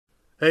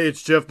Hey,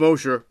 it's Jeff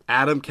Mosher.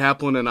 Adam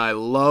Kaplan and I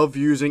love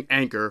using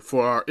Anchor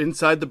for our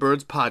Inside the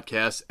Birds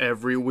podcast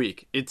every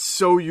week. It's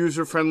so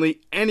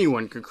user-friendly,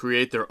 anyone can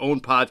create their own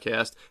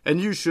podcast,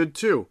 and you should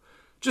too.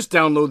 Just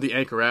download the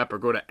Anchor app or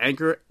go to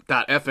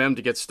anchor.fm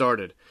to get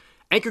started.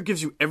 Anchor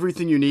gives you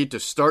everything you need to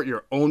start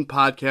your own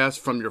podcast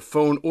from your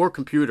phone or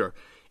computer.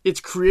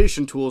 Its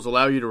creation tools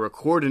allow you to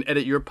record and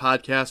edit your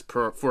podcast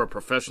for a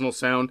professional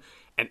sound,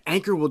 and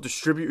Anchor will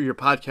distribute your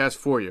podcast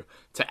for you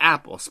to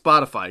Apple,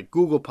 Spotify,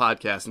 Google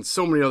Podcasts, and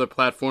so many other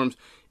platforms.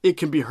 It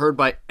can be heard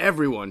by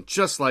everyone,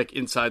 just like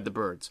Inside the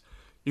Birds.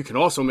 You can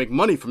also make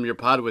money from your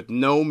pod with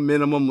no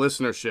minimum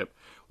listenership.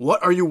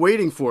 What are you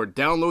waiting for?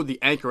 Download the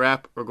Anchor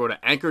app or go to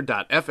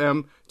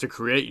anchor.fm to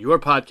create your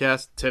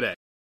podcast today.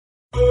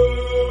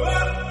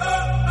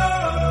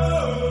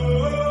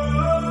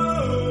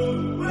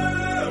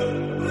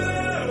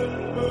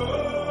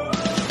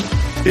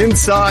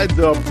 Inside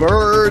the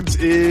Birds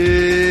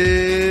is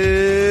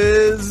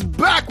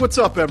back. What's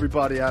up,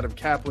 everybody? Adam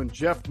Kaplan,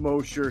 Jeff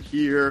Mosher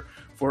here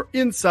for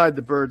Inside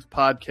the Birds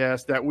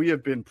podcast that we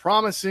have been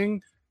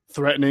promising,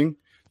 threatening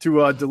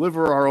to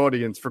deliver our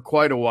audience for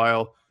quite a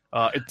while.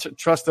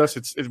 Trust us,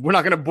 we're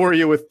not going to bore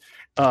you with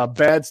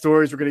bad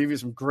stories. We're going to give you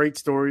some great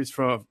stories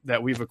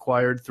that we've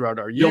acquired throughout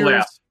our years. You'll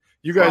laugh.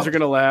 You guys are going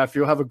to laugh.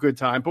 You'll have a good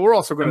time. But we're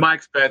also going to... At my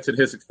expense and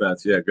his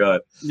expense. Yeah, go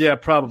ahead. Yeah,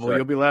 probably. Sure.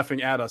 You'll be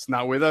laughing at us,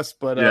 not with us.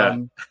 But Yeah.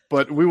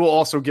 but we will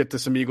also get to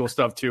some Eagle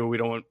stuff, too. We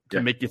don't want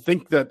to make you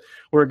think that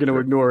we're going to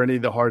ignore any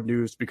of the hard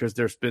news because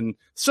there's been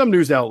some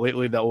news out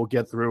lately that we'll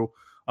get through.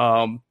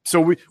 So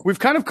we've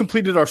kind of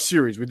completed our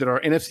series. We did our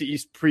NFC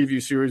East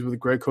preview series with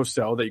Greg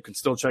Cosell that you can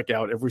still check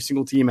out. Every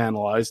single team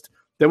analyzed.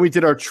 Then we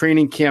did our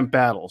training camp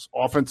battles,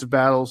 offensive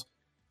battles,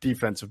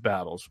 defensive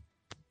battles.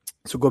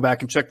 So go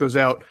back and check those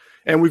out.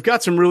 And we've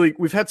had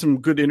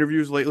some good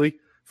interviews lately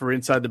for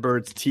Inside the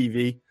Birds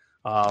TV.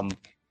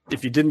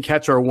 If you didn't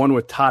catch our one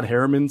with Todd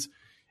Herremans,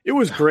 it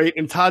was great.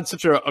 And Todd's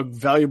such a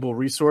valuable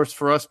resource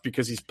for us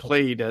because he's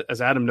played,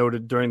 as Adam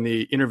noted during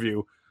the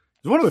interview,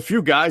 he's one of the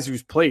few guys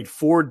who's played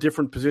 4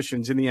 different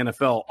positions in the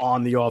NFL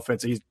on the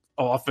offense. He's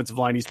offensive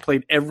line. He's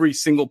played every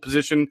single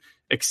position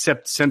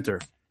except center.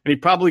 And he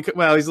probably could,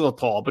 well, he's a little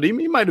tall, but he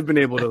might have been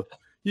able to,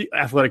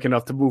 athletic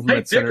enough to move him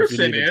at center if he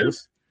needed to.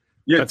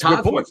 Yeah, That's a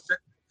good point.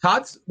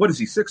 Todd's, what is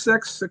he, 6'6",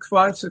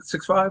 6'5",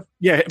 6'5"?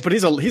 Yeah, but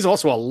he's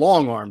also a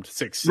long-armed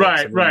 6'6".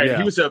 Right. Yeah.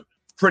 He was a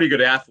pretty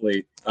good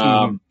athlete.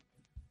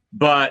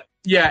 But,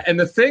 yeah, and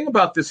the thing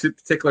about this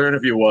particular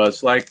interview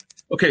was, like,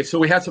 okay, so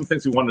we had some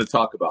things we wanted to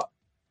talk about.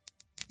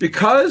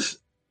 Because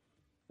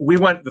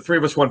the three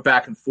of us went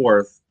back and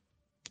forth,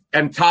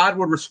 and Todd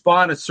would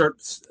respond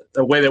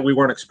a way that we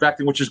weren't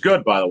expecting, which is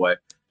good, by the way.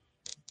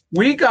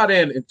 We got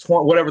in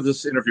whatever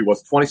this interview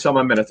was,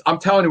 20-some minutes. I'm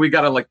telling you, we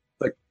got in like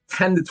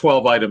 10 to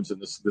 12 items in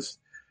this. Because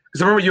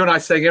I remember you and I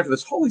saying after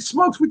this, holy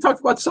smokes, we talked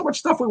about so much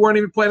stuff we weren't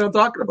even planning on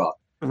talking about.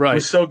 Right. It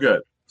was so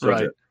good.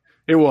 Right.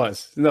 It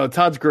was. No,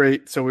 Todd's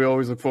great, so we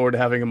always look forward to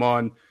having him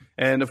on.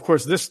 And, of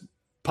course, this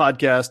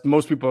podcast,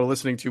 most people are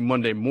listening to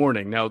Monday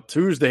morning. Now,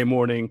 Tuesday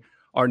morning,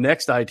 our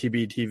next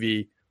ITB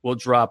TV will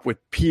drop with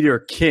Peter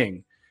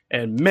King.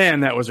 And,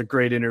 man, that was a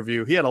great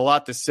interview. He had a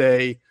lot to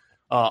say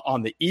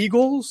on the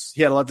Eagles.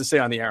 He had a lot to say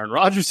on the Aaron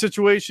Rodgers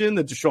situation,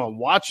 the Deshaun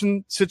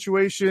Watson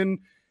situation.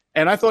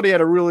 And I thought he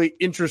had a really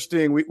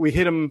interesting – we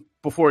hit him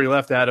before he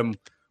left, Adam,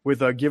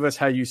 with give us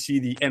how you see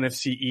the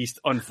NFC East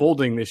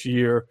unfolding this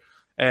year.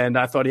 And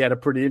I thought he had a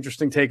pretty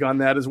interesting take on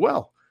that as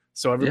well.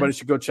 So everybody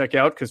should go check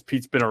out because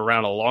Pete's been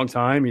around a long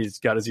time. He's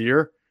got his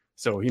ear,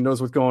 so he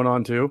knows what's going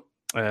on too.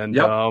 And,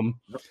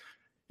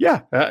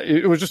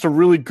 it was just a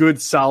really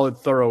good, solid,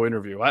 thorough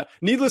interview.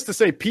 Needless to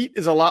say, Pete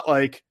is a lot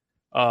like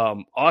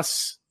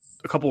us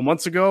a couple of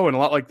months ago and a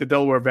lot like the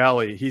Delaware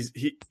Valley.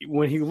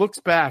 When he looks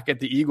back at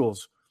the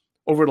Eagles –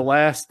 over the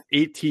last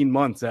 18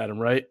 months, Adam,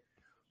 right?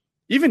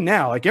 Even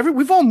now, like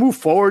we've all moved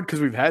forward because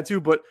we've had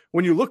to, but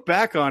when you look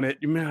back on it,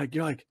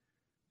 you're like,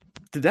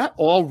 did that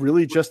all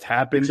really just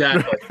happen?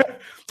 Exactly.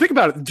 Think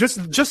about it.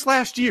 Just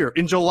last year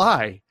in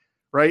July,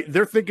 right?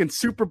 They're thinking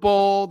Super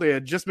Bowl. They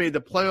had just made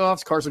the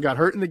playoffs. Carson got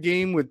hurt in the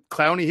game with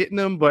Clowney hitting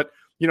them, but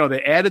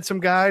they added some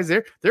guys.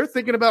 They're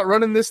thinking about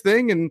running this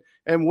thing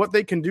and what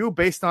they can do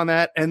based on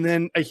that. And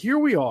then here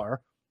we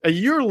are, a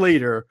year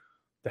later.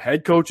 The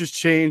head coach has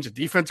changed. The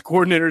defense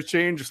coordinator has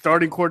changed. The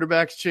starting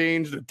quarterback's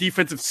changed. The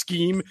defensive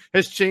scheme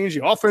has changed.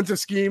 The offensive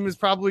scheme is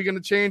probably going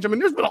to change. I mean,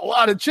 there's been a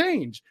lot of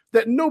change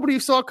that nobody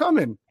saw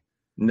coming.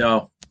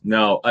 No.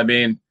 I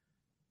mean,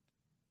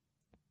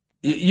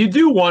 you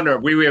do wonder.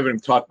 We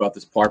haven't talked about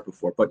this part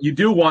before, but you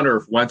do wonder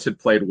if Wentz had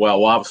played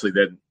well. Obviously,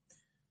 then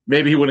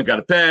maybe he wouldn't have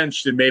got a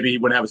bench, and maybe he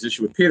wouldn't have his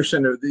issue with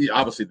Peterson.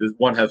 Obviously,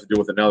 one has to do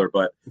with another,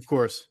 but of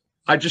course.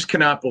 I just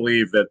cannot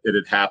believe that it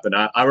had happened.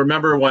 I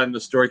remember when the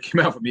story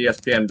came out from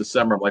ESPN in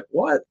December, I'm like,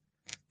 what?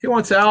 He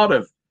wants out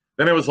of –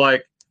 then it was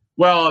like,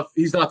 well, if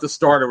he's not the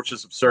starter, which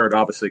is absurd,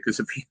 obviously, because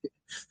if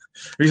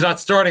he's not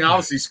starting,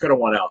 obviously he's going to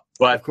want out.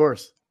 But, of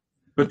course.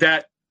 But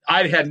that –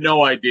 I had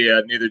no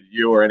idea, neither did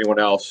you or anyone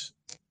else,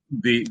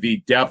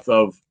 the depth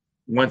of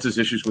Wentz's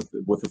issues with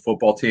the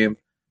football team.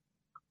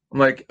 I'm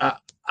like,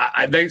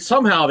 they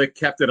somehow they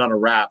kept it under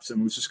wraps,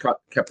 and it was just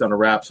kept under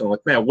wraps. And I'm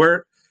like, man,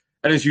 where?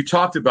 And as you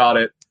talked about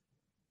it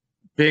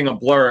being a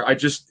blur,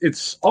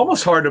 it's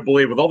almost hard to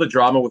believe with all the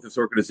drama with this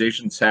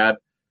organization's had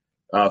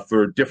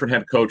for different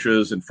head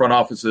coaches and front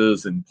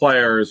offices and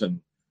players and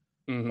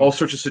all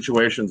sorts of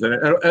situations. And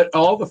at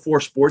all the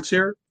 4 sports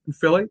here in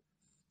Philly,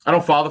 I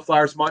don't follow the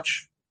Flyers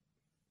much,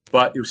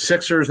 but it was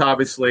Sixers,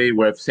 obviously,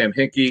 with Sam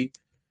Hinkie,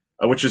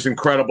 which is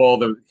incredible,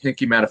 the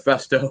Hinkie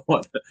Manifesto,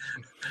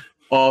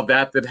 all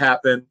that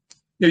happened.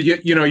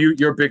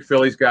 You're a big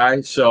Phillies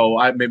guy, so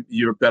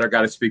you're a better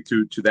guy to speak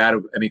to that,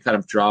 of any kind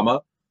of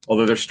drama,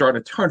 although they're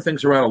starting to turn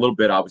things around a little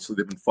bit. Obviously,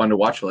 they've been fun to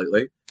watch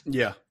lately.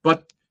 Yeah.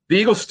 But the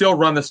Eagles still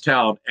run this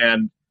town,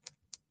 and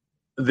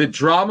the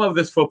drama of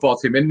this football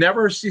team, it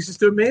never ceases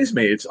to amaze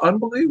me. It's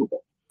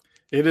unbelievable.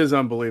 It is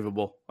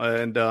unbelievable.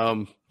 And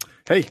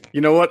hey, you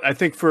know what? I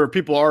think for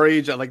people our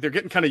age, they're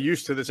getting kind of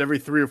used to this every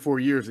 3 or 4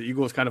 years. The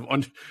Eagles kind of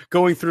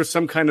going through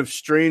some kind of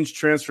strange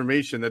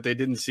transformation that they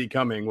didn't see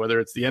coming, whether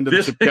it's the end of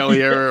the Chip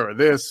Kelly era or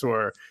this,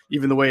 or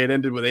even the way it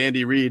ended with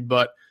Andy Reid.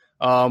 But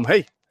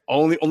hey,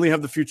 only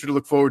have the future to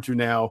look forward to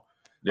now.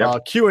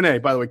 Yep. Q&A,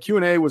 by the way,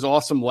 Q&A was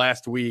awesome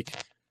last week.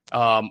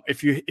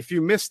 If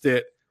you missed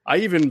it, I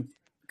even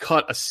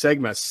cut a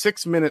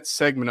 6-minute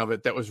segment of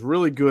it that was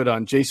really good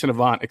on Jason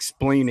Avant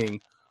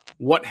explaining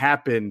what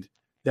happened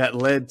that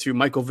led to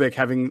Michael Vick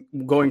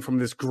going from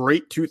this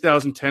great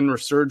 2010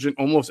 resurgent,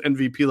 almost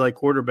MVP-like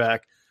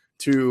quarterback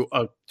to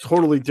a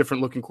totally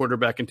different looking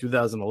quarterback in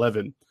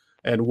 2011,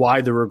 and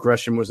why the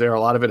regression was there. A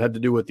lot of it had to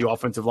do with the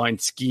offensive line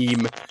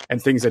scheme and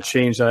things that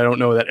changed that I don't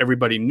know that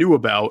everybody knew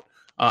about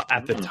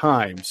at the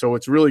time. So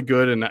it's really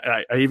good, and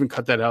I even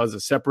cut that out as a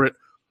separate.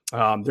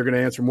 They're going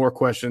to answer more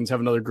questions,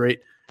 have another great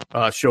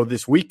show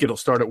this week. It'll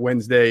start at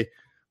Wednesday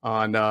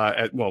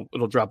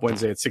it'll drop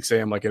Wednesday at 6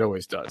 a.m. like it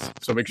always does.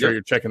 So make sure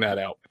you're checking that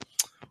out.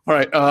 All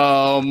right.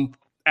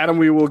 Adam,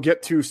 we will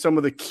get to some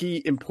of the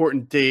key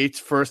important dates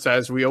first.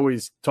 As we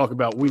always talk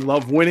about, we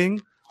love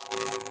winning.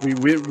 We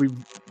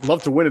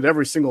love to win at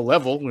every single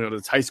level.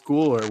 It's high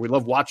school, or we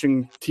love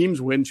watching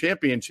teams win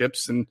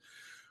championships, and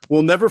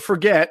we'll never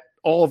forget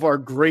all of our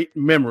great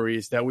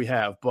memories that we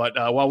have. But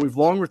while we've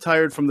long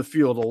retired from the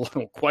field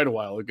quite a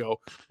while ago,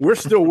 we're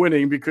still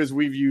winning because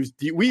we use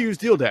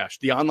Deal Dash,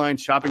 the online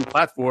shopping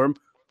platform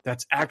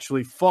that's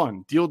actually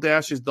fun. Deal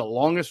Dash is the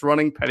longest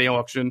running petty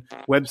auction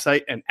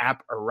website and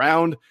app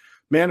around.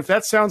 Man, if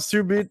that sounds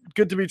too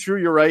good to be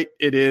true, you're right.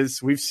 It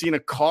is. We've seen a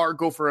car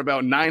go for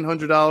about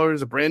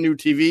 $900, a brand new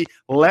TV,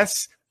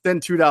 less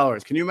than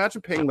 $2. Can you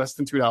imagine paying less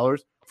than $2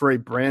 for a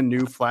brand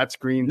new flat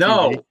screen TV?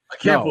 No, I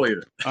can't believe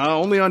it.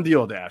 Only on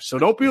Deal Dash. So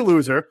don't be a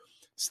loser.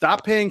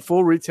 Stop paying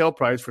full retail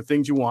price for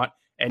things you want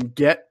and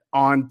get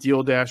on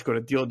Deal Dash. Go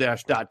to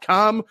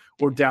DealDash.com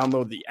or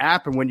download the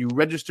app. And when you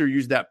register,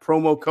 use that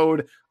promo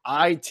code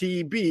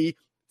ITB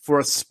for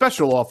a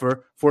special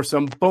offer for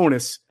some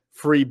bonus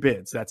free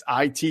bids. That's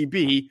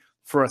ITB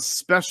for a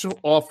special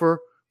offer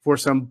for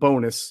some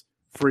bonus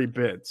free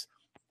bids.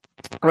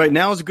 All right,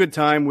 now is a good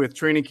time with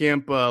training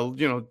camp,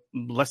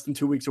 less than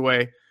 2 weeks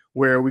away,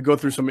 where we go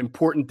through some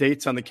important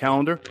dates on the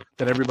calendar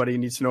that everybody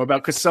needs to know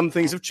about, because some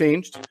things have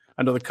changed.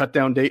 I know the cut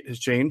down date has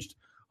changed.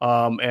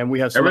 And we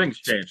have everything's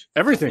changed.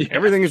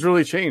 Everything has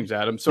really changed,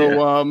 Adam.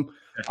 So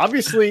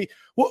obviously,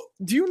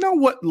 do you know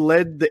what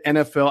led the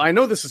NFL? I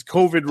know this is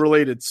COVID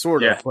related,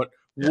 sort of, but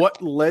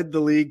what led the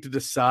league to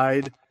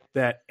decide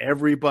that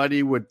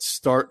everybody would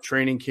start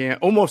training camp?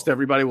 Almost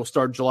everybody will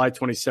start July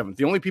 27th.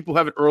 The only people who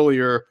have it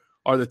earlier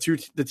are the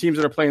teams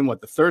that are playing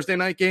the Thursday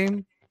night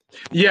game.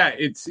 Yeah,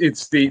 it's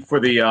for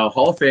the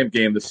Hall of Fame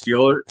game. The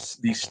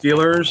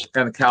Steelers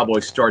and the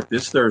Cowboys start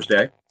this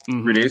Thursday,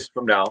 3 days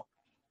from now.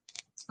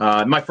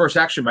 My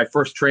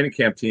first training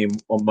camp team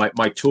on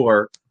my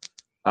tour.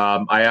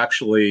 I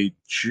actually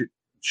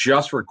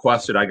just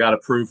requested. I got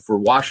approved for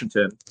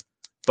Washington,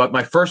 but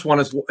my first one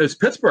is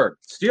Pittsburgh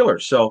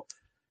Steelers. So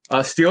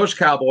Steelers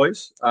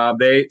Cowboys.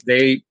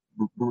 They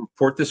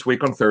report this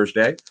week on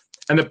Thursday,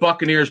 and the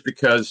Buccaneers,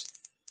 because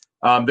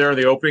they're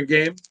the opening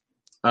game.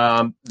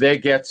 They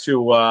get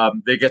to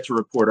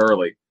report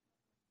early.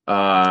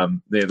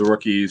 The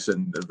rookies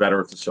and the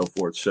veterans and so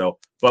forth. So,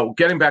 but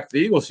getting back to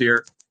the Eagles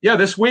here,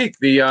 this week,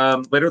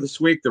 later this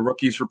week, the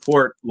rookies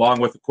report along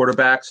with the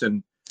quarterbacks,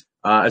 and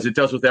as it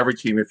does with every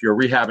team, if you're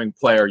a rehabbing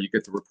player, you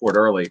get to report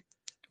early.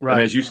 Right.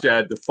 And as you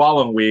said, the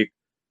following week,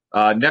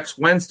 next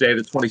Wednesday,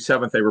 the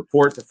 27th, they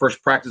report. The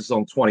first practice is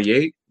on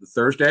 28th, the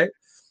Thursday.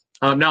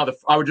 Now,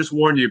 I would just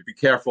warn you, be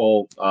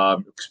careful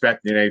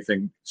expecting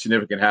anything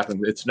significant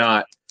happen. It's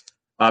not.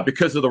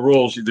 Because of the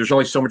rules, there's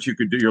only so much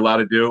you're allowed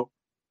to do.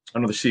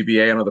 Under the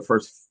CBA, under the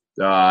first,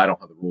 I don't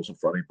have the rules in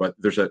front of me, but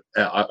there's a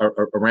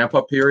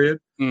ramp-up period.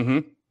 Mm-hmm.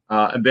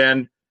 And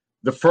then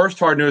the first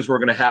hard news we're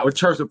going to have, in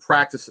terms of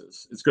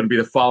practices, it's going to be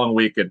the following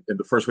week in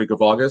the first week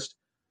of August.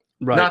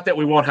 Right. Not that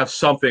we won't have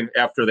something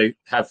after they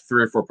have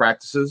 3 or 4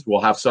 practices.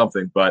 We'll have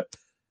something, but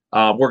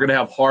we're going to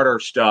have harder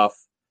stuff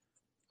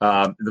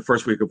in the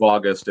first week of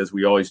August, as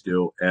we always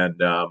do. And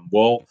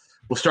we'll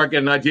start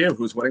getting an idea of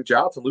who's winning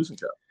jobs and losing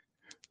jobs.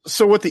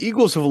 So what the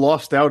Eagles have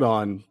lost out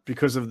on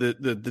because of the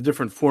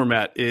different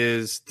format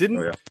is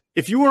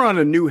if you were on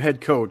a new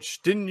head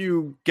coach, didn't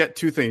you get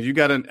two things?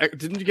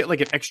 Didn't you get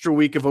like an extra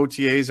week of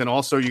OTAs and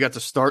also you got to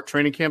start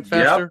training camp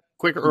faster,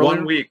 quicker, earlier?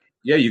 1 week.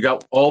 Yeah, you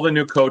got all the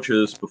new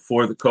coaches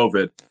before the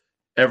COVID.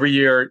 Every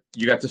year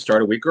you got to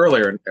start a week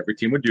earlier, and every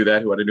team would do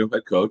that who had a new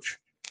head coach.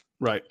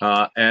 Right.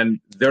 And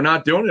they're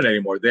not doing it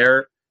anymore.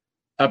 They're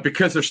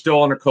because they're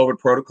still under COVID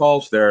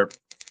protocols.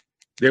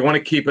 They want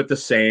to keep it the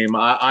same.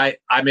 I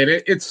mean,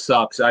 it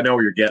sucks. I know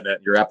where you're getting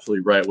at. You're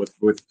absolutely right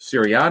with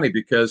Sirianni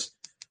because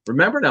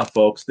remember now,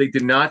 folks, they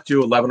did not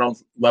do 11 on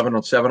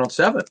 7 on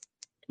 7.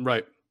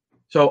 Right.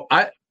 So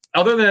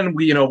other than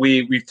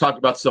we've talked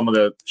about some of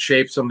the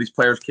shapes some of these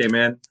players came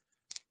in.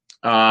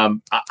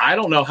 I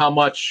don't know how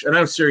much. I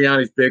know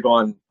Sirianni's big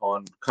on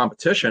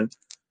competition.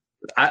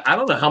 I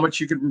don't know how much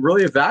you could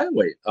really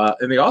evaluate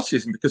in the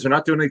offseason because they're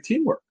not doing any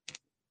teamwork.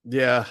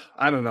 Yeah,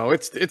 I don't know.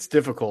 It's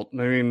difficult. I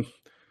mean,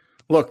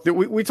 look,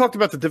 we talked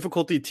about the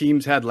difficulty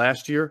teams had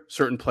last year,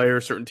 certain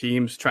players, certain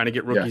teams trying to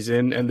get rookies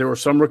in, and there were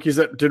some rookies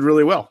that did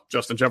really well.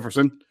 Justin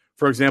Jefferson,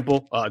 for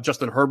example,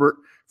 Justin Herbert,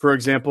 for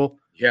example.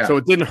 Yeah. So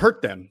it didn't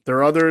hurt them. There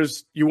are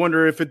others, you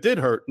wonder if it did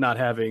hurt not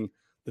having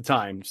the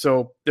time.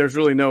 So there's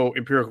really no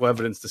empirical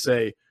evidence to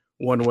say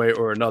one way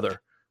or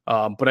another.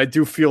 But I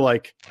do feel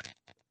like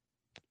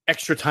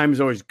extra time is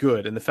always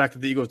good. And the fact that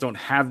the Eagles don't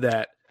have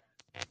that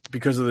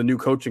because of the new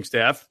coaching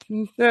staff,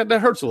 that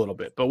hurts a little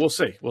bit. But we'll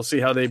see. We'll see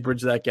how they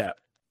bridge that gap.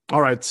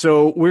 All right,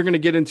 so we're going to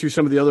get into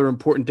some of the other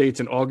important dates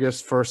in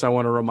August. First, I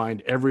want to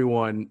remind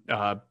everyone,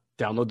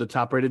 download the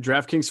top-rated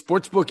DraftKings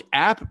Sportsbook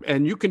app,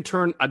 and you can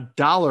turn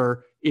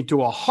 $1 into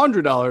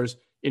 $100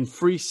 in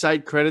free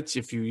site credits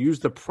if you use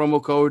the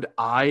promo code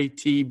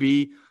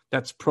ITB.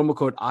 That's promo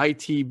code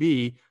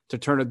ITB to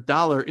turn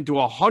 $1 into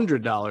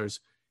 $100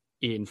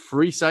 in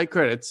free site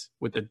credits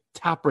with the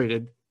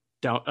top-rated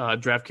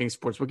DraftKings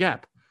Sportsbook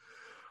app.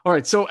 All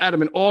right, so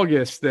Adam, in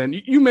August, then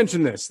you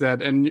mentioned this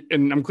and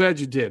I'm glad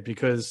you did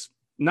because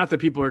not that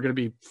people are going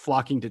to be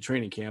flocking to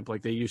training camp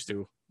like they used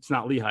to. It's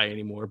not Lehigh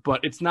anymore,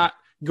 but it's not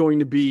going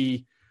to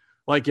be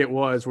like it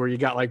was where you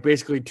got like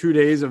basically 2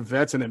 days of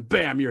vets and then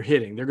bam, you're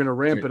hitting. They're going to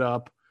ramp it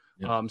up.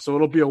 Yeah. So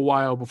it'll be a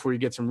while before you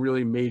get some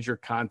really major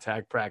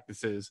contact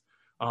practices.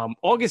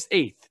 August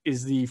 8th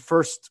is the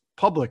first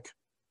public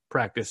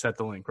practice at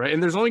the Link, right?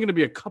 And there's only going to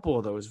be a couple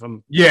of those.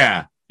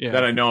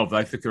 That I know of.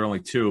 I think there are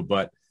only two,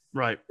 but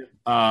right.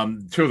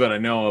 Two that I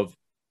know of.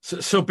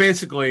 So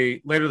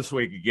basically, later this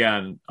week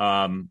again,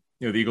 the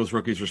Eagles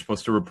rookies are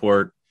supposed to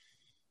report.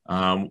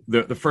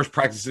 The first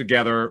practice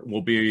together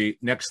will be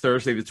next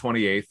Thursday, the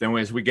 28th. Then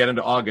as we get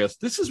into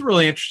August, this is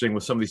really interesting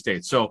with some of these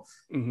dates. So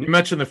you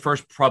mentioned the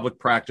first public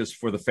practice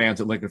for the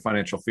fans at Lincoln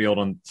Financial Field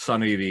on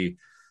Sunday, the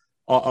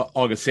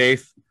August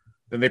 8th.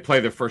 Then they play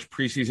their first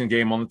preseason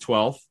game on the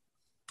 12th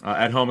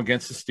at home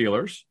against the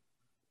Steelers.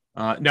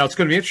 Now it's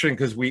going to be interesting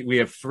because we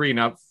have 3,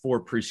 not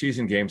 4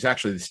 preseason games.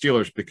 Actually, the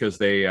Steelers, because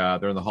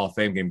they're in the Hall of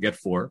Fame game, get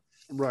 4.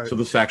 Right. So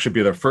this will actually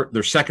be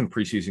their second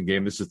preseason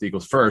game. This is the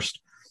Eagles' first.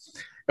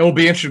 It will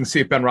be interesting to see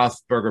if Ben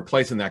Roethlisberger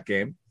plays in that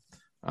game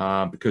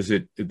because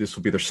this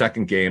will be their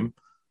second game.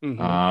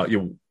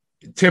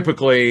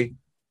 Typically,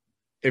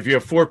 if you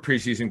have 4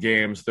 preseason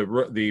games,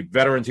 the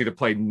veterans either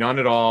play none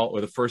at all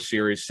or the first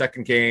series.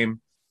 Second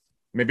game,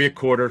 maybe a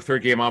quarter.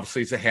 Third game,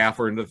 obviously, it's a half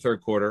or into the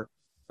third quarter.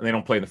 And they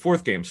don't play in the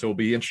fourth game. So it'll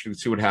be interesting to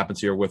see what happens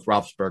here with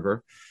Roethlisberger.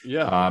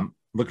 Yeah.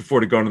 Looking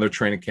forward to going to their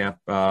training camp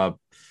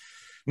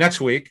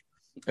next week.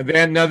 And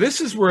then now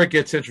this is where it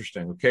gets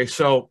interesting. Okay.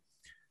 So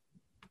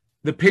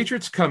the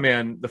Patriots come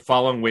in the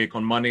following week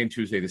on Monday and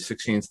Tuesday, the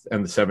 16th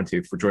and the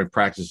 17th for joint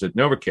practice at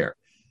NovaCare.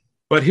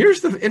 But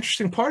here's the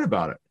interesting part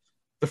about it.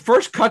 The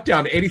first cut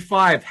down to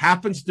 85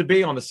 happens to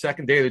be on the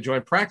second day of the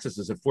joint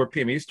practices at 4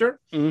 p.m. Eastern.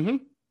 Mm-hmm.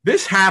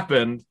 This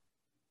happened,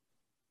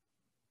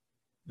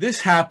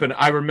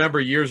 I remember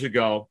years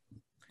ago,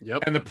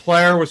 and the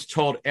player was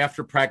told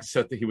after practice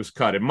that he was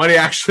cut. It might have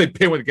actually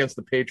been against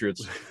the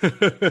Patriots.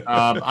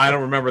 I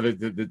don't remember.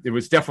 It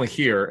was definitely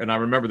here, and I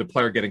remember the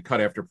player getting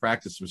cut after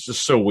practice. It was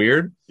just so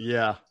weird.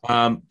 Yeah.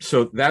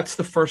 So that's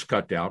the first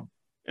cut down.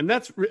 And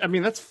that's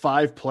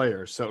 5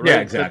 players. So right, yeah,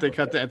 exactly. That they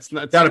cut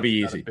that. That'll be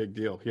easy. A big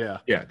deal. Yeah.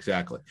 Yeah,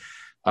 exactly.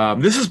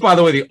 This is, by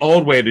the way, the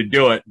old way to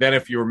do it. Then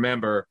if you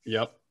remember,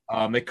 yep.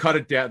 They cut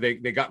it down. They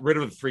got rid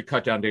of the 3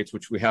 cut down dates,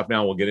 which we have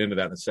now. We'll get into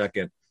that in a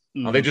second.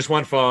 Mm-hmm. They just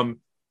went from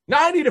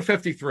 90 to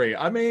 53.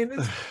 I mean,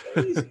 it's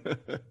easy.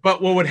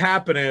 But what would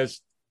happen is,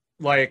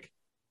 like,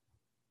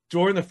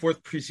 during the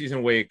 4th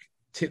preseason week,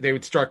 they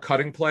would start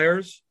cutting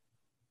players.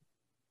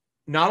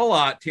 Not a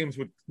lot. Teams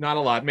would not a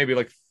lot. Maybe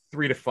like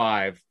 3 to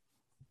 5.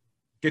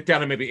 Get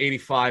down to maybe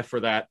 85 for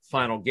that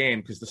final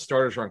game because the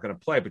starters aren't going to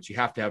play. But you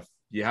have to have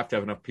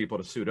enough people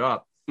to suit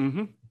up.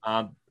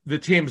 Mm-hmm. The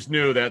teams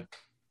knew that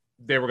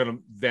they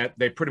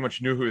pretty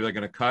much knew who they're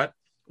going to cut.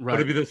 Right.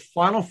 But it'd be the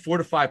final 4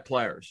 to 5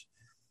 players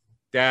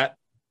that,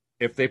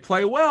 if they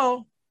play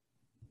well,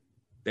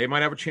 they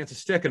might have a chance to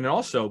stick. And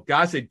also,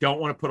 guys they don't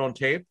want to put on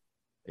tape,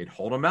 they'd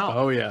hold them out.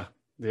 Oh, yeah.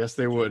 Yes,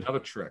 they would. Another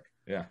trick.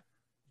 Yeah.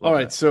 All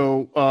right.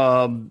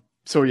 So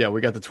So yeah, we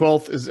got the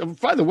 12th. Is,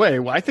 by the way,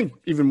 I think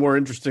even more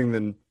interesting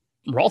than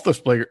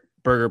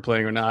Roethlisberger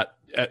playing or not,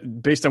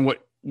 based on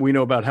what we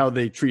know about how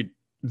they treat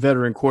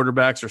veteran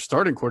quarterbacks or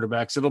starting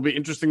quarterbacks, it'll be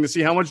interesting to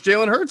see how much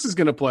Jalen Hurts is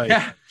going to play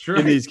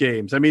in these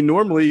games. I mean,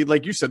 normally,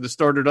 like you said, the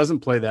starter doesn't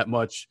play that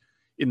much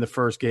in the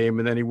first game,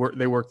 and then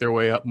they work their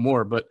way up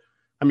more. But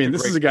I mean,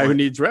 this is a guy who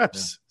needs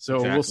reps,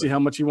 so we'll see how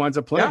much he winds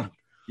up playing.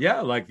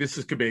 Yeah, like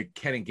this could be a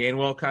Kenny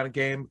Gainwell kind of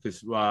game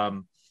because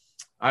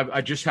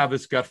I just have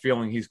this gut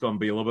feeling he's going to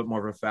be a little bit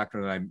more of a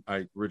factor than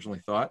I originally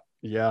thought.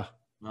 Yeah.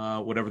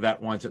 Whatever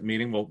that winds up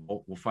meaning,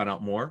 we'll find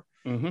out more.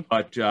 Mm-hmm.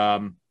 But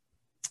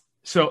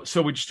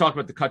so we just talked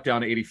about the cut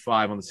down to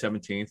 85 on the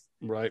 17th.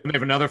 Right. And they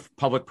have another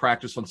public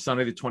practice on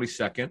Sunday the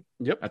 22nd.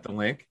 Yep. At the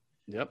Link.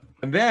 Yep.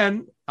 And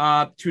then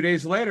 2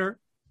 days later,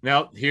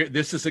 now here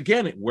this is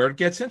again where it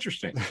gets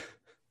interesting.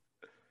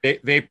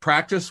 they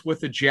practice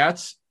with the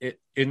Jets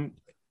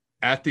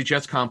at the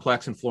Jets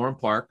complex in Florham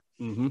Park.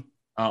 Mm-hmm.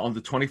 On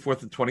the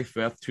 24th and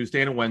 25th,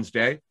 Tuesday and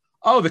Wednesday.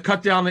 Oh, the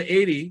cut down to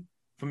 80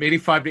 from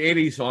 85 to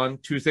 80 is on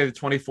Tuesday the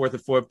 24th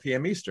at 4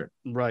 p.m. Eastern.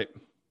 Right.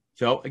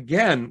 So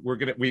again,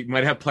 we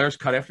might have players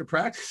cut after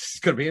practice. It's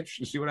going to be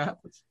interesting to see what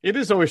happens. It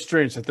is always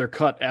strange that they're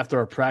cut after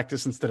a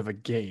practice instead of a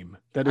game.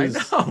 That is,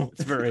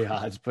 it's very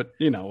odd. But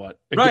you know what?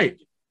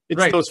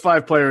 It's those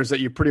 5 players that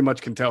you pretty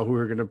much can tell who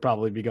are going to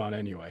probably be gone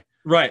anyway.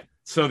 Right.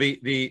 So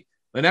the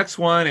next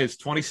one is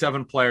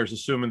 27 players,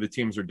 assuming the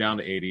teams are down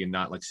to 80 and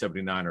not like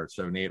 79 or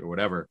 78 or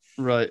whatever.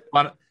 Right.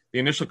 But the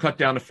initial cut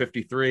down to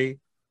 53.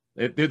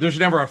 There's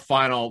never a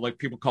final, like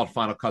people call it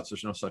final cuts.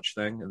 There's no such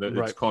thing.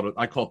 It's called,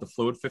 I call it the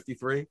fluid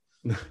 53.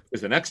 Is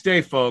the next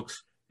day,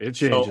 folks. It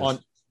changes. So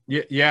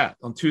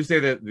on Tuesday,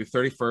 the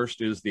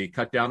 31st is the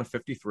cut down to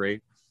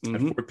 53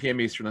 at 4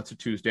 p.m. Eastern. That's a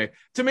Tuesday.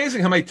 It's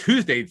amazing how many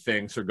Tuesday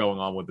things are going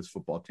on with this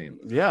football team.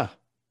 Yeah.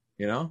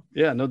 You know?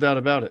 Yeah, no doubt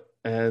about it.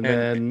 And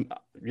then,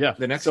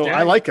 the next day.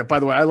 I like it. By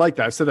the way, I like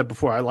that. I've said that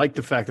before. I like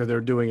the fact that they're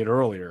doing it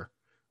earlier.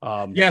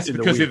 Yes,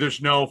 because there's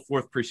no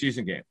 4th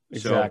preseason game.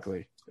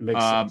 Exactly. So, it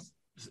makes sense.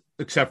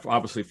 Except for,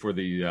 obviously for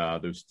the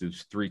those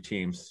 3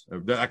 teams,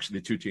 actually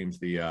the 2 teams,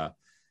 the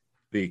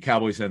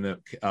Cowboys and the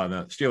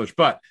Steelers.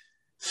 But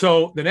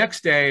so the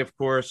next day, of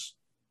course,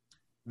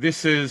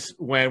 this is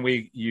when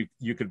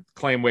you could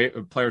claim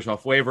players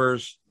off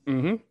waivers,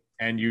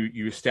 and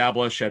you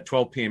establish at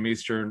 12 p.m.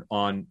 Eastern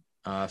on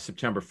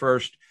September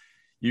 1st.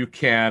 You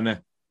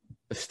can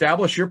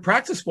establish your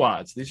practice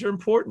squads. These are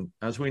important,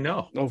 as we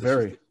know. Oh,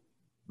 very.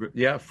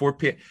 4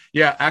 p.m.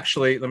 Yeah,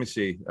 actually, let me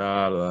see.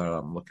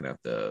 I'm looking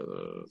at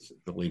the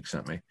league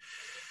sent me.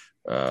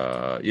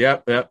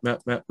 Yep.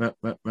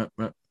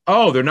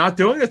 Oh, they're not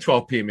doing it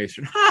 12 p.m.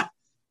 Eastern. Ha!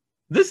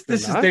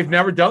 They've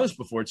never done this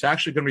before. It's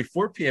actually going to be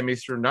 4 p.m.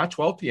 Eastern, not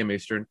 12 p.m.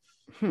 Eastern.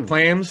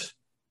 Claims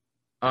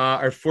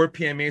are 4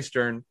 p.m.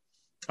 Eastern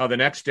the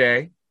next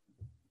day,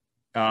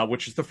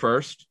 which is the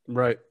 1st.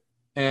 Right.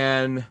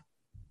 And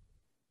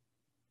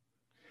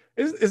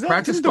is that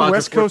practice the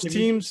West Coast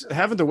teams?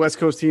 Haven't the West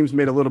Coast teams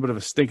made a little bit of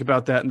a stink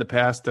about that in the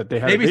past? That they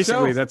had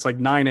basically that's like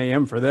 9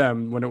 a.m. for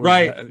them when it was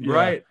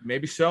right.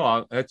 Maybe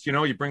so. That's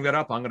you bring that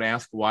up. I'm going to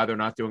ask why they're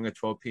not doing it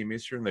 12 p.m.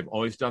 Eastern. They've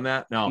always done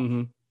that.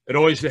 Now it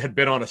always had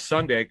been on a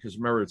Sunday because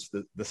remember it's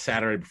the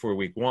Saturday before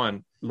week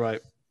 1, right?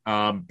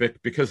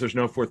 But because there's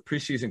no 4th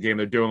preseason game,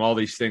 they're doing all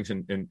these things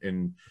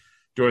in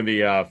during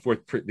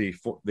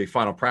the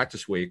final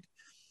practice week.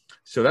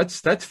 So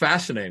that's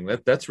fascinating.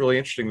 That's really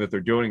interesting that they're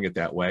doing it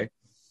that way.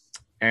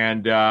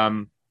 And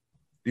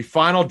the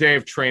final day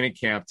of training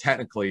camp,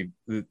 technically,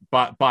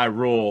 by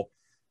rule,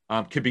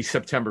 could be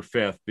September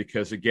 5th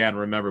because, again,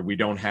 remember, we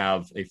don't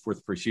have a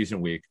 4th preseason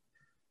week.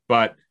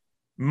 But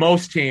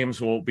most teams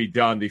will be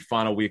done the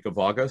final week of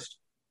August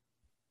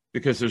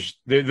because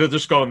they're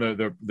just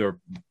going they're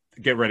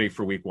get ready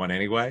for week 1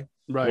 anyway,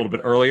 right? A little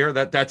bit earlier.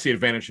 That's the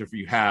advantage if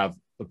you have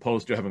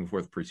opposed to having a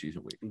 4th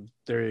preseason week.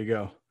 There you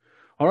go.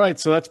 All right,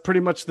 so that's pretty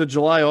much the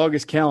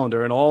July-August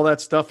calendar, and all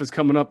that stuff is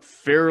coming up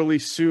fairly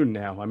soon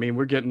now. I mean,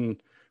 we're getting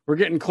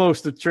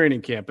close to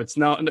training camp. It's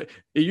now.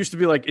 It used to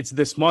be like it's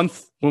this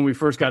month when we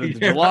first got into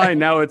July. Right.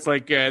 Now it's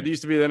like it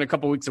used to be then a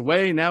couple weeks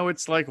away. Now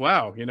it's like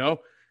wow,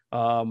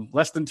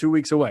 less than 2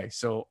 weeks away.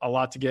 So a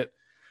lot to get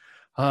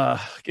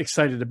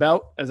excited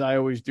about, as I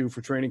always do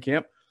for training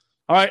camp.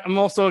 All right, I'm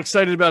also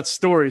excited about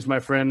stories, my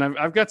friend.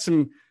 I've got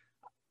some.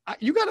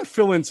 You got to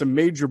fill in some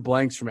major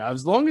blanks for me.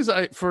 As long as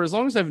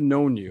I've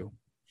known you.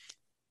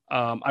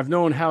 I've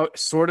known how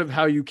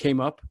you came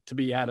up to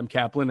be Adam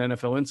Kaplan,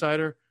 NFL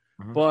Insider,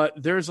 but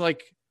there's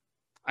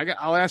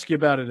I'll ask you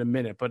about it in a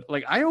minute, but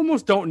I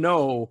almost don't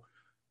know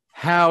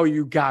how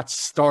you got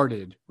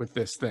started with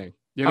this thing.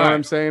 You know what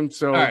I'm saying?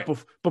 So,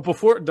 but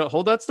before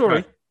hold that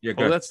story,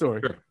 hold that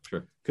story,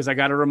 sure. Because I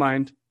got to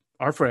remind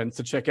our friends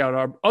to check out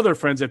our other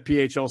friends at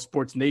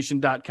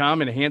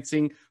phlsportsnation.com,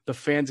 enhancing the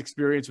fans'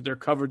 experience with their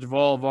coverage of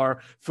all of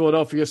our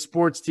Philadelphia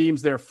sports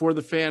teams. They're for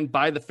the fan,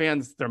 by the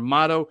fans. That's their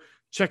motto.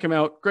 Check them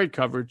out. Great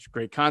coverage,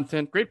 great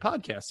content, great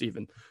podcasts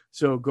even.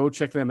 So go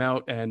check them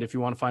out. And if you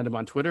want to find them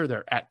on Twitter,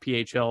 they're at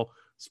PHL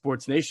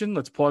Sports Nation.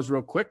 Let's pause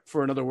real quick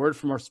for another word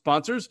from our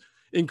sponsors,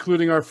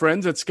 including our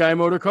friends at Sky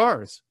Motor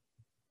Cars.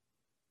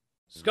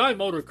 Sky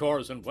Motor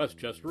Cars in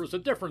Westchester is a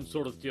different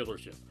sort of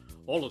dealership.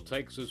 All it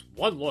takes is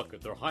one look at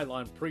their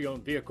Highline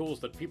pre-owned vehicles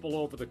that people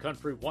all over the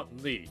country want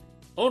and need.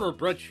 Owner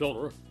Brett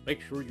Schulter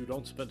makes sure you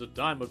don't spend a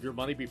dime of your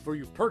money before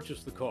you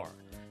purchase the car.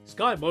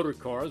 Sky Motor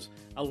Cars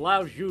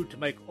allows you to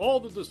make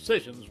all the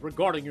decisions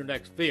regarding your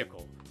next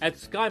vehicle. At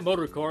Sky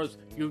Motor Cars,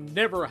 you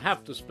never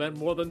have to spend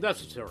more than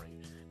necessary.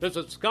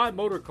 Visit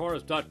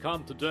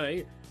SkyMotorCars.com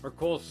today or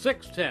call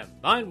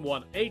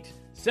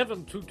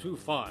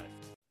 610-918-7225.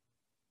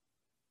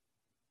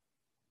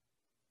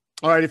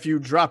 All right, if you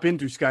drop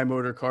into Sky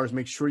Motor Cars,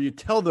 make sure you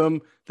tell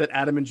them that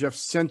Adam and Jeff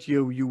sent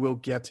you. You will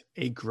get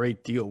a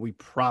great deal. We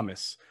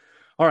promise.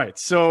 All right,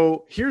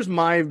 so here's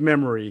my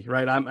memory,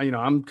 right?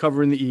 I'm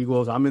covering the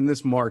Eagles. I'm in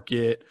this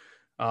market.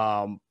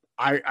 I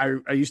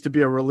used to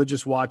be a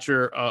religious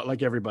watcher,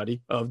 like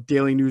everybody, of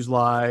Daily News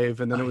Live,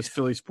 and then it was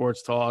Philly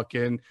Sports Talk,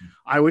 and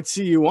I would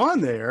see you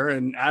on there,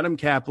 and Adam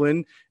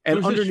Kaplan,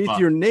 and underneath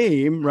your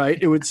name, right,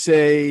 it would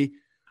say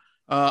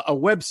a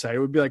website. It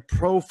would be like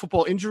Pro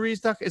Football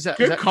Injuries. Is that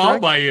good call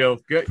correct? By you?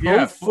 Good,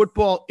 yeah.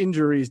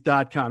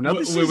 ProFootballInjuries.com. Now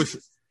this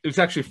it was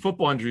actually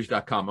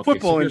footballinjuries.com. Okay,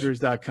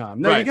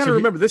 footballinjuries.com. Now right, you got to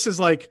remember this is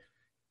like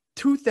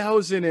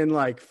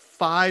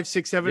 2005,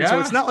 6, 7. Yeah. So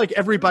it's not like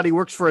everybody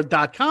works for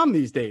a .com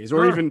these days,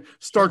 or even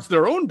starts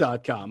their own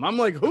 .com. I'm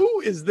like,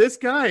 who is this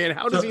guy, and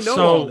how does he know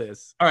all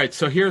this? All right,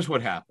 so here's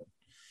what happened.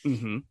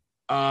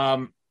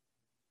 Mm-hmm.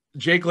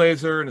 Jay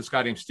Glazer and this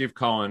guy named Steve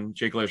Cohen.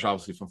 Jay Glazer,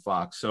 obviously from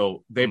Fox.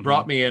 So they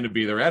brought me in to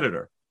be their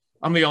editor.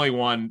 I'm the only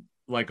one,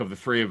 like, of the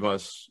three of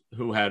us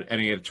who had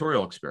any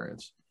editorial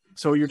experience.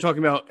 So you're talking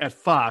about at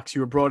Fox,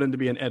 you were brought in to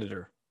be an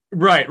editor.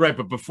 Right.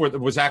 But before it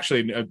was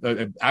actually I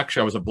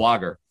was a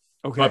blogger.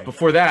 Okay. But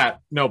before that,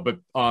 no, but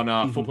on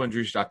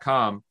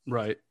footballinjuries.com,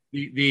 right.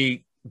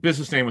 The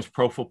business name was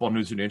Pro Football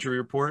News and Injury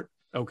Report.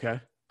 Okay.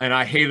 And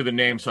I hated the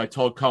name, so I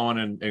told Cohen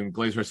and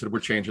Glazer, I said,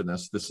 we're changing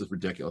this. This is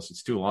ridiculous.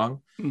 It's too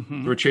long.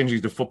 Mm-hmm. So we're changing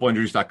it to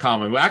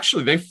footballinjuries.com. And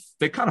actually,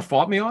 they kind of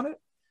fought me on it.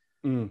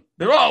 Mm.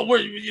 They're,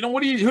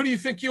 who do you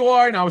think you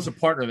are? And I was a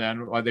partner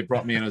then. They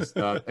brought me in as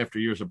after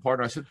years of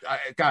partner. I said,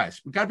 guys,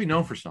 we got to be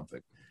known for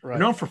something. Right. We're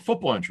known for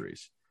football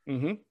injuries.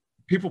 Mm-hmm.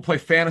 People play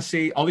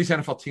fantasy. All these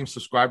NFL teams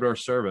subscribe to our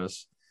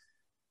service.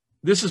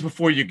 This is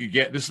before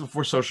this is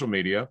before social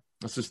media.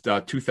 This is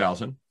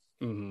 2000.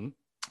 Mm-hmm.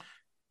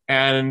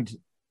 And,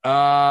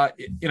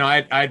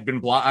 I'd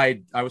been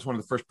I was one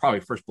of the first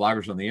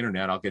bloggers on the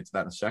internet. I'll get to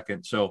that in a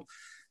second. So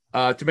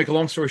to make a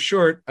long story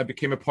short, I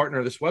became a partner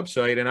of this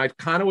website, and I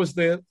kind of was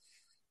the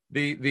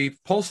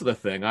pulse of the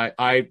thing.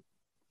 I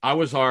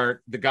was the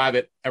guy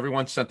that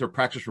everyone sent their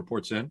practice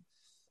reports in.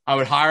 I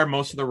would hire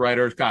most of the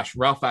writers. Gosh,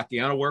 Ralph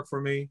Acciano worked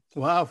for me.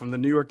 Wow, from the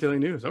New York Daily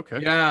News. Okay.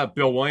 Yeah,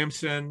 Bill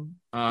Williamson.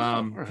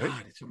 Right.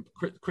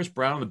 Chris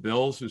Brown on the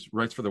Bills, who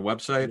writes for the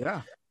website.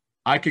 Yeah.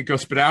 I could go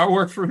Spadauer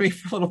work for me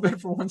for a little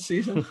bit for one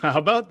season. How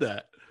about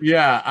that?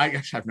 Yeah,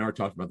 I've never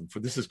talked about them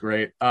before. This is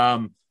great.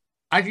 I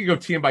could go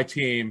team by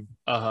team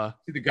to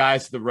the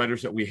guys, the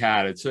writers that we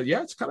had. It's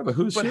kind of a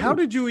who's who. But how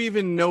did you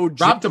even know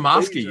Rob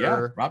Demovsky?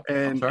 Yeah,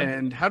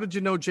 and how did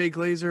you know Jay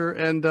Glazer?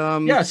 And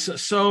yes,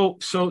 so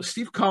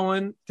Steve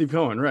Cohen. Steve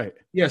Cohen, right?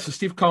 Yeah, so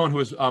Steve Cohen, who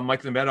was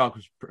Mike the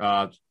Maddox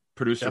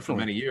producer for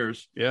many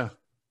years. Yeah,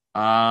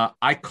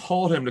 I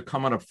called him to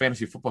come on a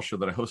fantasy football show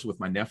that I hosted with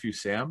my nephew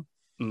Sam.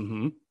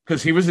 Mm-hmm.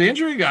 Because he was the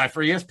injury guy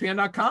for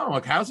ESPN.com. I'm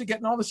like, how's he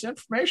getting all this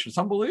information? It's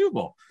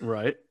unbelievable.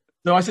 Right.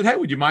 So I said, hey,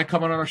 would you mind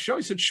coming on our show?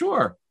 He said,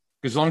 sure.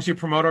 As long as you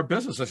promote our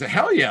business. I said,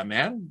 hell yeah,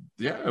 man.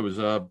 Yeah, it was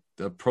the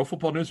Pro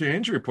Football News and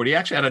Injury Report. He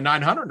actually had a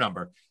 900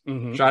 number.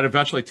 Mm-hmm. So I'd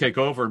eventually take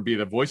over and be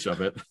the voice of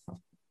it.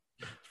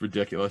 It's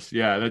ridiculous.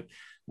 Yeah,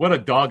 what a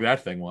dog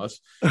that thing was.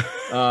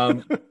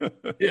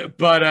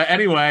 But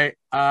anyway,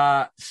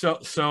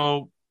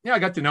 so I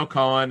got to know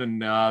Cohen,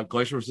 and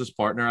Glazer was his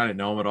partner. I didn't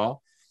know him at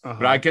all.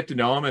 But I get to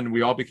know him, and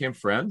we all became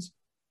friends.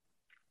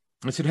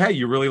 I said, hey,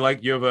 you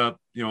have a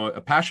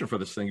passion for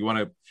this thing. You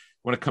want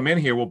to come in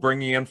here? We'll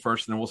bring you in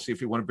first, and then we'll see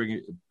if we want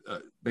to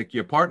make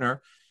you a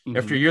partner. Mm-hmm.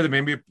 After a year, then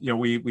maybe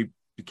we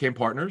became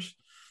partners.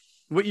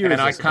 What year?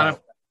 And is this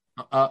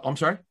I'm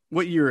sorry.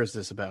 What year is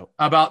this about?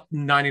 About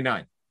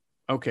 99.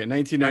 Okay,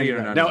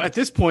 1999. Now at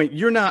this point,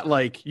 you're not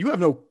you have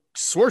no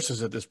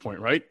sources at this point,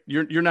 right?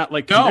 You're not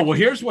like no. Well,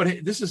 here's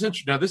what this is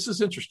interesting. Now this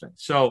is interesting.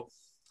 So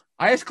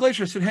I asked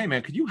Glazer. I said, hey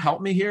man, could you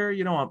help me here?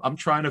 I'm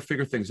trying to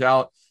figure things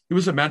out. He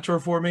was a mentor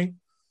for me.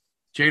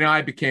 Jay and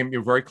I became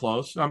very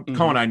close.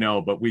 Cohen, I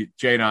know, but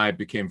Jay and I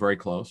became very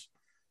close.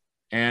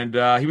 And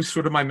he was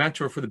sort of my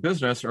mentor for the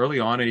business early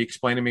on, and he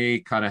explained to me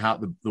kind of how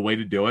the way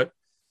to do it.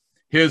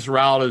 His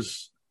route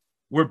is,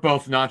 we're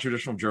both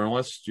non-traditional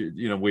journalists.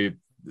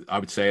 I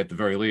would say at the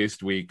very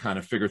least, we kind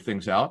of figure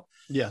things out.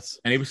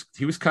 Yes. And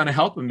he was kind of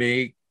helping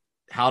me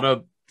how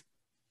to,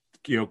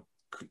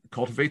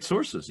 cultivate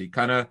sources. He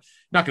kind of,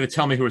 not going to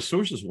tell me who his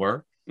sources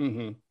were.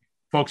 Mm-hmm.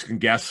 Folks can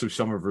guess who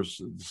some of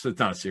his, it's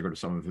not a secret who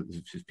some of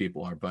his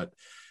people are, but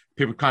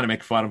people kind of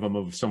make fun of him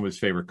of some of his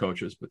favorite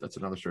coaches, but that's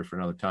another story for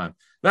another time.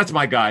 That's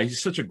my guy.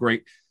 He's such a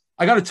great,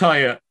 I got to tell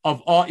you,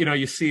 of all,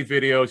 you see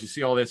videos, you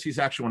see all this. He's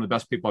actually one of the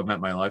best people I've met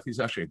in my life. He's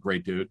actually a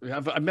great dude.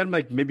 I met him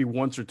like maybe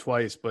once or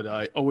twice,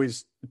 but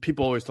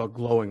people always talk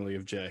glowingly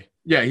of Jay.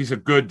 Yeah, he's a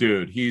good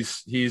dude.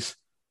 He's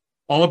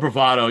all the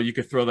bravado. You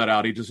could throw that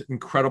out. He does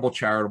incredible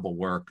charitable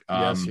work.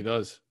 Yes, he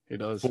does. He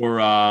does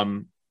for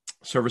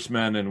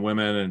servicemen and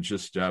women, and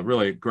just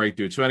really great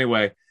dude. So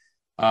anyway,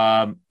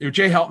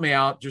 Jay helped me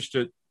out just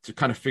to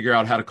kind of figure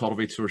out how to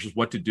cultivate sources,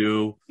 what to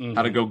do,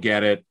 how to go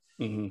get it.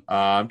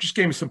 Just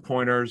gave me some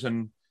pointers,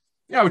 and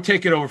I would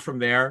take it over from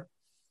there.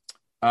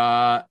 We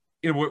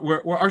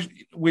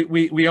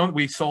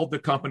sold the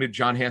company to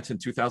John Hanson in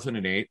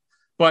 2008.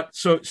 But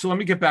so let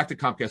me get back to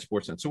Comcast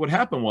Sportsnet. So what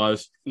happened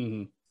was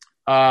when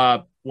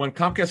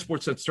Comcast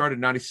Sportsnet started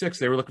in '96,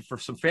 they were looking for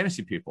some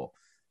fantasy people.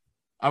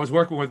 I was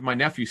working with my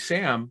nephew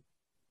Sam,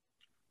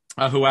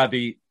 who had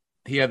the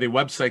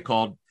website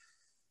called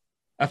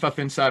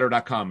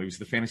FFinsider.com. He was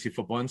the fantasy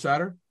football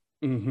insider.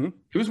 He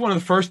was one of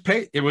the first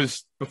it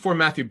was before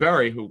Matthew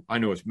Berry, who I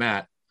knew as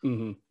Matt.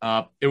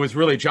 It was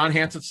really John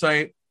Hanson's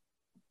site.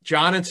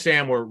 John and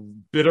Sam were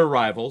bitter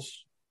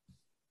rivals.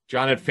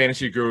 John had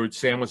Fantasy Guru.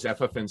 Sam was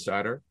FF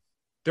Insider.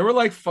 There were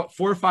like 4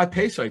 or 5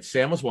 pay sites.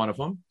 Sam was one of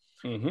them.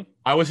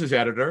 I was his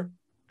editor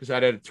because I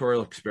had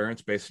editorial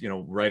experience based,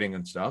 writing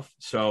and stuff.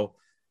 So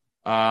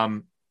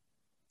I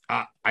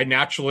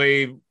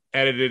naturally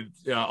edited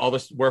all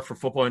this work for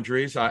Football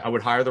Injuries. I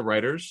would hire the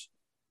writers.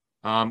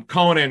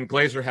 Cohen and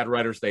Glazer had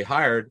writers they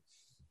hired.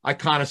 I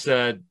kind of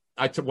said,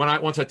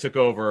 once I took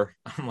over,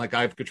 I'm like,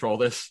 I have control of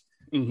this.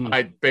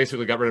 I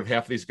basically got rid of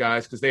half of these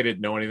guys because they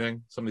didn't know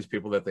anything. Some of these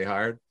people that they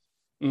hired.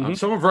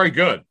 Some were very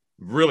good,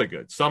 really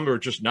good. Some were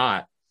just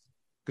not,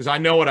 because I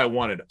know what I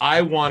wanted.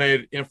 I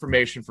wanted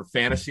information for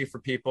fantasy for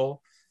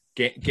people.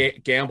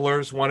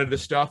 Gamblers wanted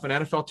this stuff, and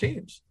NFL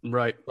teams.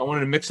 Right. I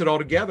wanted to mix it all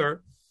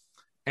together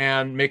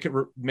and make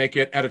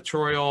it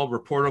editorial,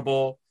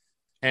 reportable,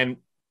 and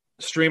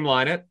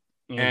streamline it.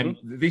 And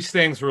these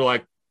things were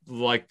like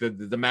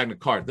the Magna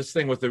Carta. This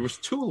thing it was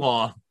too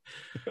long.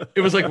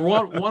 It was like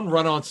one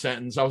run-on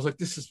sentence. I was like,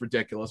 this is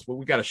ridiculous. Well,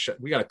 we got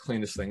to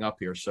clean this thing up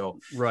here. So,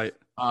 right.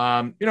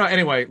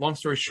 Anyway, long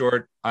story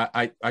short,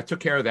 I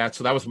took care of that.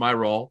 So that was my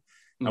role.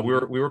 We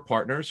were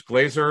partners.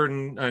 Glazer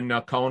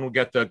and Cohen would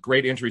get the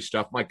great injury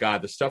stuff. My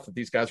God, the stuff that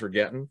these guys were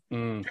getting,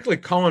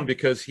 particularly Cohen,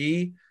 because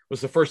he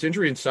was the first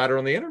injury insider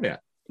on the internet.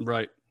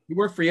 Right. He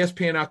worked for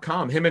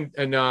ESPN.com. Him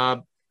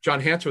and John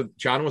Hanson.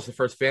 John was the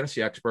first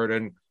fantasy expert,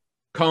 and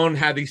Cohen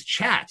had these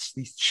chats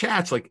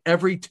like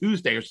every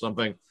Tuesday or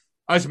something.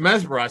 I was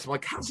mesmerized. I'm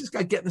like, how's this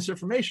guy getting this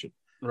information?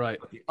 Right.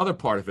 But the other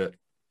part of it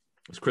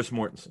was Chris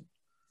Mortensen.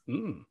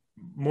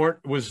 Mort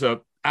was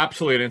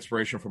absolutely an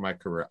inspiration for my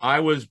career.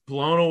 I was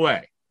blown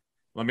away.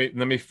 Let me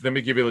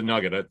give you the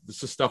nugget.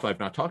 This is stuff I've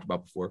not talked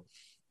about before.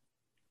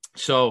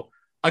 So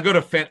I go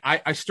to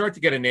I start to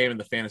get a name in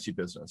the fantasy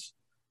business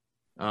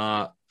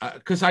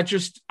because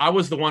I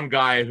was the one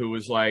guy who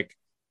was like,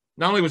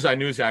 not only was I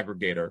news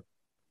aggregator,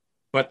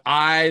 but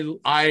I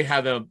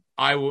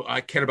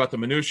cared about the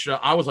minutia.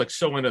 I was like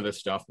so into this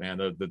stuff, man,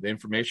 the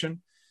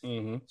information.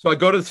 So I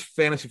go to this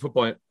fantasy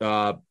football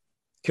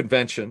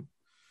convention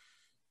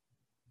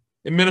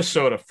in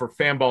Minnesota for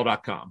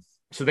fanball.com.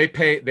 So they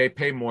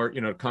pay more,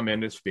 to come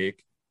in to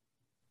speak.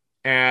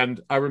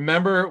 And I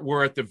remember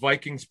we're at the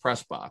Vikings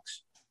press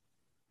box.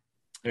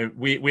 And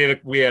we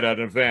had an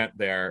event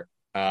there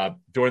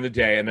during the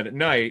day, and then at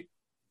night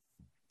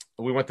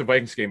we went to the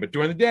Vikings game. But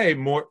during the day,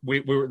 Mort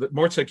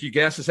said, "Can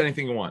you ask us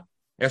anything you want?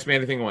 Ask me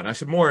anything you want." I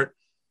said, "Mort,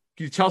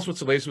 can you tell us what's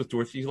the latest with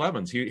Dorothy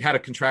Levens?" He had a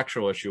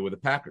contractual issue with the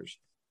Packers.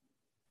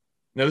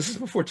 Now this is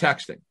before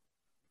texting.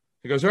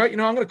 He goes, "All right, I'm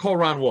going to call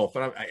Ron Wolf,"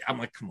 and I'm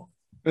like, "Come on."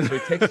 So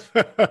he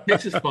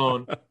takes his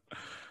phone,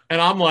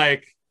 and I'm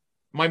like,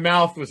 my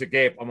mouth was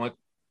agape. I'm like,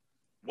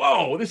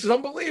 "Whoa, this is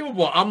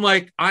unbelievable!" I'm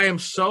like, I am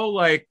so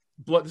like,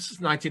 this is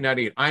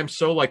 1998. I am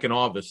so like in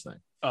awe of this thing.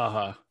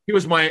 He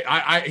was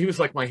he was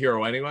like my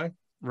hero anyway.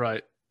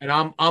 Right. And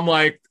I'm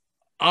like,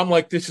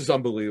 this is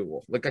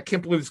unbelievable. Like, I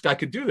can't believe this guy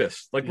could do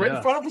this. Like right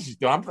in front of us, he's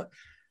doing.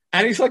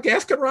 And he's like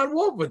asking Ron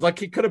Wolf, but like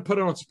he could have put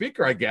it on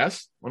speaker, I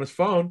guess, on his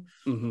phone.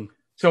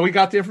 So we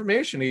got the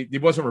information. He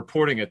wasn't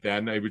reporting it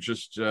then. It was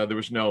just there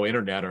was no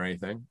internet or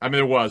anything. I mean,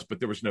 there was, but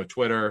there was no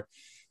Twitter.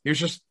 He was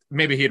just,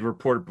 maybe he had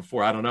reported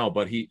before. I don't know.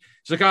 But he's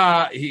like,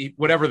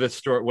 whatever the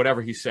story,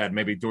 whatever he said,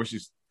 maybe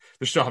Dorsey's,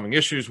 they're still having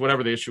issues,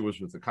 whatever the issue was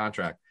with the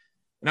contract.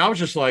 And I was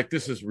just like,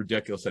 this is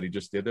ridiculous that he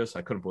just did this.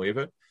 I couldn't believe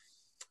it.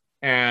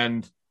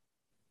 And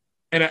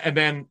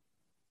then,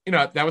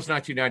 that was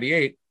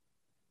 1998.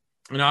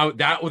 And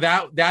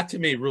that to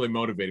me really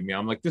motivated me.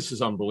 I'm like, this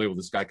is unbelievable.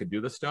 This guy could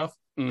do this stuff.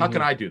 How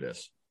can I do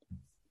this?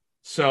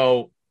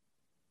 So,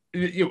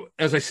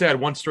 as I said,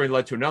 one story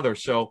led to another.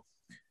 So,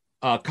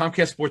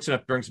 Comcast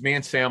Sportsnet brings me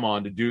and Sam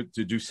on to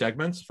do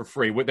segments for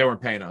free. They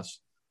weren't paying us,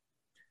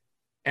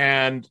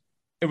 and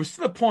it was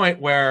to the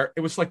point where it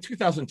was like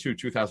 2002,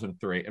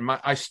 2003, and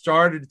I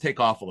started to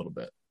take off a little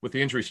bit with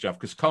the injury stuff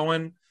because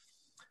Cohen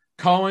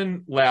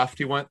left.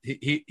 He went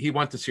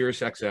to Sirius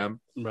XM.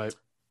 Right.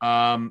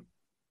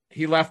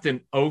 He left in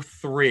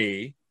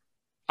 2003.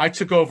 I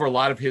took over a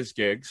lot of his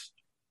gigs.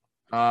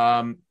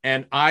 And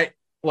I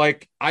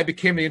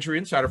became the injury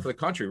insider for the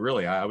country.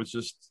 Really. I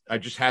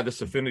just had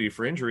this affinity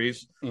for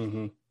injuries.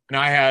 Mm-hmm. And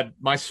I had,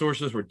 my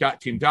sources were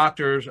team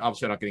doctors.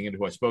 Obviously, I'm not getting into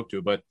who I spoke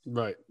to, but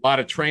right. A lot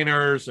of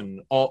trainers,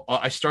 and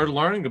I started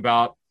learning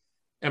about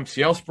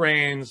MCL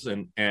sprains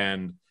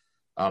and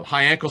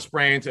high ankle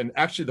sprains. And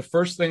actually,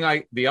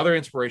 the other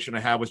inspiration I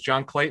had was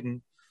John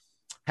Clayton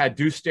had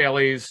Deuce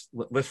Staley's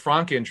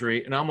Lisfranc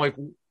injury, and I'm like,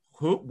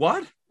 who?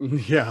 What?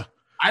 Yeah.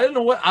 I didn't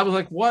know what. I was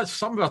like, what?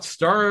 Something about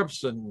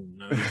stirrups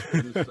and.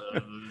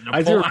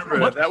 I do remember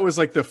that. That was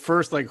like the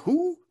first, like,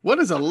 who? What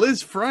is a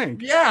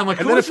Lisfranc? Yeah, I'm like,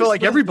 and then it felt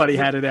like everybody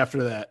had it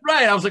after that.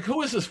 Right. I was like,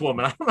 who is this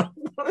woman? I don't know.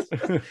 What is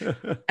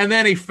that? And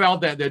then he fell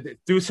down.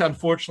 Deuce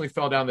unfortunately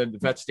fell down the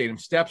vet stadium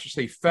steps.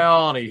 So he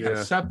fell and he had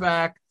a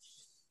setback.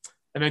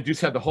 And then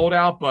Deuce had the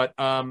holdout, but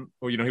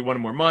he wanted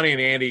more money, and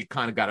Andy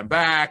kind of got him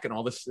back, and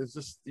all this. It's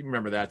just, you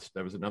remember that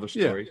was another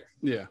story.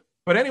 Yeah.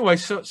 But anyway,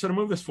 so to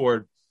move this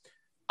forward,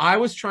 I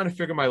was trying to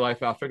figure my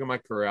life out, figure my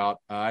career out.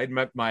 I'd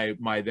met my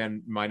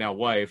now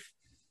wife.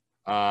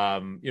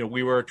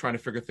 We were trying to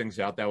figure things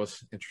out. That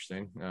was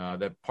interesting.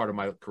 That part of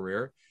my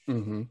career.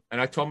 Mm-hmm.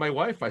 And I told my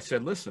wife, I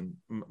said, listen,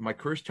 my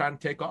career's trying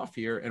to take off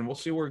here, and we'll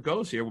see where it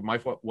goes here. My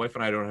wife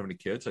and I don't have any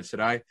kids. I said,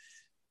 I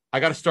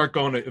got to start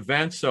going to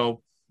events.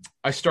 So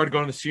I started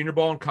going to the Senior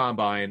Bowl and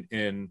Combine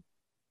in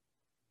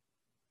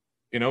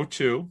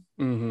 2002.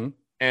 Mm-hmm.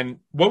 And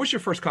what was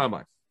your first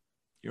Combine?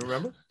 You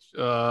remember?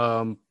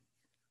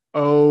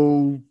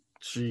 Oh,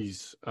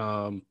 geez. 6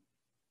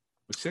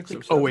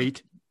 or 7?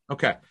 08.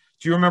 Okay.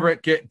 Do you remember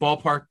at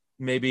ballpark,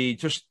 maybe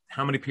just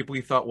how many people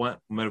you thought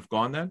might have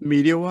gone then?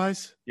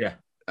 Media-wise? Yeah.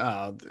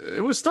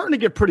 It was starting to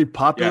get pretty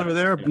popular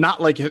there. Yeah.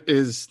 Not like it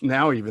is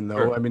now, even though.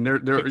 Sure. I mean, they're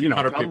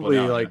probably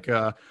now, like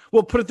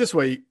well, put it this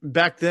way.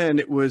 Back then,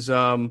 it was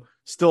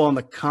still on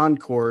the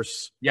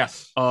concourse.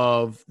 Yes.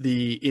 Of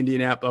the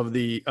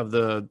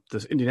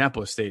the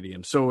Indianapolis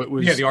Stadium. So it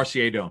was the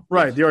RCA Dome.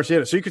 Right, yes. The RCA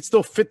Dome. So you could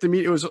still fit the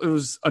media. It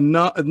was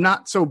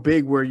not so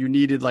big where you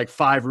needed like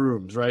 5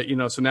 rooms, right?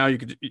 So now you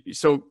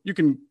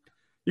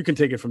can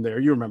take it from there.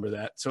 You remember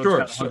that. So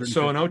sure. So in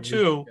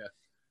 2002,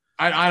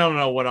 I don't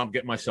know what I'm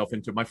getting myself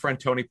into. My friend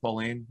Tony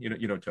Pauline,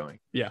 you know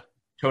Tony. Yeah.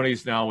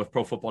 Tony's now with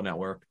Pro Football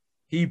Network.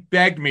 He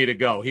begged me to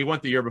go. He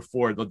went the year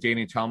before, the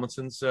Daniel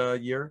Tomlinson's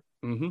year.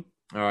 Mm-hmm.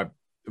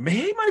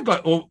 He might have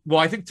gone. Well,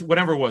 I think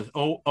whatever it was,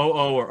 00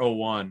 or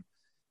 01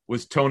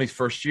 was Tony's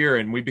first year,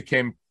 and we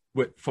became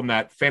from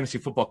that fantasy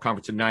football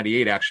conference in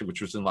 '98, actually,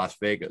 which was in Las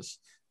Vegas.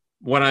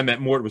 When I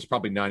met Mort, it was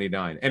probably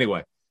 '99.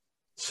 Anyway,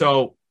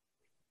 so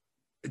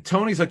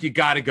Tony's like, "You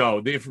got to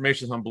go. The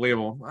information is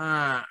unbelievable." All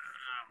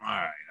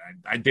right,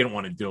 I didn't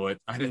want to do it.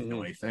 I didn't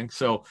know anything,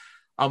 so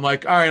I'm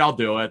like, "All right, I'll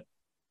do it."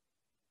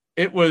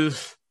 It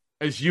was,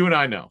 as you and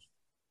I know,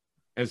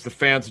 as the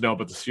fans know,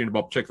 but the Senior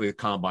Bowl, particularly the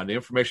Combine, the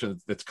information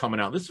that's coming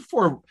out. This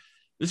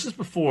is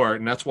before,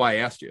 and that's why I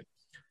asked you.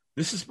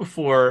 This is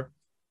before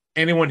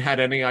anyone had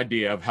any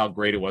idea of how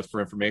great it was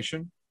for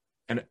information.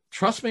 And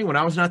trust me, when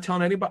I was not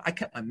telling anybody, I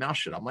kept my mouth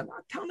shut. I'm like,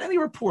 not telling any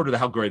reporter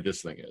how great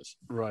this thing is.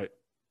 Right.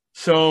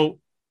 So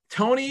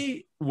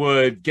Tony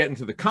would get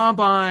into the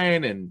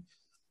Combine, and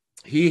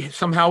he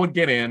somehow would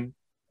get in.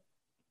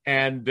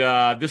 And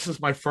this is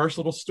my first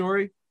little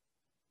story.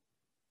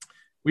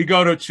 We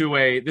go to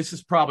this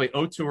is probably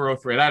 02 or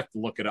 03. I have to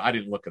look it up. I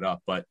didn't look it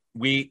up, but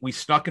we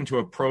snuck into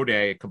a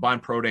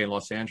combined pro day in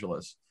Los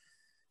Angeles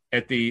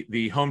at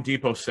the Home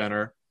Depot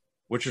Center,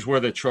 which is where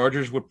the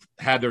Chargers would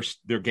have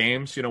their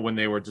games, when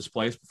they were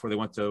displaced before they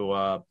went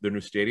to their new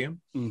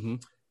stadium.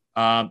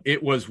 Mm-hmm.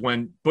 It was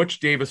when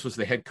Butch Davis was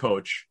the head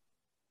coach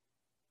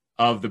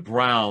of the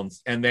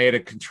Browns, and they had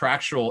a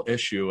contractual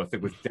issue, I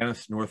think, with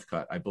Dennis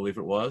Northcutt, I believe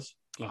it was.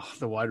 Oh,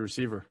 the wide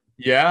receiver.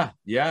 Yeah.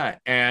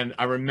 And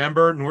I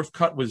remember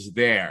Northcutt was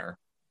there,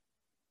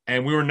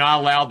 and we were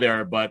not allowed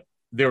there, but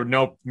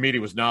media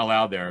was not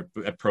allowed there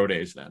at pro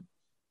days then.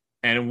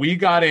 And we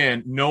got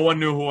in. No one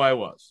knew who I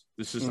was.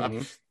 This is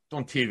on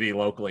TV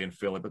locally in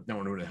Philly, but no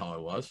one knew who the hell I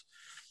was.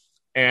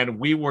 And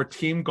we wore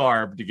team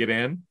garb to get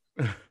in.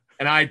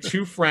 And I had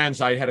 2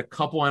 friends. I had a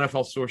couple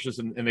NFL sources,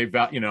 and they,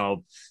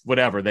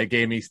 whatever. They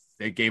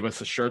gave us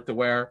a shirt to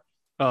wear.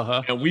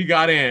 Uh-huh. And we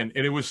got in,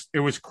 and it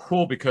was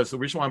cool because the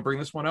reason why I'm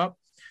bringing this one up,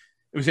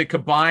 it was a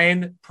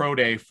combined pro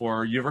day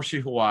for University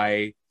of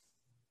Hawaii,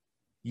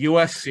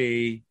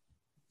 USC.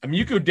 I mean,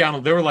 you go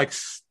down, there were like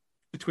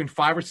between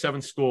 5 or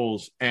 7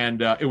 schools,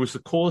 and it was the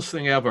coolest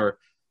thing ever.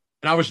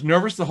 And I was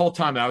nervous the whole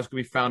time that I was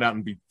going to be found out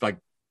and be like,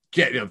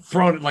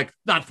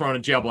 not thrown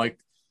in jail, but like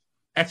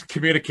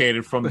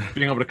excommunicated from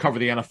being able to cover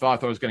the NFL. I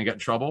thought I was going to get in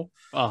trouble.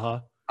 Uh-huh.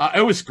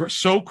 It was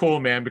so cool,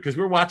 man, because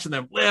we were watching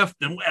them lift,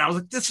 and I was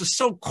like, this is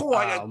so cool.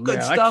 I got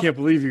good stuff. I can't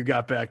believe you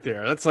got back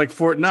there. That's like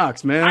Fort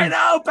Knox, man. I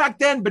know back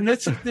then, but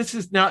this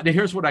is now.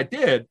 Here's what I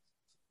did.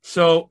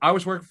 So I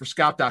was working for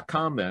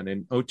Scout.com then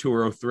in 02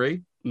 or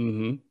 03.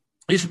 Mm-hmm.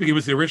 It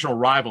was the original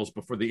Rivals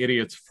before the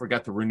idiots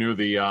forgot to renew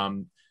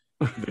the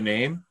the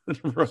name.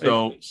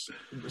 Right.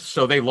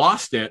 So they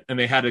lost it and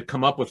they had to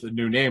come up with a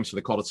new name. So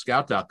they called it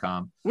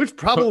scout.com. Which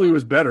probably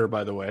was better,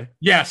 by the way.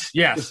 Yes.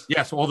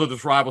 Although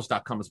there's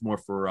rivals.com is more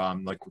for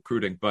like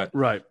recruiting. But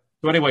right.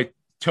 So anyway,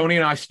 Tony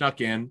and I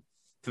snuck in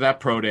to that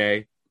pro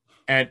day.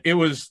 And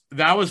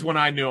that was when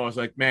I knew. I was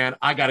like, man,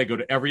 I got to go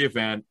to every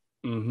event.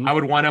 Mm-hmm. I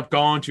would wind up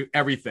going to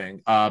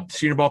everything.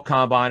 Senior Bowl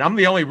Combine. I'm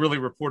the only really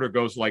reporter who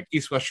goes like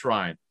East West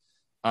Shrine.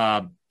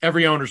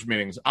 Every owners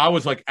meetings. I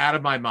was like out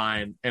of my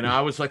mind. And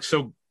I was like,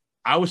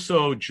 I was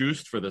so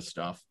juiced for this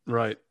stuff.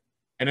 Right.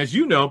 And as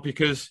you know,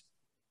 because,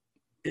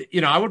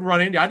 I would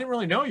run into, I didn't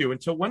really know you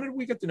until when did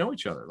we get to know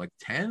each other? Like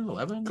 10,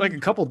 11? Like a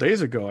couple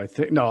days ago, I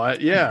think. No,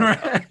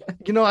 yeah.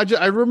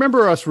 I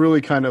remember us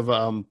really kind of,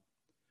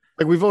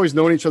 like we've always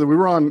known each other. We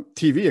were on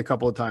TV a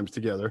couple of times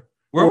together.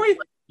 Were we?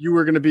 You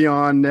were going to be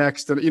on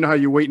next. And you know how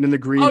you're waiting in the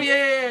green. Oh,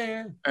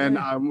 yeah.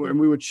 And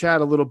we would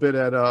chat a little bit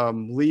at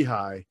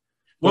Lehigh.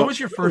 What was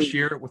your first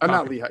year? With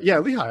not Lehigh. Yeah,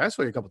 Lehigh. I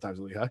saw you a couple times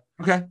at Lehigh.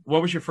 Okay.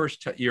 What was your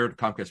first year at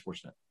Comcast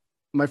Sportsnet?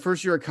 My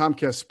first year at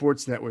Comcast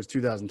Sportsnet was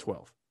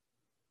 2012.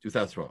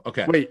 2012.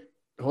 Okay. Wait,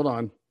 hold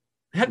on.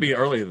 It had to be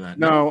earlier than that.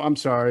 No, I'm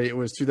sorry. It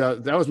was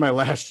 2000. That was my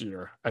last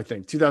year, I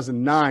think.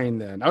 2009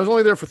 then. I was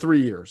only there for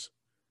 3 years.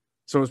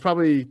 So it was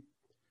probably,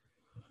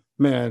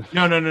 man.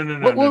 No.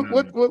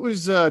 What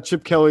was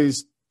Chip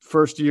Kelly's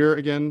first year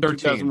again?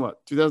 13.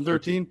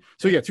 2013?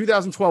 So yeah,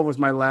 2012 was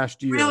my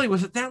last year. Really?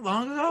 Was it that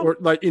long ago? Or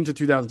like into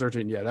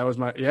 2013. Yeah, that was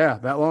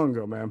that long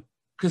ago, man.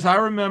 Because I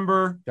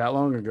remember that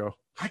long ago.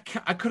 I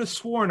could have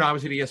sworn I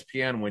was at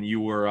ESPN when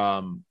you were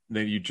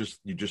then you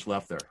just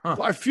left there. Huh.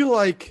 Well, I feel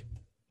like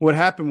what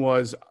happened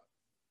was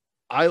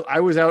I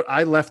was out.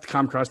 I left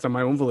Comcast on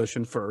my own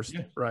volition first,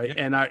 right?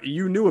 Yeah. And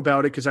you knew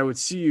about it because I would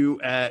see you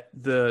at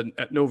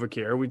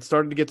NovaCare. We'd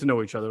started to get to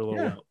know each other a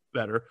little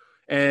better,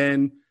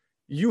 and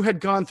you had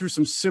gone through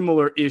some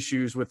similar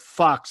issues with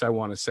Fox, I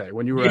want to say,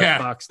 when you were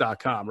at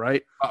Fox.com,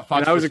 right?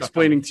 And I was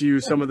explaining to you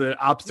some of the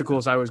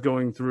obstacles I was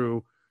going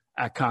through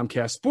at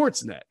Comcast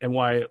Sportsnet and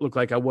why it looked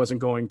like I wasn't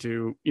going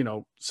to,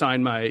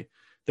 sign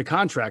the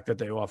contract that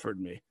they offered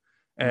me.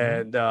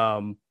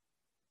 Mm-hmm.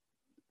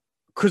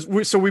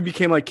 And we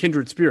became like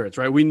kindred spirits,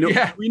 right? We knew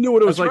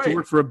what it was like to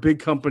work for a big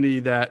company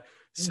that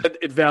said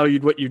it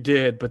valued what you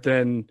did, but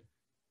then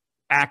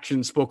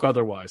action spoke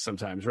otherwise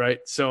sometimes, right?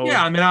 So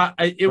yeah, I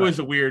mean, it was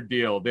a weird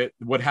deal.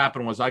 What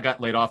happened was I got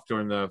laid off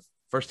during the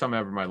first time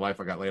ever in my life.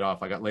 I got laid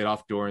off. I got laid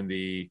off during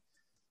the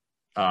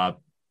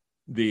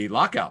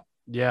lockout.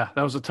 Yeah,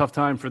 that was a tough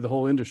time for the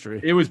whole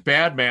industry. It was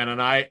bad, man.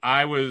 And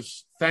I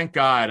was, thank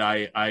God,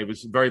 I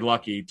was very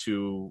lucky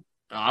to.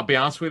 I'll be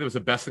honest with you, it was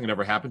the best thing that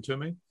ever happened to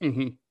me.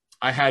 Mm-hmm.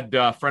 I had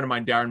a friend of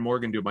mine, Darren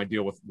Morgan, do my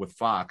deal with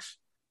Fox,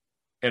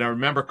 and I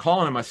remember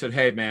calling him. I said,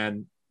 "Hey,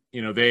 man,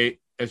 they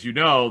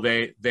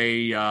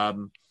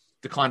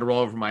declined to roll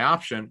over my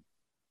option,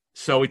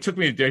 so he took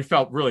me. They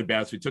felt really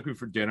bad, so he took me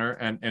for dinner,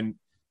 and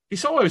he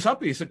saw I was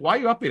upbeat. He said, "Why are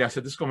you upbeat?" I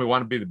said, "This is going to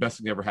want to be the best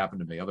thing that ever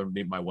happened to me, other than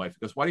meeting my wife."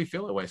 He goes, "Why do you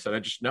feel that way?" I said, "I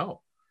just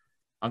know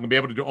I'm going to be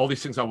able to do all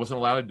these things I wasn't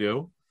allowed to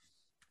do,"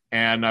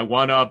 and I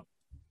wound up.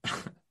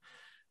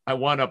 I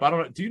don't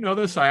know. Do you know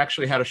this? I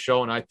actually had a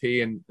show on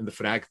IP and the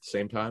Fanatic at the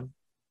same time.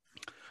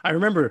 I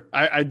remember.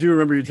 I do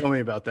remember you telling me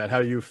about that, how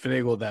you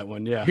finagled that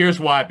one. Yeah. Here's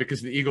why.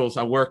 Because the Eagles,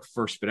 I work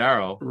for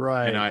Spadaro.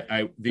 Right.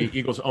 And the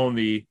Eagles own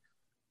the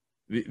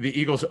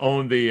Eagles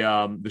own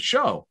the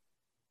show.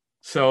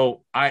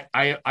 So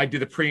I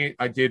did pre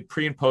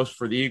and post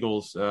for the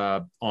Eagles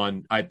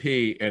on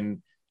IP,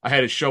 and I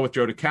had a show with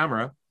Joe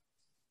DeCamara.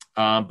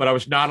 But I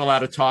was not allowed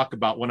to talk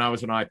about when I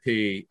was on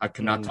IP. I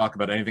could not talk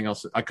about anything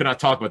else. I could not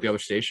talk about the other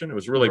station. It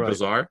was really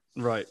bizarre.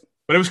 Right.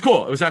 But it was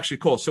cool. It was actually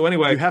cool. So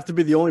anyway, you have to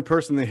be the only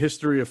person in the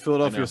history of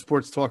Philadelphia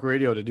sports talk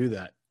radio to do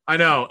that. I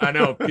know.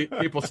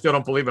 People still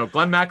don't believe it.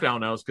 Glenn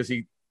McDowell knows because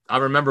I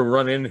remember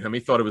running into him.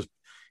 He thought it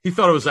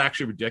was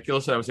actually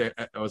ridiculous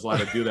that I was allowed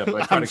to do that.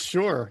 But I'm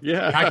sure.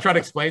 Yeah. I tried to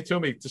explain to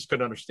him. He just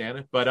couldn't understand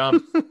it. But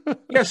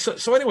yeah.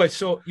 So anyway,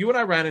 so you and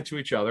I ran into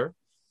each other.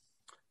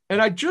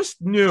 And I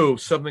just knew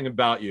something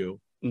about you.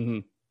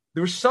 Mm-hmm.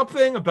 There was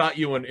something about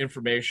you and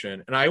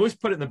information, and I always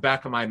put it in the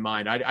back of my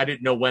mind. I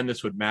didn't know when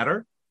this would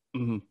matter.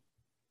 Mm-hmm.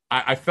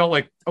 I felt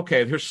like,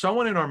 okay, there's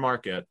someone in our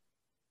market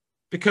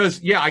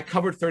because, I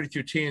covered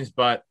 32 teams,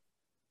 but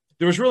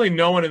there was really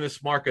no one in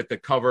this market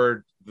that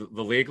covered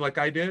the league like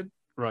I did.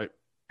 Right.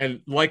 And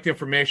liked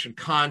information,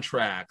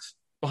 contracts,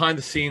 behind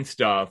the scenes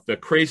stuff, the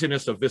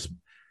craziness of this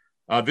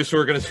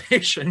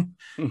organization.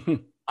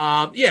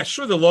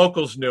 Sure, the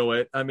locals knew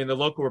it. I mean, the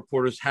local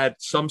reporters had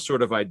some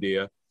sort of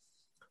idea,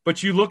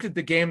 but you looked at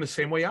the game the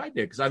same way I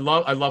did because I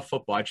love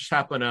football. I just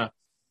happen to.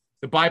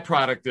 The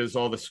byproduct is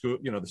all the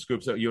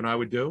scoops that you and I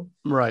would do.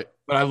 Right.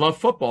 But I love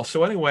football.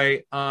 So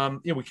anyway,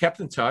 we kept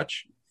in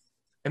touch,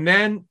 and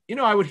then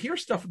I would hear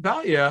stuff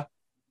about you,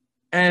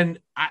 and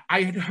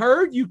I had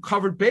heard you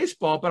covered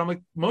baseball, but I'm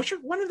like, Moshe,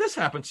 when did this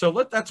happen? So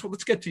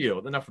let's get to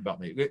you. Enough about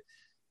me.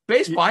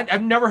 Baseball.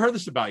 I've never heard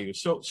this about you.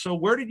 So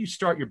where did you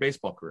start your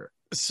baseball career?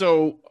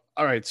 So,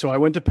 all right. So I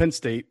went to Penn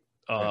State.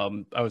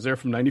 I was there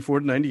from 94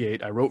 to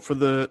 98. I wrote for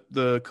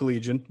the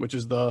Collegian, which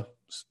is the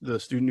the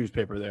student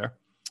newspaper there.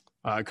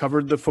 I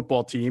covered the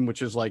football team,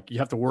 which is like you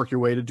have to work your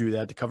way to do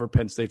that, to cover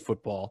Penn State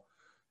football.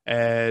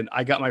 And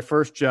I got my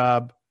first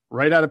job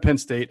right out of Penn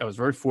State. I was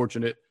very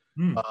fortunate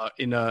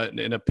in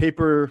a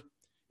paper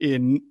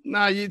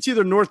it's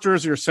either North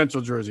Jersey or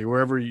Central Jersey,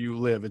 wherever you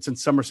live. It's in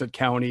Somerset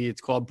County.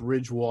 It's called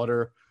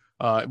Bridgewater.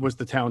 It was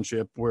the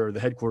township where the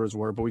headquarters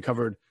were, but we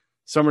covered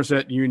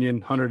Somerset,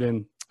 Union,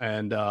 Hunterdon,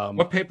 and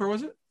what paper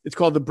was it? It's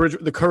called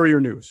the Courier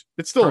News.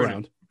 It's still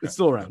around. Okay. It's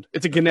still around.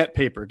 It's a Gannett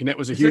paper. Gannett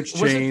was a huge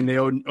chain. They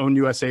own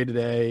USA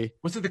Today.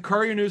 Was it the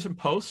Courier News and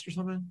Post or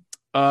something?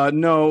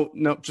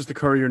 No, just the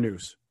Courier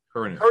News.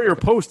 Courier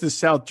Post is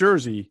South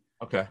Jersey.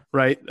 Okay.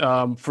 Right.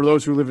 For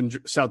those who live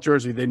in South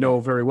Jersey, they know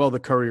very well the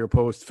Courier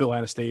Post, Phil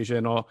Anastasia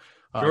and all,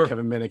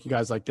 Kevin Minnick and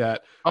guys like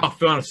that. Oh,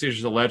 Phil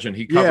Anastasia's a legend.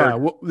 He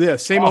covered.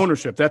 Same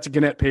ownership. That's a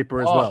Gannett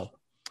paper as well.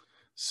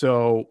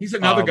 So he's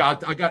another guy.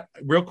 I got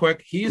real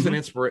quick. He's an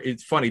inspiration.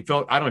 It's funny.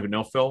 Phil, I don't even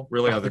know Phil.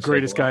 Really, the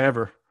greatest guy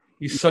ever.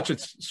 He's such a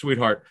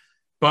sweetheart.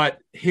 But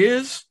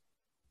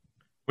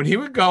when he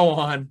would go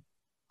on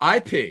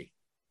IP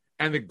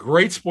and the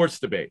Great Sports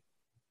Debate,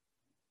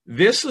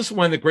 this is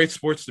when the Great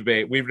Sports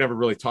Debate, we've never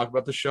really talked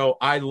about the show.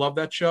 I love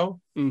that show.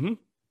 Mm-hmm.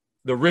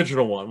 The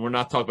original one. We're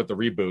not talking about the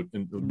reboot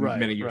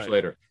many years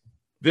later.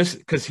 This,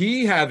 because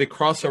he had the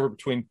crossover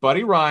between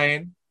Buddy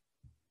Ryan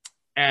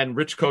and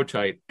Rich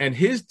Kotite, and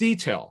his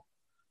detail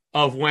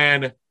of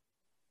when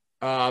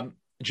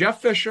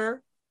Jeff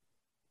Fisher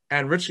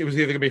and Rich, it was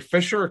either going to be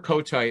Fisher or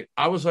Kotite.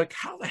 I was like,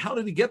 how the hell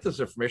did he get this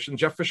information?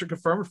 Jeff Fisher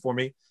confirmed it for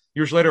me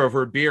years later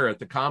over a beer at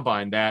the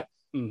Combine that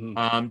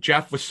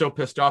Jeff was so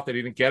pissed off that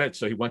he didn't get it,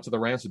 so he went to the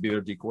Rams to be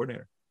their D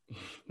coordinator.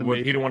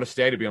 He didn't want to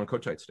stay to be on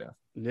Kotite's staff.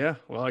 Yeah,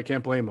 well, I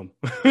can't blame him.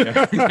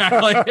 Yeah,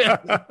 exactly.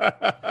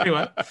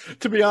 Anyway,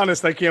 to be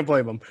honest, I can't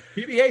blame him.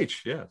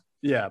 PBH, yeah.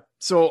 Yeah.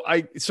 So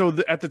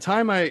at the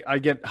time I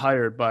get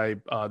hired by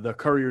the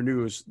Courier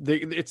News,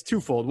 it's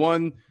twofold.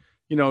 One,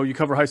 you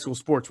cover high school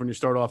sports when you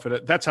start off at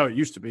it. That's how it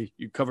used to be.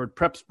 You covered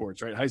prep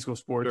sports, right? High school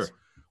sports, sure,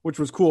 which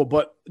was cool.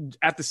 But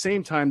at the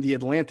same time, the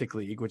Atlantic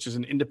League, which is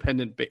an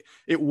independent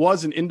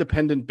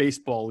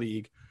baseball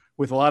league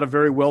with a lot of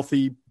very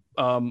wealthy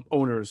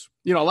owners.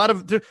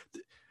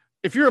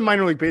 If you're a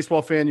minor league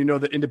baseball fan, you know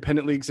that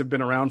independent leagues have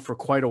been around for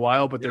quite a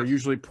while, but they're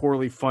usually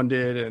poorly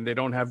funded and they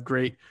don't have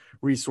great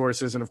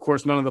resources. And of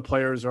course, none of the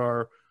players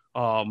are,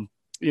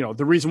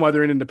 the reason why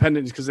they're in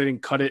independent is because they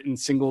didn't cut it in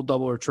single,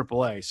 double, or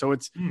triple A. So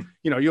it's,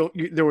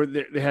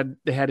 they had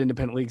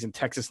independent leagues in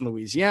Texas and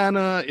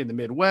Louisiana, in the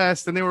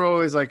Midwest, and they were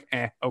always like,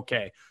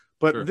 okay.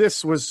 But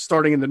this was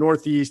starting in the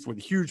Northeast with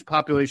huge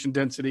population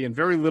density and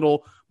very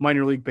little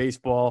minor league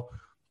baseball.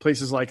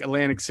 Places like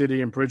Atlantic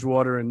City and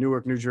Bridgewater and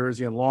Newark, New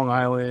Jersey and Long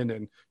Island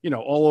and,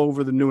 all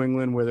over the New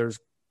England where there's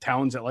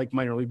towns that like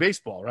minor league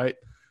baseball, right?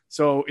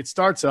 So it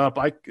starts up.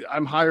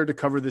 I'm hired to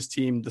cover this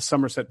team, the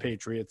Somerset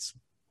Patriots.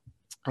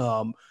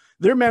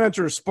 Their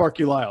manager is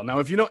Sparky Lyle. Now,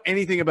 if you know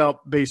anything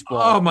about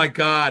baseball, oh my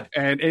God,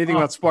 and anything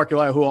about Sparky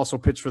Lyle, who also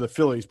pitched for the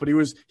Phillies, but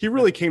he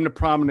really came to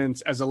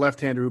prominence as a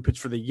left-hander who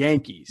pitched for the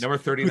Yankees. Number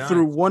 39. Who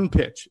threw one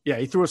pitch. Yeah,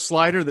 he threw a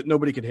slider that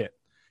nobody could hit.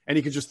 And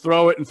he could just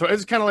throw it and throw.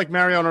 It's kind of like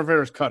Mariano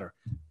Rivera's cutter.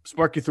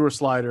 Sparky threw a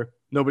slider.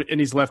 And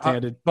he's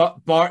left-handed.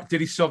 But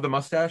did he still have the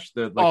mustache?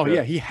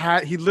 Yeah,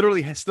 he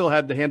literally still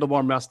had the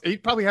handlebar mustache. He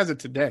probably has it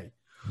today.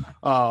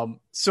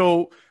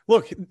 So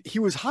look, he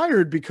was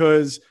hired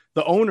because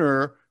the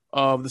owner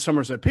of the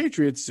Somerset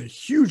Patriots is a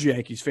huge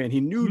Yankees fan. He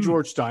knew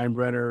George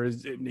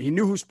Steinbrenner. He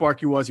knew who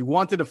Sparky was. He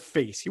wanted a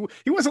face.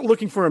 He wasn't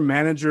looking for a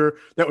manager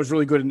that was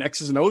really good in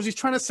X's and O's. He's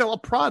trying to sell a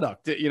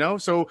product,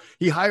 So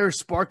he hires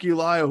Sparky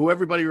Lyle, who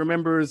everybody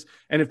remembers.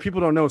 And if people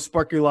don't know,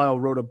 Sparky Lyle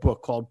wrote a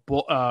book called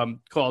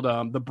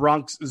The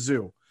Bronx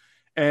Zoo.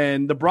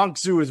 And the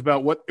Bronx Zoo is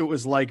about what it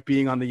was like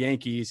being on the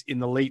Yankees in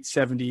the late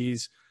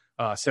 70s,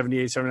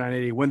 78, 79,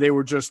 80, when they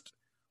were just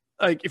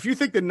like, if you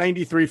think the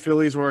 93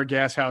 Phillies were a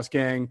gas house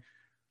gang,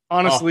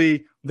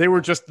 honestly, they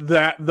were just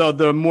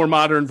the more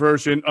modern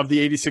version of the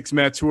 86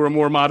 Mets, who were a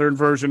more modern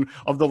version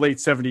of the late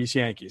 70s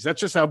Yankees.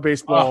 That's just how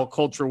baseball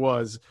culture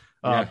was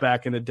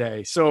back in the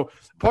day. So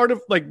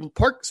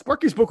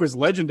Sparky's book was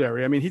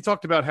legendary. I mean, he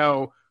talked about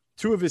how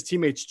two of his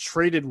teammates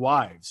traded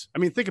wives. I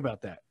mean, think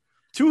about that.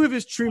 Two of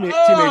his teammates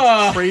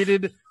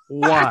traded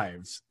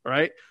wives,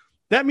 right?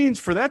 That means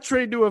for that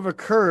trade to have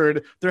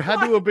occurred, there had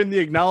to have been the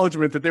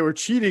acknowledgement that they were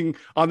cheating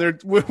on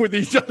with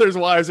each other's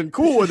wives and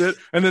cool with it,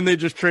 and then they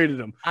just traded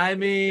them. I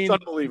mean, it's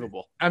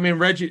unbelievable. I mean,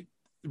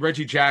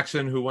 Reggie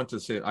Jackson, who I went to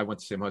the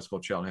same high school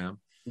at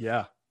Cheltenham.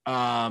 Yeah.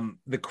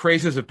 The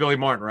crazes of Billy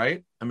Martin,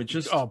 right? I mean,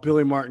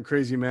 Billy Martin,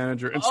 crazy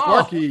manager, and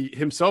Sparky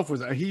himself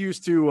he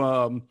used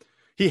to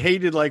he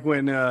hated like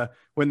when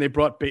they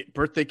brought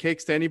birthday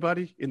cakes to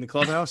anybody in the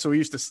clubhouse, so he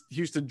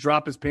used to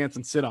drop his pants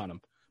and sit on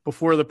them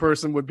before the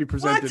person would be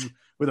presented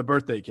with a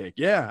birthday cake.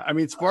 Yeah. I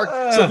mean,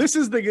 Sparky. So this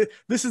is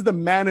the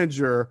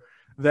manager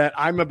that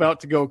I'm about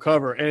to go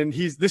cover. And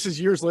this is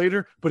years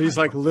later, but he's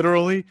like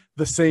literally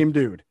the same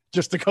dude,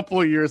 just a couple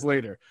of years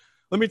later.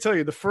 Let me tell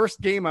you, the first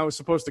game I was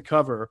supposed to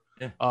cover,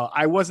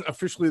 I wasn't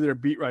officially their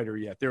beat writer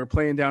yet. They were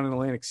playing down in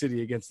Atlantic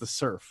City against the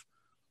Surf.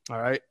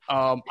 All right.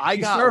 I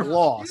got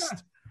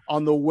lost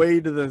on the way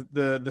to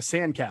the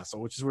Sandcastle,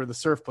 which is where the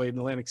surf played in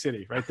Atlantic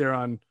City, right there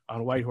on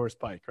White Horse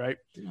Pike, right?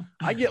 Yeah.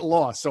 I get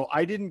lost. So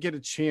I didn't get a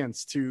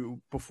chance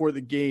to, before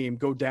the game,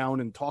 go down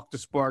and talk to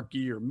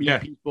Sparky or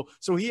meet people.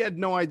 So he had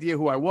no idea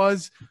who I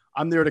was.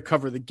 I'm there to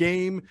cover the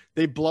game.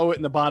 They blow it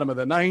in the bottom of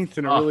the ninth,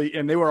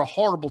 and they were a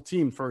horrible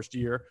team first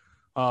year.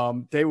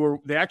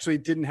 They actually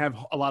didn't have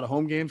a lot of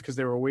home games because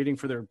they were waiting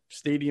for their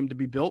stadium to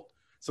be built.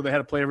 So they had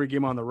to play every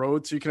game on the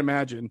road. So you can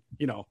imagine,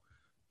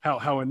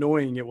 how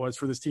annoying it was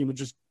for this team to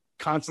just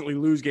constantly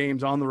lose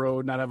games on the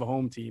road, not have a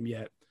home team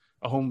yet,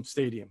 a home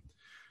stadium.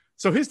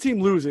 So his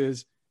team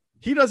loses.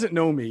 He doesn't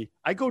know me.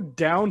 I go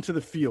down to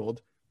the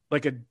field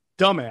like a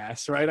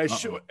dumbass, right?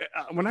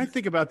 When I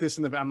think about this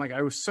I'm like,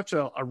 I was such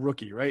a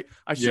rookie, right?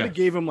 I should have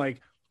gave him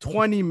like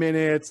 20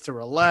 minutes to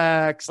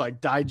relax,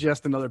 like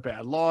digest another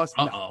bad loss.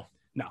 No.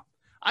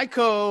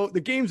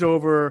 The game's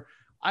over.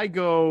 I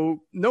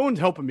go, no one's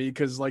helping me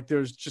because like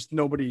there's just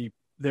nobody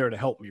there to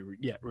help me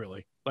yet,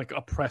 really, like a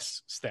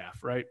press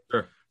staff, right?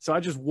 Sure. So I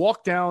just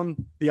walk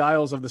down the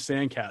aisles of the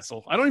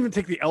Sandcastle. I don't even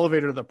take the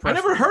elevator to the press. I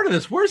never heard of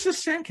this. Where's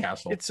this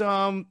Sandcastle? It's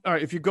all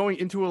right. If you're going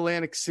into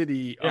Atlantic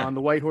City on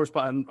the White Horse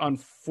on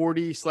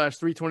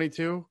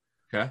 40/322.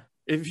 Okay.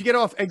 If you get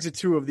off exit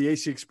 2 of the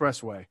AC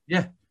Expressway.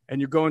 Yeah.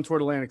 And you're going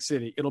toward Atlantic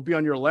City, it'll be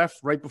on your left,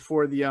 right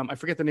before the I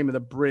forget the name of the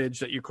bridge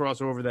that you cross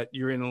over that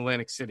you're in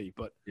Atlantic City,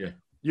 but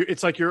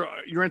it's like you're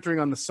entering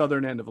on the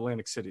southern end of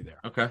Atlantic City there.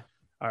 Okay.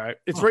 All right.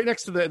 It's right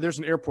next to there's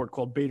an airport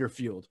called Bader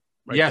Field.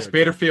 Right yes, there.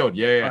 Bader Field.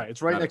 Yeah. All right.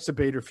 It's right next to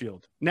Bader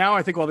Field. Now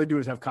I think all they do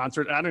is have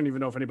concert. I don't even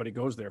know if anybody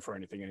goes there for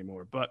anything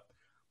anymore. But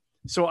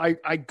so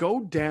I go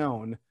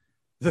down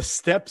the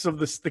steps of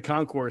the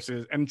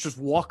concourses and just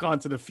walk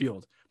onto the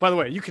field. By the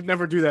way, you could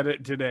never do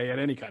that today at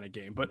any kind of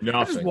game. But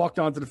I just walked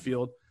onto the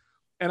field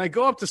and I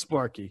go up to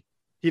Sparky.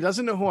 He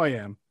doesn't know who I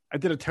am. I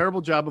did a terrible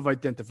job of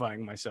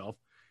identifying myself.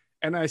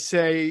 And I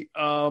say,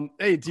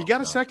 hey, do you got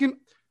a second?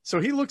 So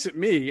he looks at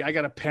me. I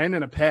got a pen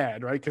and a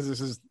pad, right? Because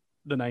this is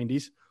the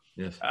 90s.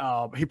 Yes.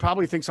 He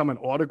probably thinks I'm an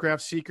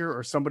autograph seeker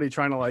or somebody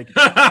trying to like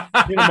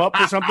hit him up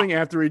for something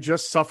after he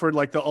just suffered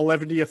like the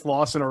 11th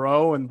loss in a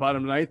row and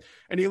bottom ninth.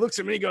 And he looks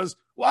at me. He goes,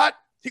 "What?"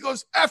 He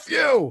goes, "F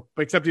you."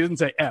 But except he doesn't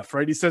say F,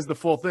 right? He says the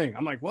full thing.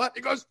 I'm like, "What?"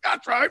 He goes,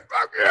 "That's right.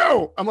 Fuck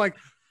you." I'm like,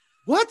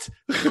 "What?"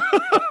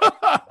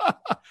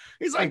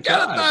 He's like, "Get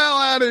the hell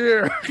out of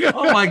here."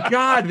 Oh my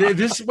God.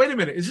 Wait a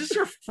minute. Is this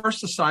your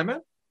first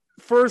assignment?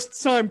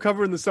 First time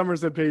covering the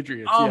Somerset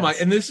Patriots. Oh my!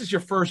 And this is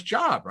your first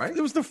job, right?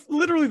 It was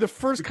literally the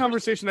first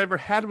conversation I ever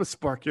had with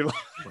Sparky. Oh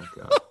my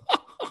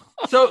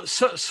God.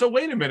 So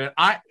wait a minute.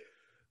 I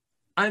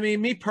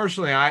mean, me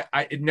personally,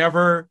 it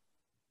never.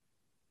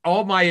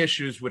 All my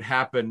issues would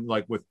happen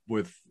like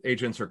with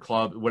agents or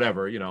club,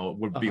 whatever,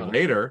 would be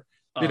later.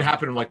 It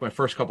happened like my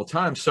first couple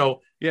times.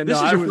 So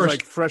I was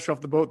like fresh off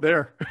the boat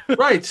there.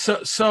 Right.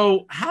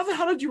 So how the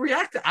hell did you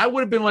react? I would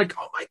have been like,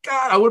 oh my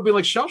God, I would have been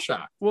like shell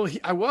shocked. Well,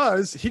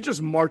 he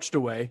just marched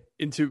away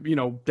into,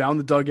 down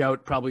the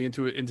dugout, probably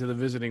into the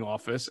visiting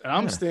office. And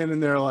I'm standing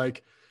there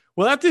like,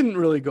 well, that didn't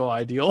really go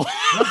ideal.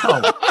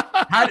 No.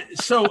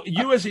 So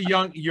you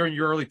you're in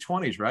your early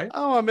 20s, right?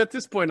 Oh, I'm at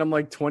this point, I'm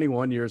like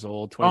 21 years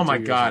old. Oh my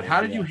God. How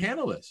did you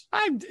handle this?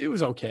 It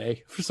was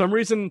okay. For some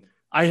reason,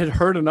 I had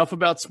heard enough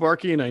about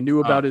Sparky and I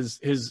knew about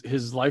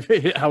his life,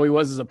 how he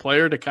was as a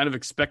player to kind of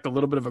expect a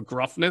little bit of a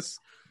gruffness.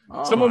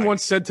 Someone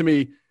once said to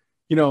me,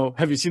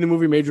 have you seen the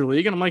movie Major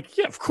League? And I'm like,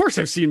 yeah, of course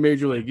I've seen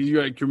Major League.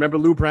 You remember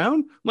Lou Brown?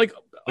 I'm like,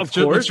 of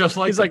course.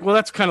 He's like, well,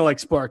 that's kind of like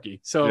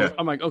Sparky. So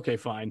I'm like, okay,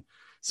 fine.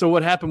 So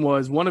what happened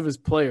was one of his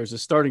players,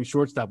 his starting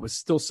shortstop, was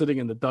still sitting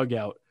in the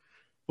dugout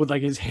with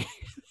like his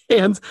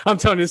hands. I'm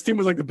telling you, this team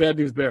was like the Bad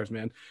News Bears,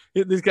 man.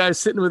 This guy's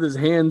sitting with his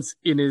hands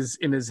in his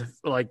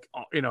like,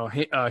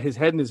 his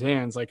head in his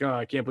hands, like, oh,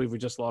 I can't believe we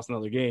just lost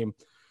another game.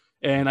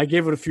 And I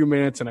gave it a few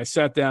minutes and I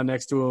sat down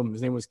next to him.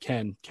 His name was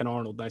Ken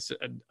Arnold. And I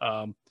said,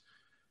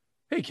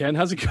 hey, Ken,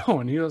 how's it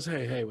going? He goes,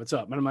 hey, what's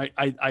up? And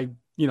I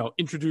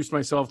introduced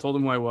myself, told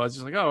him who I was.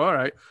 He's like, oh, all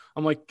right.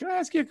 I'm like, can I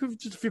ask you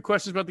just a few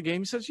questions about the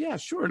game? He says, yeah,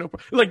 sure. No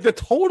problem. Like the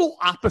total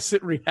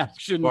opposite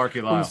reaction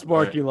from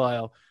Sparky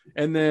Lyle.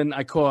 And then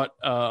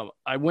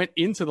I went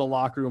into the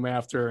locker room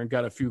after and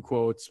got a few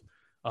quotes.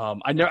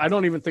 I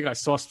don't even think I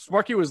saw.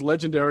 Sparky was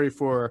legendary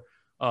for,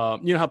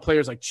 how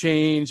players like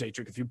change, they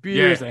drink a few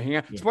beers, they hang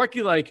out. Yeah.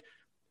 Sparky, like,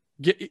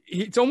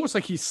 it's almost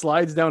like he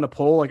slides down a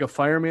pole like a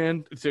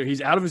fireman. So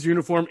he's out of his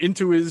uniform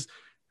into his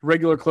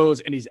regular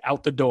clothes and he's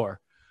out the door.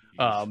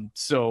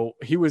 So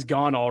he was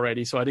gone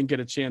already. So I didn't get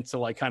a chance to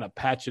like kind of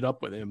patch it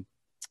up with him.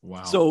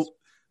 Wow. So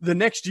the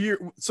next year,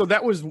 so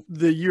that was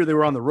the year they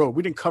were on the road.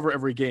 We didn't cover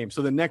every game.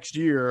 So the next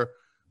year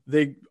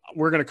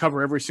we're going to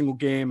cover every single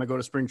game. I go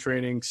to spring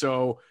training.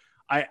 So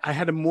I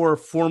had a more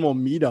formal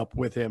meetup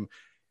with him.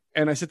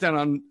 And I sit down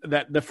on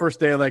the first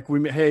day, like,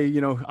 hey,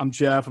 I'm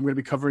Jeff. I'm going to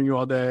be covering you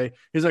all day.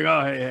 He's like,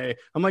 oh, hey.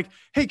 I'm like,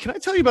 hey, can I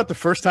tell you about the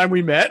first time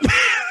we met?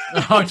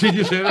 Oh, did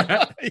you say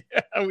that?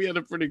 Yeah, we had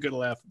a pretty good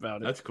laugh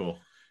about it. That's cool.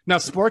 Now,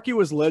 Sparky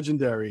was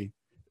legendary.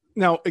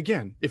 Now,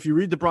 again, if you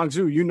read the Bronx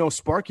Zoo,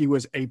 Sparky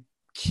was a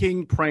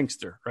king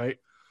prankster, right?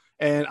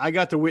 And I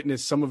got to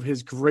witness some of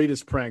his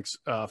greatest pranks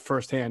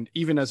firsthand,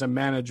 even as a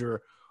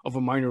manager of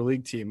a minor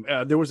league team.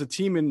 There was a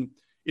team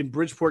in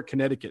Bridgeport,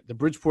 Connecticut, the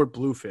Bridgeport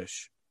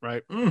Bluefish,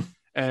 right?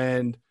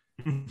 And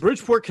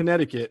Bridgeport,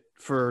 Connecticut,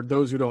 for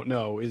those who don't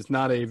know, is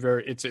not a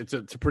very it's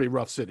a pretty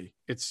rough city.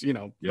 It's,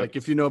 like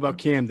if you know about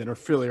Camden or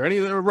Philly or any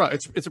of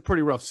the it's a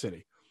pretty rough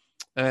city.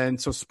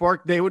 And so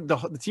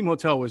the team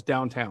hotel was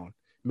downtown,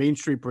 Main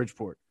Street,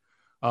 Bridgeport.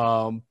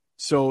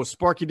 So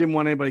Sparky didn't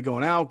want anybody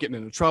going out, getting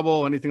into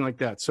trouble, anything like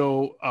that.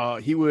 So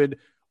he would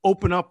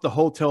open up the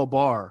hotel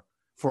bar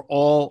for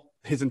all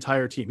his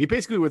entire team. He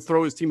basically would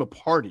throw his team a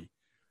party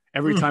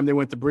every time they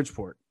went to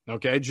Bridgeport,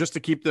 okay, just to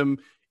keep them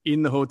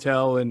in the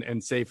hotel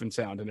and safe and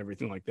sound and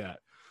everything like that.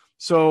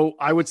 So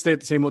I would stay at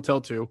the same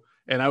hotel too,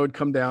 and I would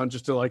come down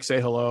just to like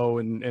say hello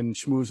and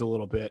schmooze a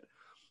little bit.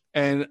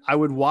 And I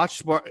would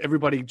watch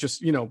everybody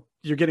just,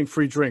 you're getting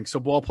free drinks. So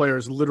ball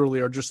players literally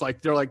are just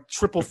like, they're like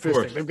triple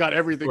fisting. They've got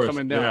everything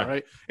coming down,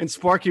 right? And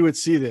Sparky would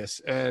see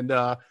this. And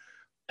at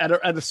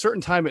a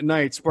certain time at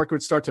night, Sparky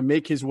would start to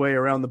make his way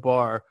around the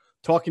bar,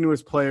 talking to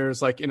his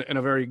players like in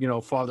a very,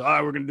 father,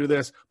 we're going to do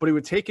this. But he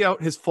would take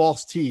out his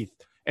false teeth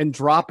and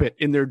drop it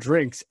in their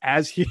drinks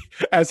as he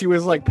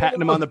was like patting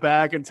them on the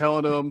back and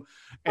telling them.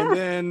 And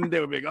then they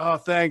would be like, oh,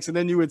 thanks. And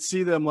then you would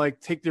see them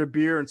like take their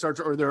beer and start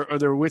or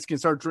their whiskey and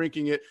start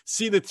drinking it,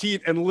 see the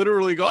teeth and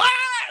literally go,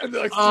 and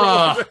like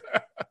throw it.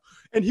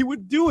 And he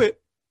would do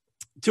it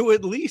to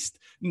at least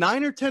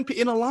 9 or 10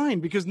 in a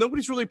line because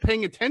nobody's really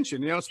paying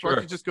attention.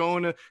 Sparky's just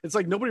going it's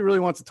like nobody really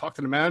wants to talk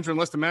to the manager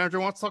unless the manager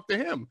wants to talk to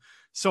him.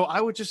 So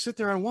I would just sit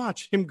there and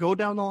watch him go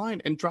down the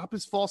line and drop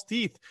his false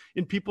teeth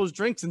in people's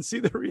drinks and see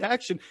the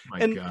reaction.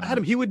 God.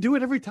 Adam, he would do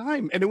it every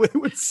time and it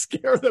would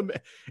scare them.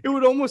 It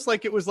would almost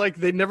like it was like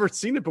they'd never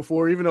seen it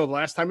before, even though the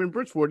last time in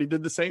Bridgeport, he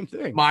did the same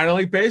thing. Minor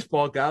league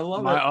baseball. Gotta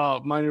love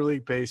it. Minor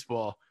league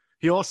baseball.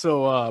 He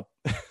also,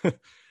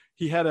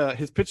 he had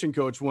his pitching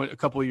coach a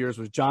couple of years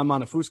was John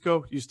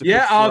Montefusco. Used to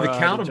pitch for, the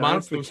Count of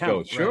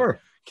Montefusco. Sure. Right.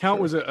 Count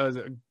was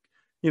an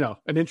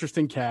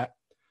interesting cat.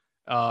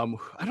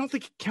 I don't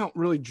think Count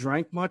really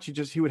drank much.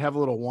 He would have a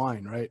little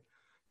wine, right?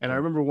 And I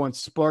remember once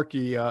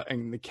Sparky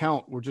and the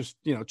Count were just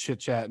chit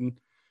chatting,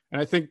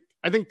 and I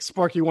think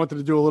Sparky wanted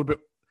to do a little bit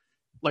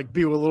like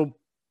be with a little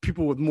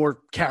people with more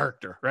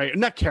character, right?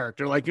 Not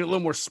character, like a little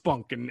more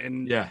spunk,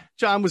 and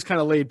John was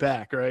kind of laid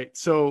back, right?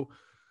 So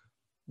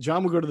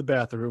John would go to the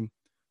bathroom.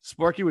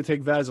 Sparky would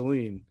take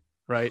Vaseline,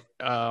 right?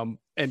 And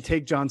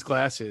take John's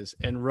glasses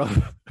and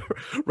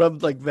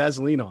rub like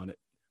Vaseline on it,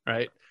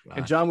 right? Wow.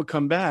 And John would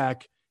come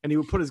back and he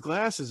would put his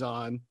glasses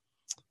on,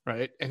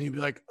 right? And he'd be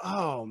like,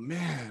 oh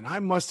man, I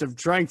must have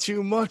drank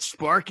too much,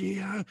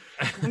 Sparky.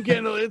 I'm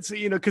getting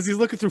because he's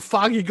looking through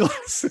foggy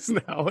glasses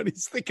now and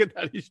he's thinking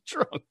that he's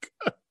drunk.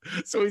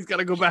 So he's got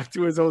to go back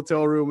to his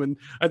hotel room. And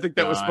I think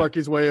that was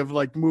Sparky's way of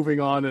like moving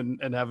on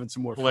and having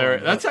some more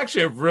fun. That's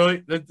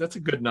actually that's a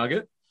good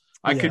nugget.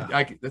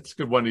 That's a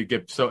good one to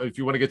get. So if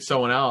you want to get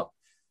someone out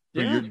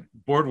who you're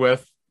bored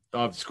with,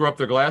 screw up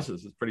their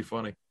glasses. It's pretty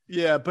funny.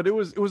 Yeah, but it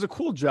was a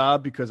cool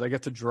job because I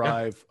got to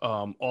drive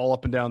all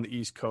up and down the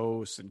East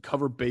Coast and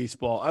cover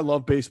baseball. I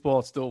love baseball.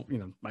 It's still,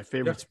 my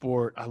favorite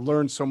sport. I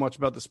learned so much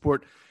about the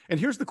sport. And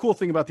here's the cool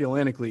thing about the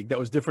Atlantic League that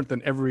was different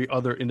than every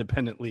other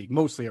independent league,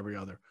 mostly every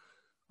other.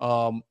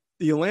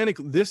 The Atlantic,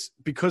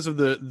 because of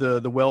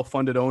the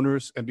well-funded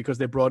owners and because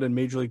they brought in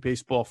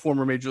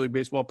former Major League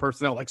Baseball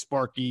personnel like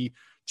Sparky,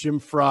 Jim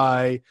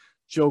Fry,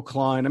 Joe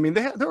Klein. I mean,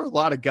 there were a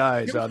lot of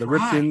guys. The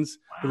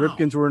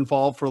Ripkins were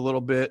involved for a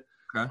little bit.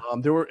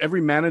 Okay. Every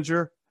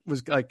manager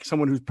was like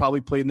someone who's probably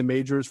played in the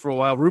majors for a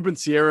while. Ruben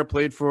Sierra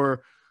played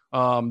for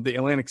the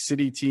Atlantic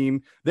City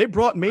team. They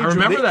brought majors. I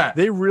remember that.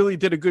 They really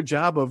did a good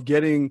job of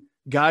getting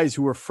guys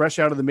who were fresh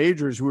out of the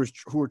majors who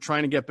were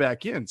trying to get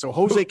back in. So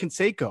Jose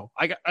Canseco,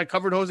 I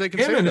covered Jose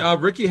Canseco. Him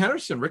and Ricky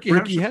Henderson.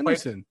 Ricky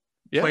Henderson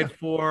played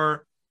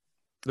for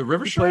the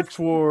River Sharks? Played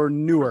for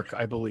Newark,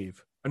 I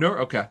believe.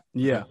 Newark, okay.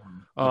 Yeah. Okay.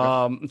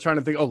 I'm trying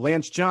to think. Oh,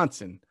 Lance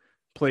Johnson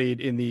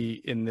played in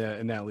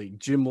that league.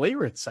 Jim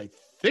Leyritz, I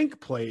think,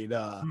 played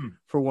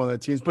for one of the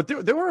teams. But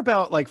there were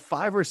about like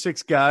 5 or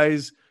 6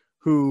 guys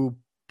who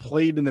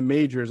played in the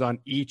majors on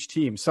each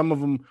team. Some of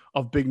them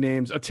of big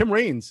names. Tim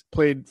Raines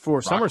played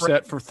for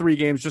Somerset for 3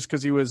 games just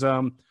because he was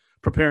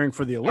preparing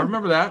for the Olympics. I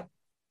remember that.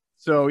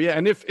 So yeah,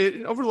 and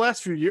over the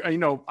last few years,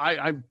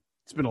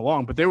 it's been a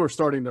long, but they were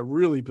starting to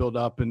really build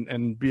up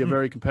and be a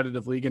very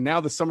competitive league. And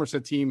now the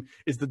Somerset team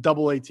is the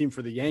AA team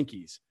for the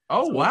Yankees.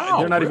 Oh, so wow.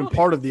 They're not even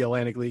part of the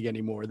Atlantic League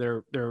anymore.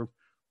 They're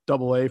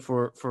AA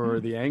for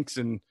the Yanks.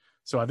 And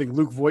so I think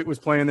Luke Voigt was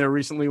playing there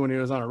recently when he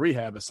was on a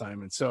rehab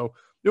assignment. So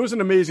it was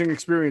an amazing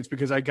experience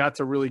because I got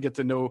to really get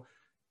to know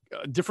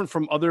different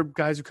from other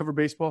guys who cover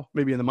baseball,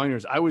 maybe in the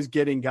minors. I was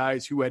getting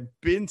guys who had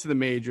been to the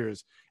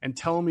majors and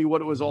telling me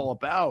what it was all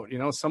about.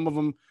 Some of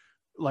them,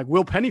 like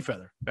Will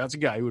Pennyfeather. That's a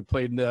guy who had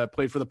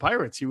played for the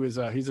Pirates. He's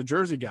a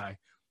Jersey guy.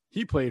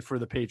 He played for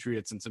the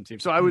Patriots and some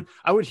teams. So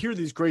I would hear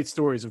these great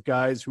stories of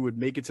guys who would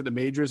make it to the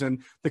majors.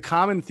 And the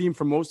common theme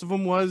for most of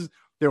them was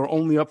they were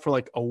only up for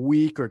like a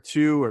week or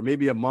 2 or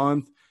maybe a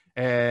month.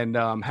 and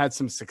had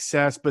some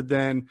success, but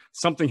then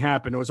something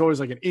happened. It was always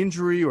like an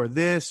injury or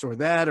this or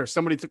that, or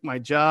somebody took my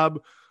job.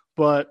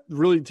 But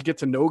really, to get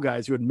to know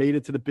guys who had made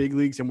it to the big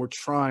leagues and were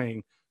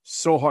trying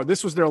so hard.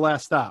 This was their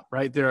last stop,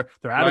 right? They're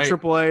out of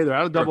AAA, they're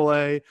out of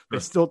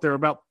AA. They're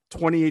about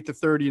 28 to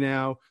 30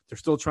 now. They're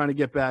still trying to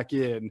get back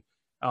in.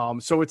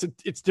 So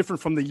it's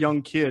different from the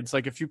young kids.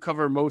 Like if you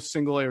cover most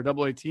single A or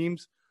AA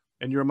teams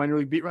and you're a minor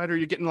league beat writer,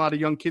 you're getting a lot of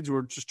young kids who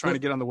are just trying to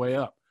get on the way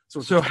up.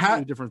 So it's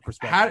a different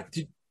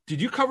perspective.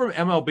 Did you cover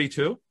MLB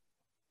too?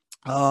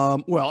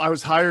 Well, I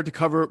was hired to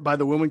cover by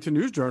the Wilmington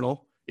News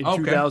Journal in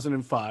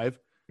 2005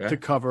 to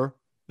cover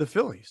the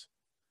Phillies.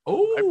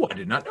 Oh, I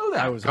did not know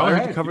that. I was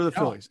hired to cover the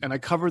Phillies, and I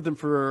covered them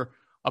for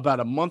about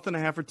a month and a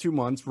half or 2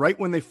 months, right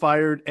when they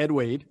fired Ed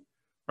Wade,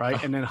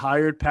 right, and then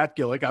hired Pat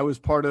Gillick. I was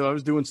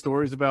doing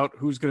stories about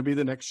who's going to be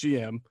the next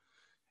GM.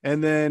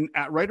 And then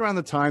right around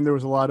the time, there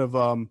was a lot of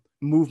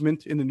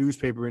movement in the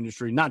newspaper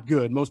industry. Not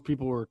good. Most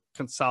people were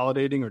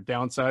consolidating or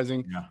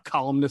downsizing. Yeah.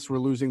 Columnists were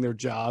losing their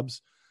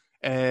jobs.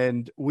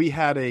 And we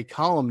had a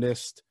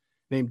columnist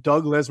named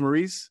Doug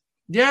Lesmerises.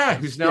 Yeah,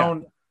 who's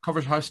now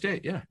covers Ohio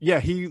State. Yeah,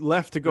 he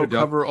left to go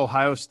cover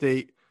Ohio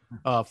State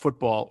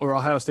football or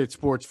Ohio State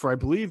sports for, I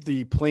believe,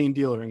 the Plain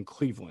Dealer in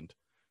Cleveland.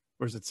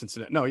 Or is it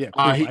Cincinnati? No,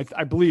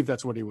 I believe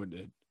that's what he would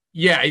do.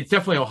 Yeah, it's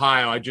definitely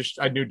Ohio.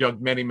 I knew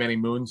Doug many, many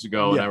moons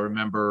ago, and I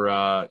remember.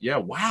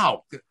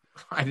 Wow,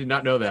 I did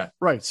not know that.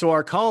 Right. So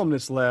our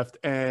columnist left,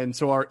 and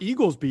so our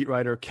Eagles beat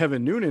writer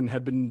Kevin Noonan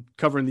had been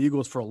covering the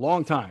Eagles for a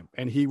long time,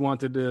 and he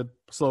wanted to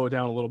slow it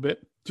down a little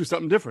bit, do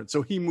something different.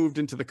 So he moved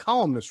into the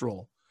columnist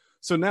role.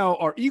 So now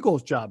our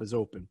Eagles job is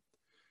open,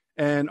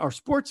 and our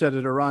sports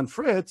editor Ron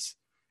Fritz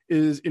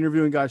is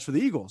interviewing guys for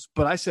the Eagles.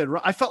 But I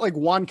felt like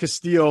Juan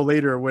Castillo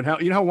later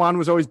how Juan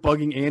was always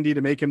bugging Andy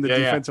to make him the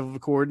defensive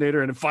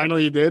coordinator, and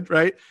finally he did,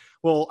 right?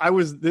 Well,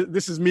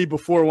 this is me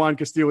before Juan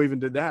Castillo even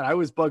did that. I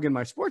was bugging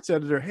my sports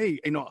editor, hey,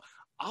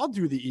 I'll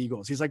do the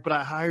Eagles. He's like, but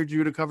I hired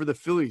you to cover the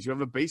Phillies. You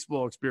have a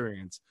baseball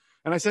experience.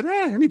 And I said,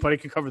 anybody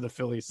can cover the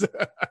Phillies.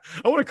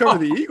 I want to cover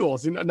the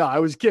Eagles. No, I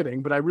was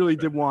kidding, but I really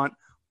did want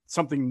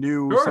something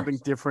new, something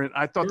different.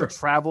 I thought the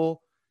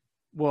travel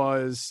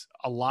was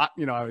a lot.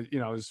 I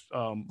was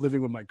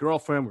living with my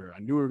girlfriend. I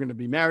knew we were going to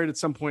be married at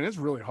some point. It's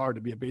really hard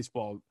to be a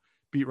baseball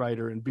beat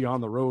writer and be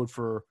on the road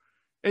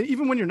and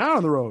even when you're not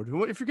on the road.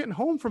 If you're getting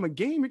home from a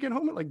game, you're getting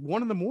home at like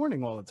 1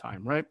 a.m. all the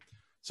time, right?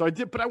 So I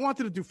did, but I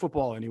wanted to do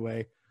football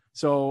anyway.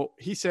 So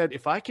he said,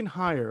 if I can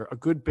hire a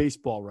good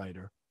baseball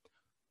writer,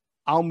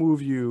 I'll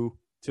move you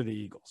to the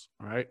Eagles.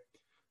 All right.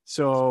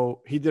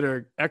 So he did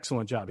an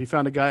excellent job. He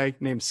found a guy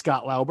named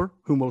Scott Lauber,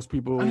 who most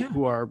people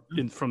who are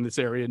from this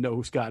area know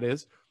who Scott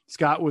is.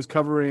 Scott was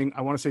covering,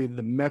 I want to say,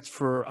 the Mets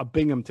for a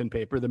Binghamton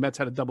paper. The Mets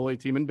had a AA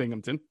team in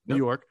Binghamton, New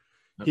York.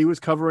 He was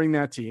covering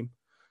that team.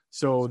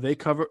 So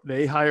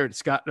they hired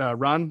Scott,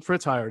 Ron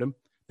Fritz hired him,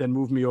 then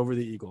moved me over to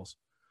the Eagles.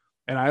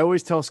 And I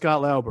always tell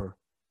Scott Lauber,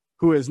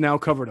 who has now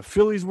covered a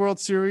Phillies World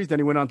Series, then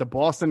he went on to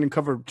Boston and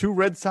covered 2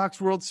 Red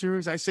Sox World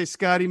Series. I say,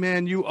 Scotty,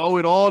 man, you owe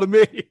it all to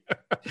me.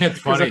 It's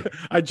funny.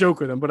 I joke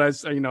with him, but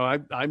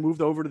I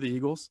moved over to the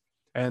Eagles,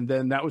 and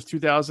then that was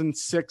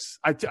 2006.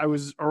 I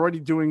was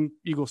already doing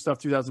Eagles stuff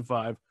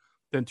 2005.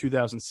 Then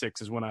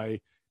 2006 is when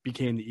I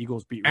became the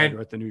Eagles beat writer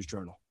at the News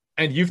Journal.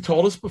 And you've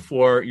told us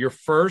before, your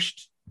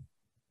first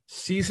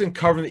season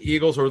covering the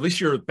Eagles, or at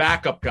least your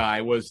backup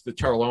guy, was the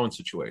Terrell Owens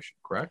situation,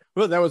 correct?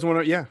 Well, that was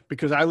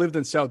because I lived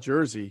in South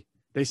Jersey.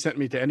 They sent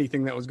me to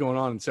anything that was going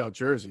on in South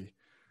Jersey.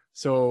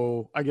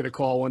 So I get a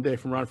call one day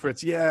from Ron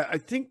Fritz. Yeah, I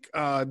think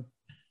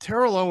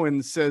Terrell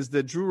Owens says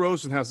that Drew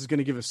Rosenhaus is going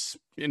to give us,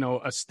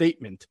 a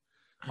statement.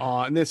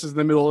 And this is in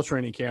the middle of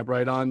training camp,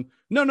 right? In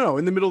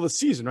the middle of the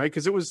season, right?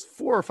 Because it was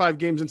 4 or 5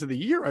 games into the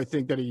year, I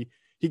think, that he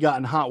got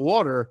in hot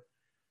water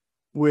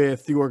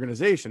with the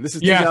organization. This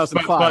is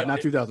 2005, but,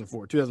 not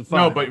 2004.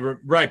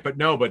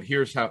 2005. But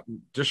here's how.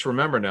 Just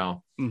remember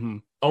now. Mm-hmm.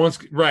 Owens,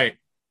 right?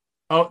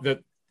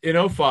 In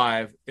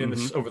 2005,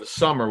 over the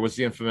summer, was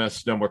the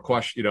infamous no more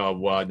question.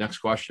 Next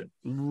question.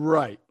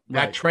 Right.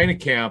 At training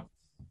camp,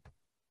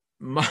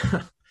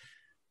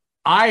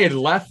 I had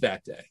left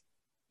that day.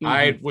 Mm-hmm.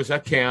 I was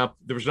at camp.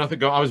 There was nothing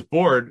going. I was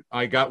bored.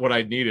 I got what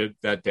I needed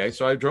that day,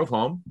 so I drove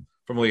home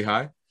from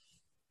Lehigh,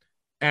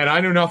 and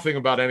I knew nothing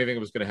about anything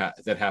that was going to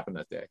that happened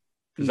that day.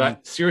 Because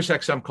Sirius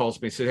XM calls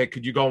me and said, "Hey,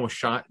 could you go on with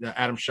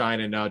Adam Schein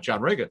and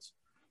John Riggins?"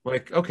 I'm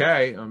like,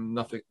 okay,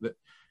 nothing.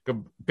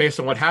 Based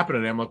on what happened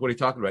today, I'm like, what are you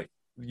talking about?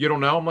 You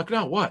don't know? I'm like,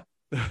 no, what?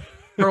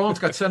 Terrell Owens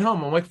got sent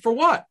home. I'm like, for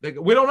what?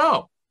 We don't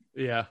know.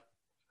 Yeah.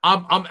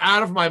 I'm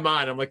out of my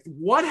mind. I'm like,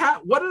 what did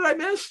I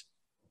miss?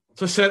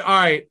 So I said, all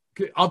right,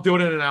 I'll do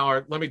it in an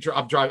hour. Let me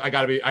drive.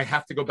 I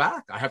have to go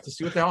back. I have to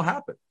see what the hell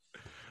happened.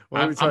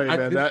 Well, let me tell you,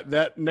 man,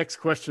 that next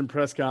question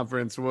press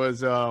conference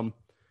was,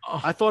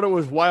 I thought it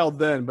was wild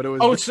then, but it was.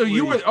 Oh, so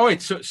you were,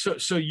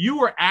 so you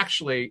were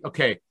actually,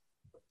 okay.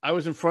 I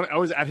was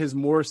at his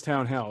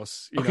Morristown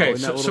house. Okay.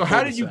 So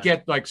how did you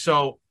get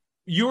so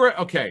you were,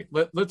 okay,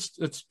 let's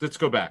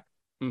go back.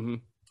 Mm-hmm.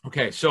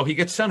 Okay. So he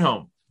gets sent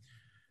home.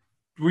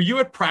 Were you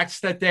at practice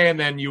that day? And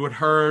then you had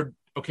heard,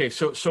 okay,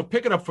 so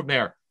pick it up from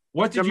there.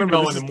 What did you remember,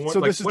 know in the morning? So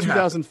like, this is what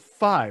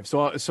 2005.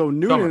 So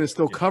Noonan Summer. is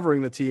still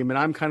covering the team, and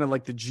I'm kind of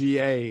like the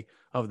GA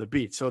of the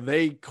beat. So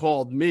they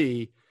called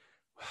me.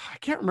 I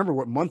can't remember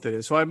what month it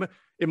is. So I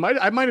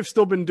might have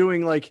still been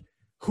doing like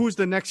who's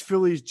the next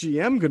Phillies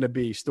GM going to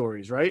be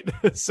stories, right?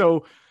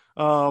 So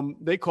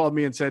they called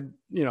me and said,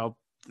 you know,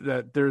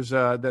 that there's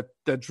that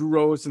Drew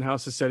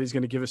Rosenhaus has said he's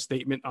going to give a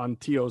statement on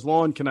T.O.'s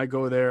lawn. Can I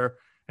go there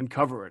and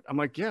cover it? I'm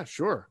like, yeah,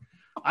 sure.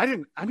 I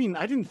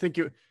didn't think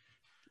it.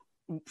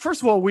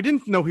 First of all, we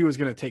didn't know he was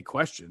going to take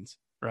questions,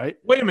 right?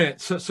 Wait a minute.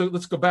 So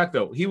let's go back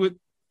though. He would,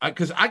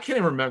 because I can't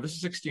even remember. This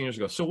is 16 years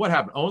ago. So what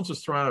happened? Owens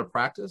was thrown out of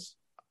practice.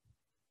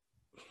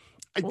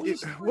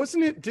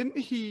 Wasn't it? Didn't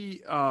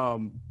he?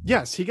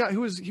 Yes, he got.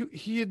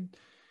 He had.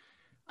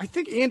 I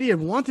think Andy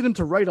had wanted him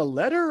to write a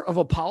letter of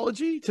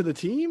apology to the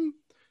team.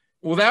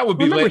 Well, that would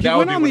be Remember, late. That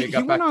would be when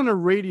he went on a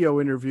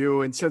radio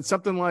interview and said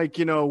something like,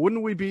 you know,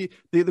 wouldn't we be?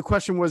 The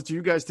question was, do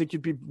you guys think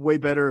you'd be way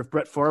better if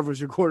Brett Favre was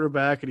your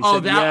quarterback? And he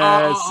said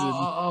yes.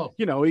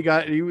 You know,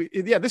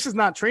 this is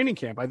not training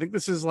camp. I think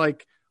this is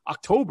like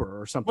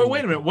October or something. Well,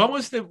 wait a minute.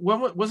 Wasn't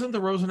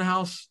the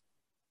Rosenhaus?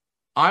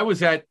 I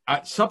was at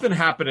something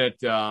happened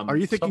at. Are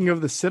you thinking of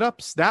the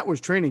sit-ups? That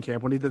was training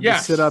camp when he did the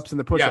sit-ups and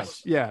the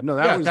push-ups. Yes. Yeah, no,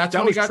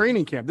 that was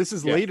training camp. This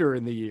is later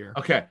in the year.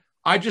 Okay,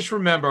 I just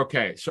remember.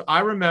 Okay, so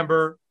I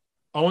remember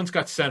Owens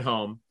got sent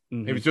home.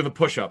 Mm-hmm. He was doing the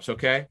push-ups.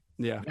 Okay,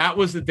 yeah, that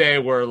was the day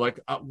where like,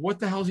 what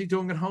the hell is he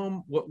doing at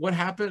home? What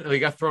happened? And he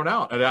got thrown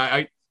out. And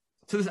I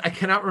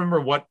cannot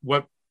remember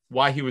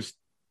why he was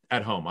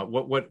at home.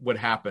 What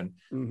happened?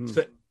 Mm-hmm.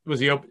 So,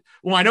 was he open?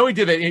 Well, I know he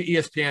did an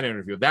ESPN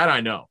interview. That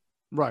I know.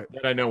 Right.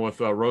 That I know with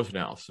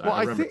Rosenhaus. Well,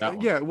 I think that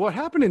one. Yeah, what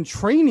happened in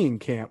training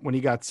camp when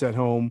he got sent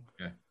home?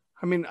 Yeah.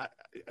 I mean,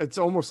 it's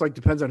almost like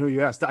depends on who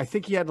you ask. I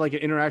think he had like an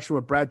interaction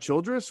with Brad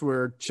Childress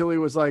where Chili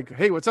was like,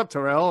 "Hey, what's up,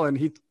 Terrell?" And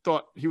he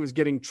thought he was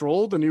getting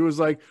trolled, and he was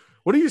like,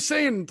 "What are you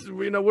saying?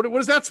 You know, what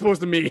is that supposed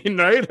to mean?"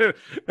 Right?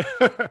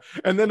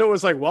 And then it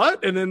was like,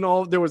 "What?" And then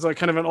there was like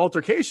kind of an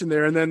altercation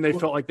there, and then they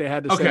felt like they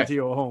had to send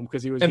T.O. home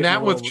because he was. And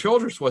that with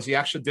Childress was he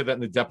actually did that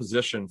in the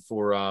deposition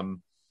for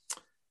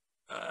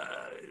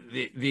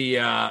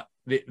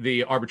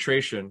the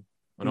arbitration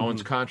on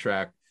Owens'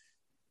 contract.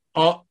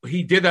 Oh,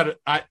 he did that.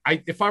 I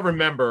if I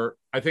remember,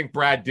 I think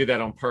Brad did that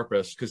on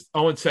purpose because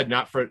Owens said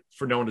not for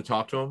no one to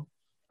talk to him.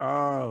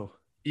 Oh,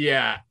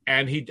 yeah,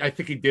 and I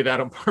think he did that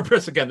on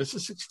purpose. Again, this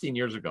is 16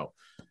 years ago.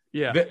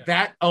 Yeah,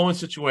 that Owens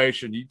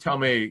situation. You tell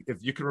me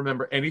if you can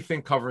remember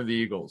anything covering the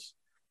Eagles.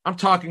 I'm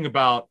talking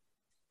about.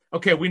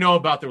 Okay, we know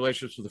about the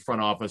relationships with the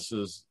front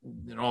offices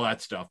and all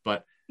that stuff,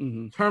 but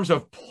in terms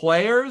of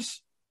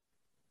players.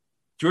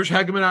 George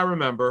Hegeman, I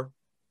remember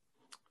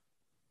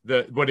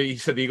what he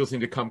said. The Eagles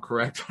need to come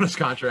correct on his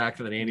contract,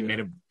 and then Andy made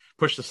him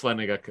push the sled,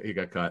 and he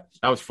got cut.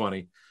 That was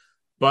funny,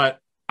 but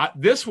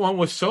this one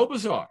was so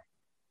bizarre.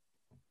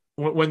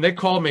 When they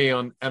called me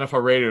on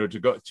NFL radio to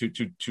go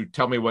to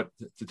tell me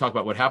to talk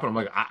about what happened, I'm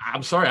like,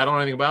 I'm sorry, I don't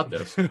know anything about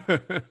this. So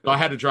I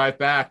had to drive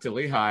back to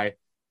Lehigh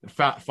and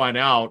find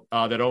out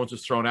that Owens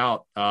was thrown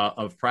out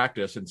of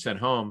practice and sent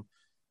home.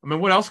 I mean,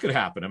 what else could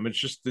happen? I mean, it's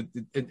just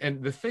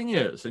and the thing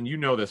is, and you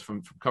know this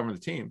from covering the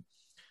team.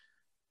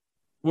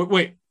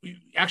 Wait,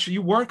 actually,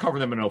 you weren't covering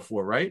them in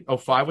 04, right?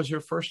 05 was your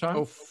first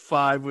time?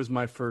 05 was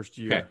my first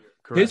year. Okay.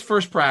 Correct. His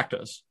first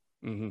practice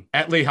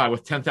at Lehigh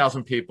with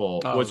 10,000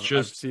 people was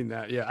just. I've seen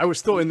that. Yeah, I was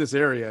still in this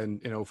area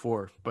in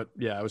 04, but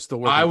yeah, I was still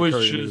working.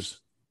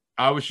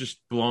 I was just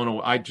blown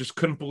away. I just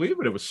couldn't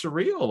believe it. It was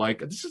surreal. Like,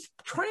 this is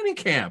training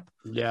camp.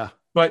 Yeah.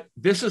 But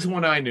this is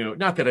when I knew,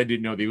 not that I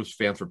didn't know the Eagles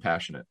fans were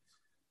passionate.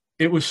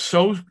 It was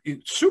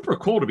super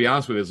cool, to be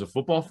honest with you, as a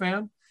football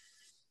fan,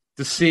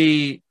 to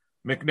see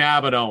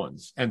McNabb and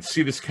Owens and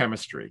see this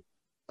chemistry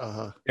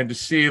and to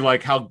see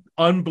like how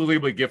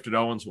unbelievably gifted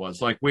Owens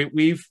was. Like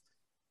we've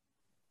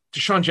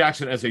Deshaun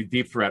Jackson as a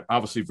deep threat,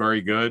 obviously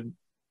very good.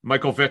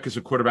 Michael Vick as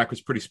a quarterback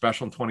was pretty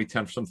special in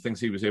 2010 for some things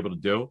he was able to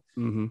do.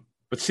 Mm-hmm.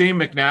 But seeing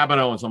McNabb and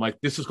Owens, I'm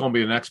like, this is going to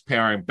be the next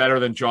pairing, better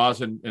than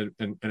Jaws and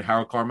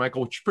Harold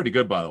Carmichael, which is pretty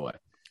good, by the way.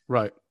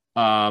 Right.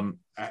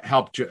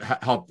 Helped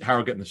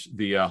Harold get in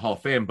the Hall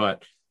of Fame,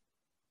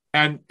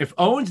 and if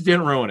Owens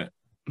didn't ruin it,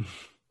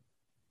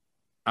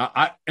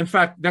 in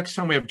fact, next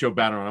time we have Joe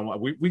Banner on,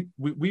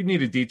 we need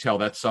to detail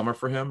that summer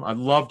for him. I'd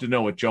love to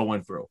know what Joe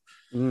went through.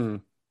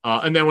 And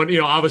then when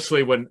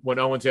obviously when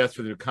Owens asked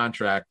for the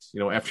contract,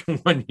 after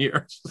 1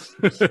 year,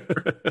 was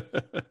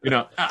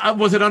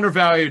it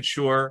undervalued?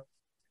 Sure,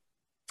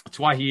 that's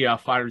why he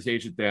fired his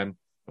agent then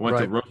and went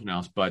to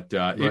Rosenhaus, but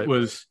it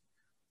was.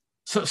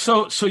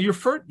 So you're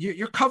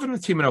covering the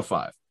team in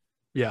 05.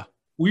 Yeah.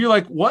 Were you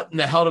like, what in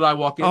the hell did I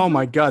walk into? Oh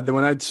my God. Then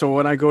when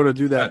I go to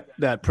do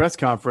that press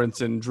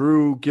conference and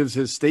Drew gives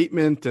his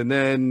statement and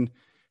then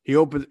he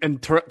opens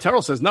and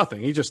Terrell says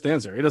nothing. He just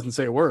stands there. He doesn't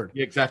say a word.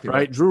 Yeah, exactly.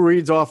 Right. Drew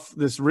reads off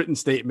this written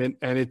statement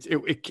and it's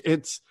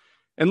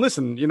and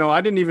listen,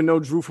 I didn't even know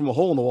Drew from a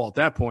hole in the wall at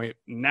that point.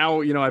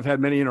 Now, I've had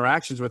many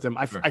interactions with him.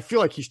 I feel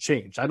like he's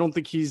changed. I don't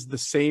think he's the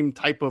same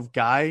type of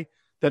guy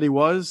that he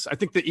was. I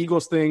think the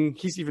Eagles thing,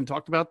 he's even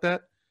talked about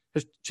that,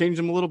 has changed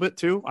him a little bit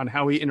too on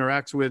how he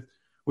interacts with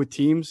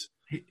teams.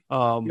 He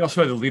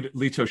also had the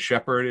Lito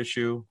Shepherd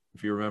issue,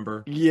 if you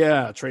remember.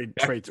 Yeah, Trey.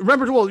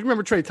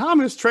 Remember Trey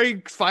Thomas?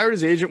 Trey fired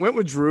his agent, went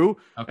with Drew,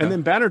 and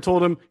then Banner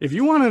told him, if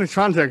you want a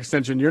contract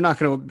extension, you're not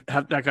going to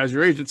have that guy's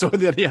your agent. So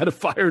then he had to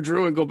fire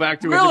Drew and go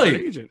back to a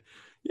different agent.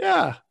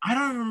 Yeah. I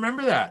don't even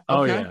remember that.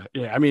 Oh, yeah.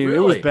 I mean, it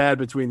was bad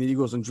between the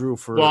Eagles and Drew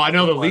for. Well, I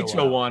know the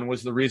Lito one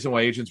was the reason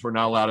why agents were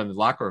not allowed in the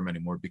locker room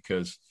anymore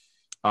because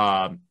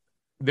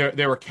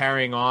they were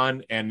carrying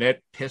on, and that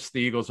pissed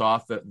the Eagles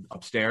off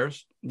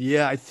upstairs.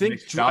 Yeah, I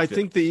think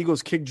the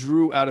Eagles kicked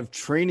Drew out of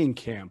training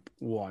camp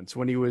once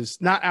when he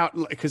was not out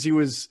because he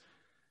was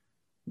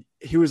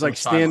like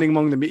standing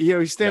among the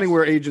he's standing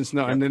where agents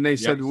know, and then they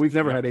said we've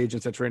never had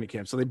agents at training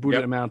camp, so they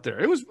booted him out there.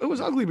 It was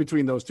ugly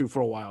between those two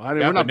for a while.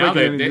 We're not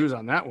breaking any news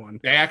on that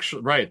one. They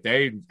actually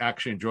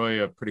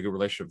enjoy a pretty good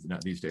relationship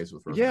these days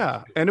with Rosen.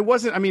 Yeah, and it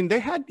wasn't. I mean,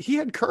 he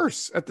had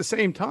Curse at the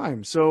same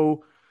time,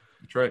 so.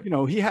 That's right.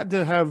 He had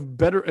to have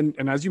better,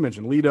 and as you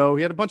mentioned, Lito,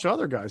 he had a bunch of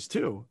other guys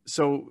too.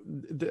 So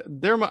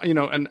they're,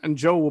 and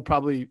Joe will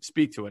probably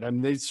speak to it. I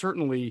mean, they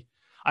certainly,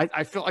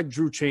 I feel like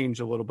Drew changed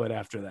a little bit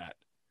after that,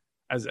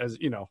 as I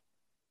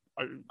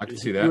can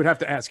see that. You would have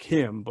to ask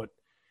him, but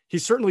he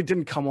certainly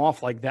didn't come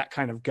off like that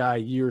kind of guy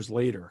years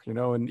later,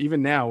 and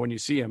even now when you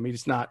see him,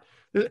 he's not.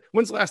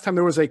 When's the last time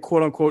there was a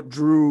quote unquote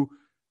Drew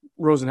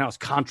Rosenhaus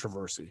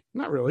controversy?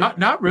 Not really.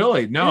 Not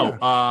really. No.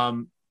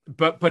 Yeah.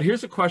 But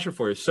here's a question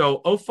for you.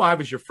 So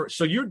 05 is your first.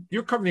 So you're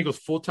covering the Eagles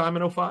full time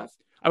in 05?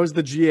 I was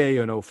the GA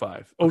in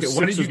 05. Okay,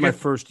 06 was my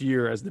first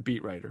year as the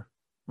beat writer.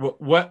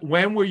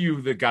 When were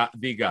you the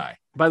guy?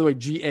 By the way,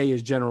 GA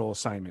is general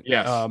assignment.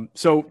 Yes.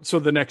 So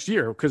the next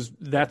year, because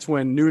that's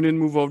when Noonan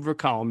moved over to a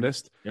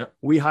columnist. Yep.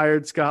 We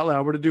hired Scott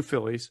Lauber to do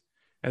Phillies,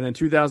 and then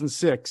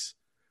 2006,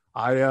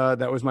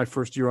 that was my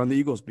first year on the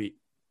Eagles beat.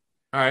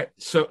 All right.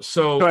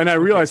 So and I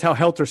realized how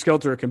helter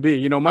skelter it can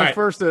be. My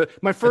first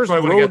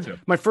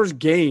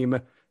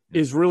game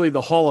is really the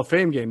Hall of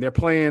Fame game. They're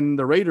playing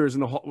the Raiders I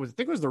think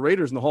it was the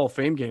Raiders in the Hall of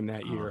Fame game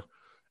that year.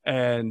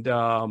 And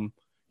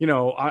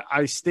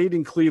I stayed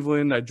in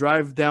Cleveland. I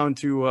drive down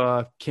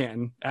to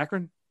Canton,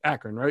 Akron,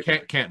 right?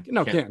 Canton.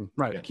 No, Canton,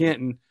 right? Yeah.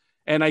 Canton.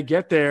 And I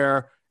get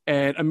there,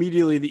 and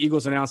immediately the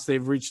Eagles announced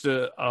they've reached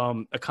a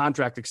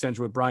contract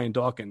extension with Brian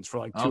Dawkins for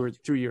like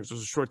 2 years. It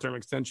was a short-term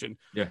extension.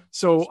 Yeah.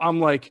 So I'm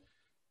like,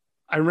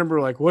 I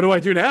remember like, what do I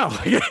do now?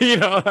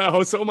 I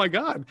was, oh my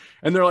God.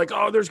 And they're like,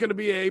 oh, there's going to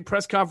be a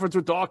press conference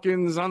with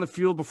Dawkins on the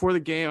field before the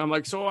game. I'm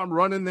like, so I'm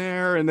running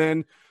there. And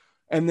then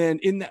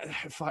in that,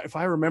 if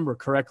I remember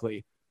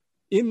correctly,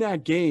 in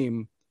that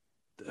game,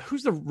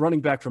 who's the running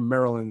back from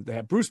Maryland? They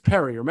had Bruce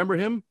Perry. Remember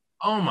him?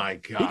 Oh my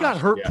God. He got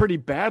hurt pretty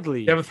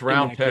badly. 7th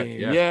round pick.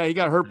 Yeah. He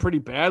got hurt pretty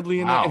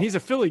badly in that. And he's a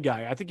Philly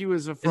guy. I think he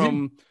was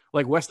from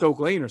like West Oak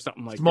Lane or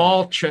something like that.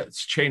 Small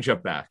change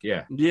up back.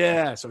 Yeah.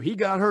 Yeah. So he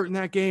got hurt in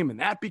that game,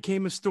 and that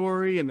became a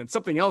story. And then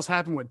something else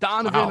happened with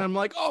Donovan. Wow. I'm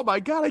like, oh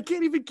my God, I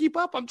can't even keep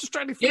up. I'm just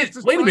trying to finish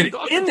this. Wait a minute.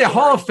 In the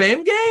Hall of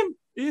Fame game?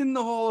 In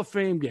the Hall of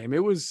Fame game.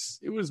 It was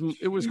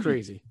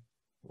crazy.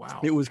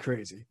 Wow. It was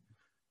crazy.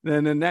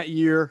 Then in that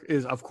year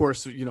is, of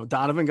course,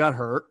 Donovan got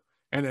hurt,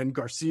 and then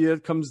Garcia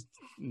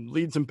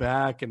leads him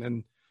back. And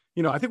then,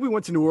 I think we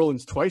went to New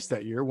Orleans twice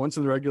that year, once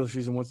in the regular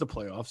season, once the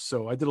playoffs.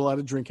 So I did a lot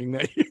of drinking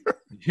that year.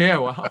 Yeah,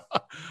 wow.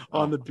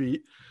 On the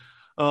beat.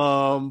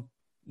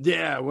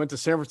 I went to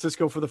San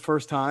Francisco for the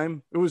first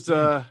time. It was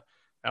that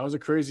was a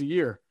crazy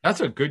year. That's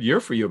a good year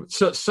for you.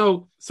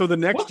 So the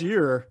next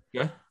year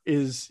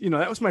is,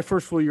 that was my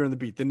first full year on the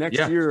beat. The next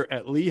year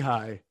at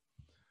Lehigh,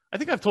 I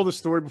think I've told this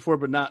story before,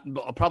 but not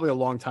probably a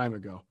long time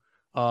ago.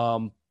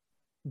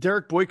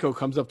 Derek Boyko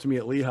comes up to me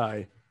at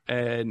Lehigh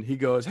and he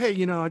goes, hey,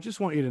 I just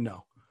want you to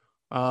know,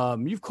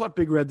 you've caught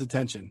Big Red's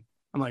attention.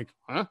 I'm like,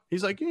 huh?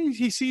 He's like,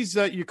 he sees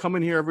that you come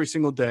in here every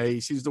single day. He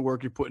sees the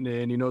work you're putting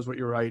in. He knows what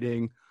you're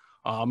writing.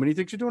 And he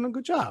thinks you're doing a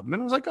good job. And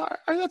I was like, all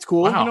right, that's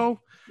cool. Wow.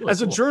 Really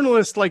as a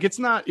journalist, like, it's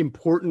not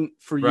important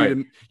for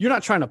you you're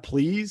not trying to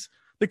please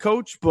the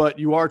coach, but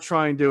you are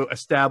trying to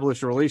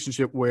establish a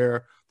relationship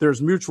where there's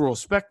mutual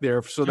respect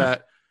there so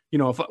that,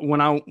 if I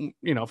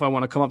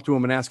want to come up to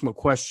him and ask him a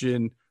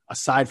question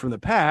aside from the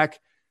pack,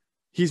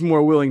 he's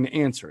more willing to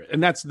answer it.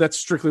 And that's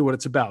strictly what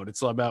it's about.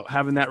 It's about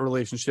having that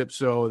relationship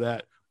so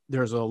that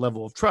there's a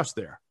level of trust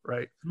there.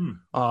 Right.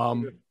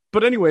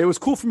 But anyway, it was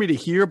cool for me to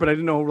hear, but I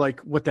didn't know like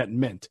what that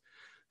meant.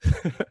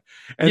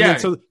 Then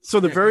so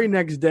the very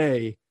next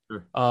day,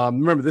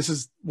 remember, this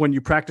is when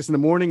you practice in the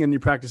morning and you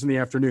practice in the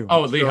afternoon.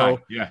 Oh, Lehigh.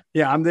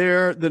 Yeah. I'm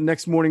there the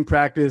next morning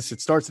practice. It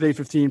starts at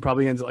 8:15,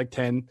 probably ends at like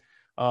 10.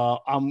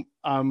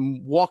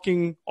 I'm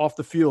walking off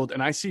the field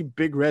and I see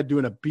Big Red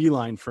doing a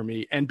beeline for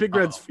me. And Big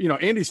Red's,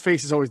 Andy's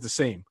face is always the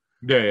same.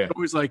 Yeah. It's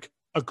always like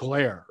a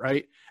glare,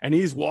 right? And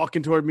he's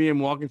walking toward me. And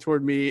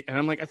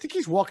I'm like, I think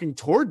he's walking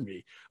toward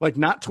me, like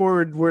not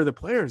toward where the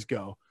players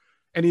go.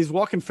 And he's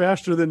walking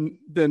faster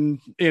than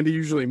Andy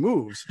usually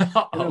moves. And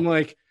I'm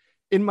like,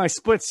 in my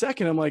split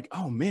second, I'm like,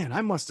 oh man,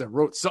 I must have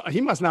wrote. So he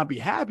must not be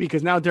happy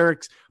because now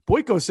Derek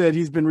Boyko said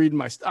he's been reading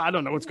my stuff. I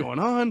don't know what's going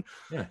on.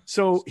 Yeah.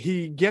 So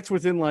he gets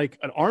within like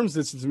an arm's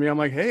distance of me. I'm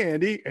like, hey,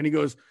 Andy. And he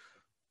goes,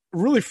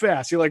 really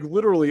fast. He like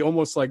literally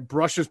almost like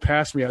brushes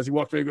past me as he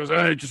walked away. He goes,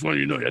 I just want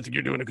you to know, I think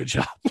you're doing a good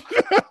job.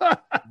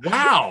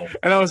 Wow.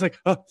 And I was like,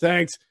 oh,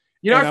 thanks.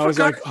 You know, and I was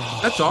like,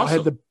 that's awesome. I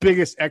had the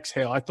biggest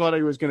exhale. I thought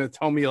he was going to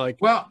tell me like,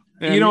 well,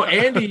 you know,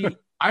 Andy,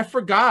 I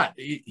forgot.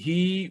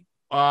 He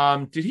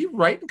did he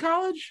write in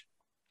college?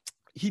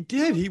 He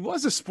did. He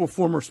was a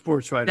former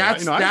sports writer.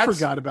 I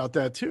forgot about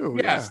that too.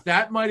 Yes,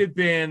 that might have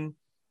been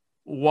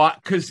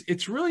what, because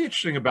it's really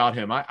interesting about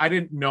him. I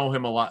didn't know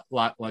him a lot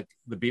like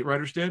the beat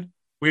writers did.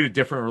 We had a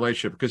different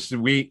relationship because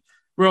we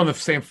were on the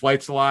same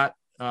flights a lot.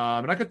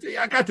 And I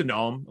got to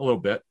know him a little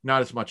bit,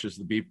 not as much as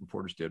the beat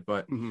reporters did,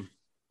 but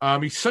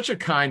he's such a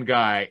kind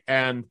guy,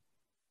 and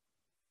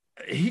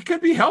he could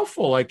be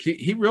helpful. Like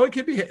he really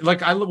could be.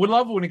 Like I would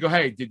love when you go,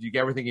 hey, did you get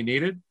everything you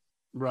needed?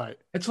 Right.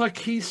 It's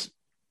like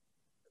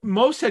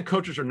most head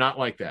coaches are not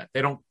like that.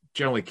 They don't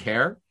generally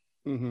care,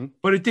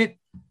 but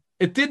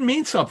it did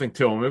mean something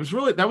to him.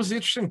 That was the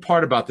interesting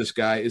part about this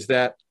guy is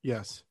that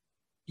yes,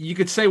 you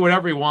could say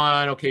whatever you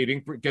want. Okay, you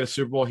didn't get a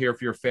Super Bowl here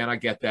if you're a fan. I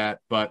get that.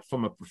 But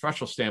from a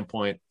professional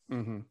standpoint,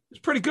 it's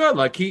pretty good.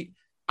 Like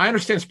I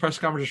understand his press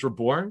conferences were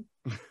boring,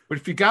 but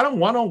if you got him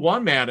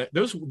one-on-one, man,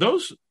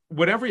 those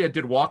whatever you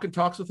did walk-in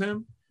talks with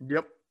him.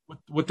 Yep.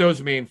 What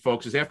those mean,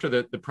 folks, is after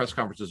the press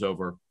conference is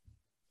over,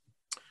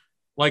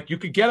 like you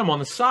could get him on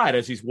the side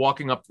as he's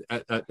walking up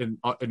in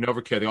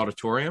Novacare, the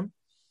auditorium,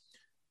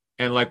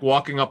 and like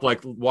walking up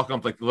like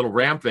the little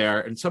ramp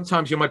there. And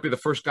sometimes you might be the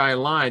first guy in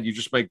line. You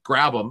just might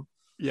grab him.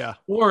 Yeah.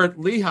 Or at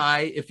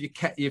Lehigh, if you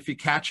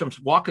catch him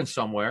walking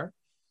somewhere,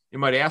 you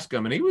might ask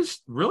him. And he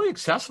was really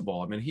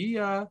accessible. I mean,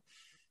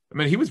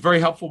 he was very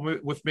helpful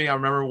with me. I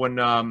remember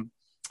when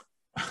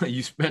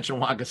you mentioned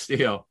Juan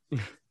Castillo.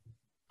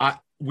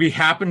 We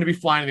happened to be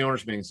flying the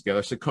owners' meetings together.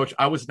 I said, Coach,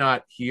 I was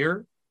not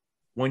here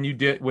when you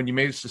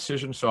made this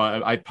decision, so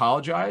I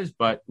apologize.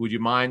 But would you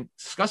mind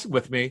discussing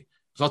with me?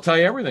 Because I'll tell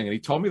you everything. And he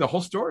told me the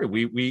whole story.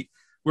 We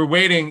were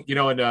waiting,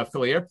 in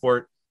Philly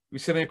airport. We were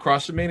sitting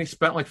across from me, and he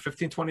spent like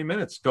 15, 20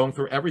 minutes going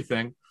through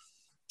everything.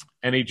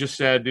 And he just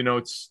said, he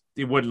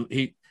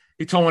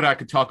told me what I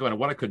could talk about and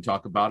what I couldn't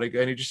talk about.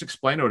 And he just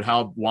explained to it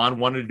how Juan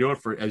wanted to do it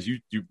for, as you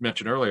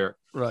mentioned earlier,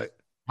 right?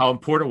 How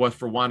important it was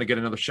for Juan to get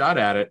another shot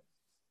at it.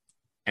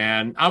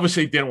 And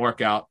obviously it didn't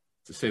work out,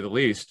 to say the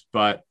least.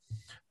 But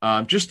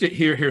just to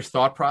hear his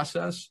thought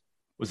process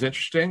was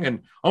interesting.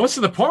 And almost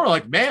to the point where,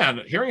 like,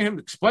 man, hearing him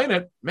explain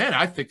it, man,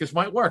 I think this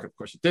might work. Of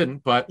course it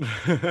didn't, but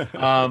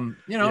I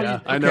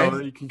know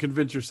you can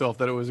convince yourself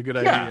that it was a good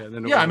idea. And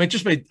then I mean, it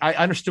just I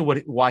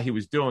understood why he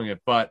was doing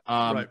it, but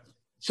right.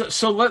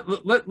 So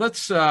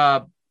let's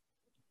so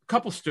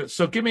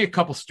give me a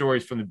couple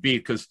stories from the beat,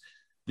 because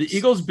the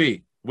Eagles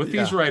beat with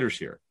these writers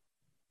here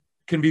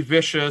can be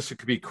vicious. It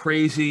could be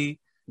crazy.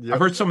 Yep. I've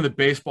heard some of the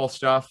baseball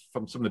stuff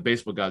from some of the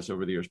baseball guys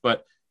over the years,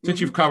 but since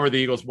you've covered the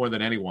Eagles more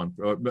than anyone,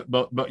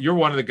 but you're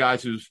one of the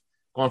guys who's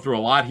gone through a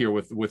lot here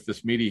with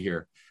this media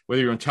here,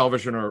 whether you're on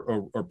television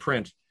or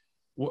print.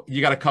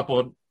 You got a couple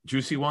of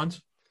juicy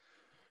ones?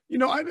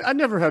 I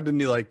never had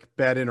any like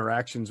bad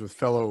interactions with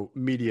fellow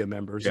media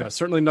members. Yeah.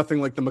 Certainly nothing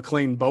like the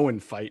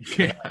McLean-Bowen fight.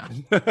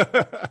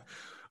 Yeah.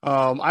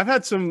 I've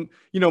had some,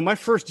 my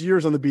first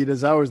years on the beat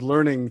as I was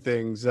learning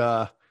things,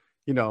 I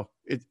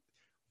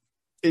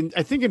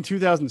think in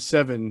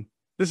 2007,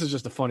 this is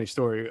just a funny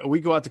story. We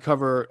go out to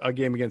cover a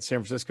game against San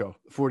Francisco,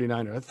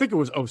 49ers. I think it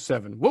was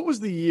 07. What was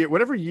the year,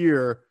 whatever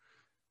year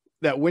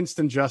that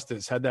Winston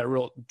Justice had that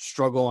real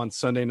struggle on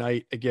Sunday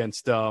night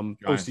against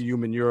OCU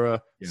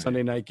Manura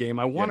Sunday night game?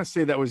 I want to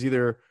say that was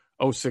either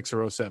 06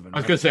 or 07. I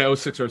was going to say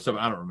 06 or 07.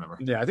 I don't remember.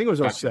 Yeah, I think it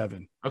was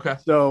 07. Okay.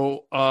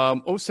 So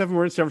 07,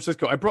 we're in San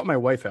Francisco. I brought my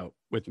wife out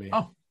with me.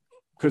 Oh.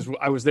 Because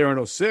I was there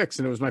in 06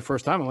 and it was my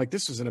first time. I'm like,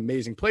 this is an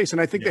amazing place.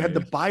 And I think they had the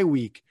bye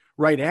week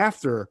right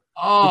after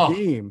the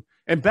game.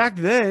 And back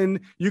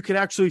then, you could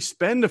actually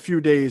spend a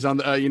few days on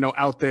the,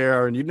 out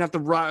there, and you didn't have to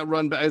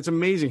run back. It's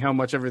amazing how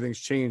much everything's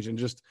changed in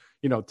just,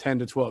 10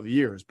 to 12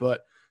 years.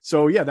 But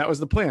so, yeah, that was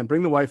the plan.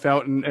 Bring the wife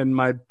out, and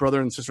my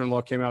brother and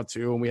sister-in-law came out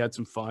too, and we had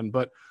some fun.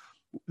 But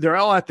they're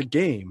all at the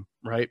game,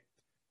 right?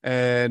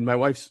 And my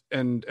wife's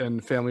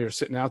and family are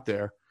sitting out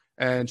there,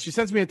 and she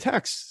sends me a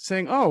text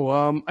saying,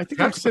 I think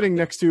I'm sitting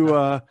next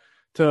to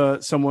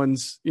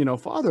someone's,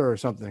 father or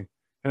something.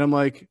 And I'm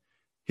like,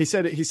 he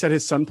said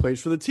his son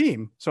plays for the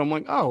team. So I'm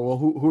like, oh, well,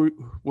 who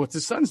what's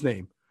his son's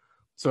name?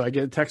 So I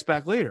get a text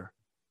back later,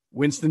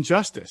 Winston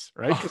Justice,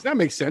 right? Because that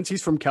makes sense.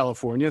 He's from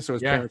California, so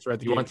his parents are at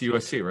the game. You went to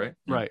USC,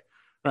 right?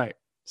 Right.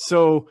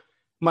 So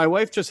my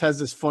wife just has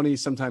this funny,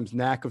 sometimes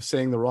knack of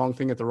saying the wrong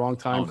thing at the wrong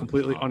time,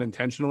 completely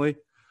unintentionally.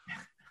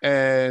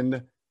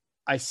 And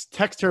I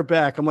text her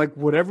back. I'm like,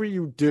 whatever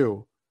you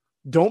do,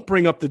 don't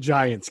bring up the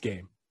Giants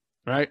game,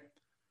 right?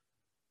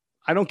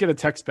 I don't get a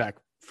text back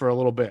for a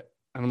little bit.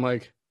 And I'm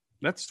like,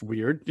 that's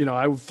weird.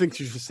 I would think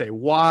she should say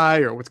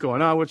why or what's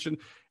going on.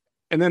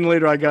 And then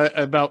later I got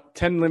about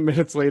 10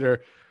 minutes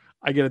later,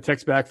 I get a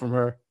text back from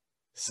her.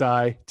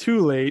 Sigh,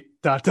 too late, ...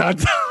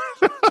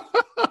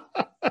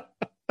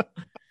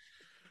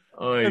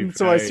 And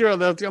so I see her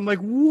that. I'm like,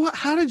 what?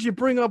 How did you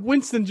bring up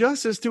Winston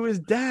Justice to his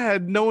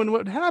dad, knowing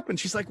what happened?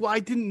 She's like, well, I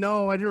didn't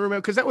know. I didn't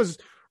remember because that was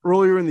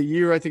earlier in the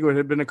year. I think it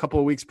had been a couple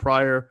of weeks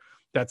prior,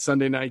 that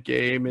Sunday night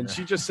game. And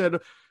she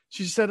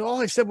said,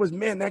 all I said was,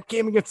 man, that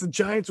game against the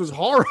Giants was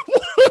horrible.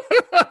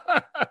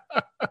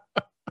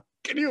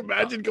 Can you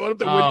imagine going up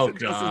to Winston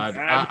Justice's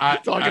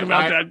dad talking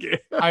about that game?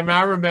 I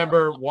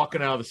remember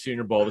walking out of the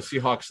Senior Bowl. The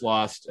Seahawks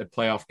lost a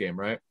playoff game,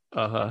 right?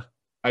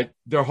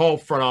 Their whole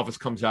front office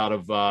comes out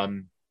of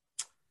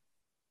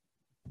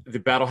the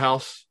Battle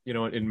House,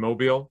 in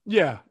Mobile.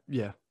 Yeah.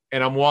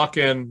 And I'm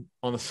walking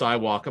on the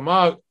sidewalk. I'm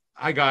out.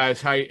 Hi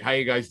guys, how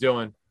you guys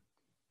doing?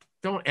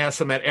 Don't ask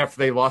them that after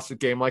they lost a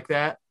game like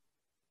that.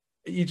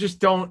 You just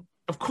don't.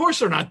 Of course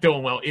they're not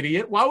doing well,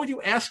 idiot. Why would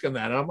you ask them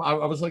that? And I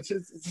was like,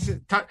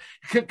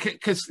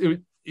 because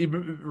it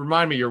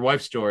reminded me of your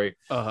wife's story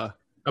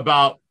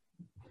about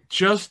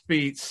just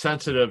be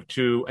sensitive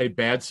to a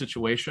bad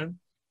situation.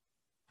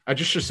 I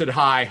just said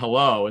hi,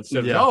 hello,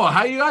 instead of, oh,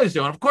 how you guys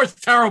doing? Of course,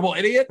 terrible,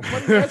 idiot.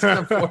 What are you asking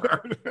them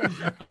for?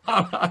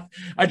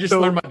 I just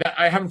learned that.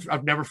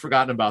 I've never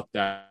forgotten about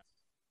that.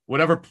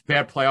 Whatever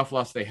bad playoff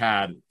loss they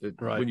had,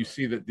 when you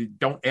see that,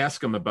 don't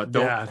ask them about.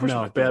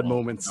 Bad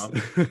moments. So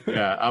Nick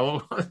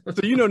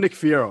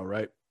Fierro,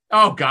 right?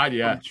 Oh God,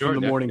 yeah, sure.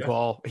 From the morning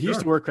call, he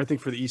used to work, I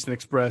think, for the Eastern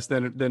Express.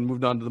 Then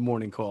moved on to the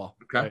morning call.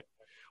 Okay. Right?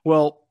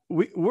 Well,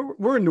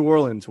 we're in New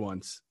Orleans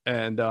once,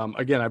 and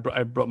again,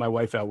 I brought my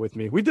wife out with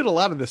me. We did a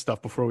lot of this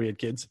stuff before we had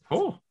kids.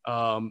 Cool.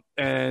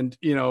 And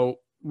we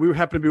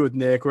happened to be with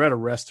Nick. We're at a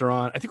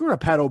restaurant. I think we're at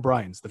Pat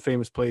O'Brien's, the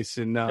famous place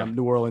in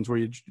New Orleans where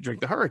you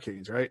drink the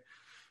Hurricanes, right?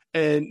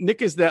 And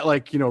Nick is that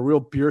real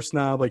beer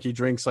snob. Like he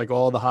drinks like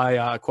all the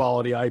high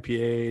quality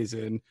IPAs,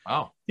 and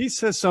he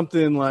says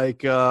something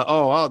like,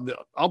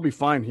 I'll be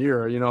fine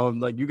here.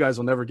 Like you guys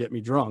will never get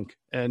me drunk.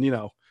 And,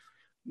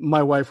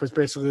 my wife was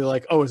basically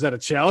like, oh, is that a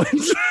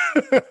challenge?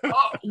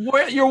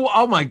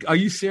 Are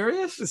you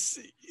serious?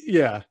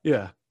 Yeah.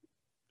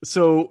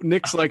 So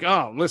Nick's like,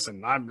 oh,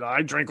 listen,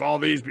 I drink all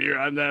these beer.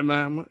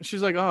 And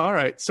she's like, oh, all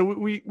right. So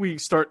we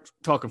start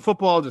talking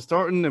football, just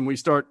starting, and we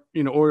start,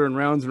 ordering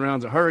rounds and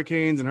rounds of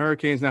Hurricanes.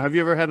 Now, have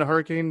you ever had a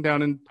Hurricane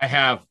down in? I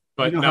have,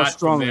 but not how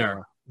strong there. They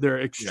are.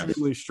 They're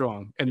extremely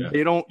strong, and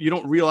you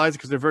don't realize it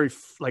because they're very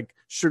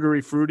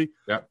sugary, fruity.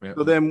 Yeah.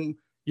 So then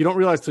you don't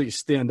realize till you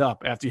stand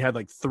up after you had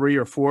like 3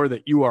 or 4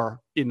 that you are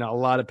in a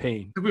lot of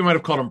pain. I think we might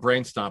have called them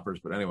brain stompers,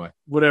 but anyway.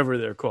 Whatever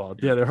they're called.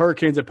 Yeah, they're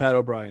Hurricanes at Pat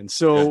O'Brien.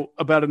 So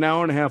about an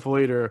hour and a half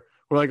later,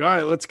 we're like, all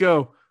right, let's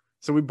go.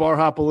 So we bar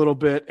hop a little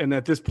bit. And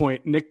at this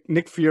point, Nick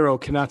Fierro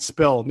cannot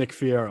spell Nick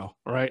Fierro,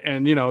 right?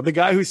 And, the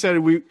guy who said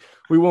we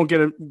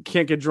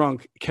can't get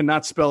drunk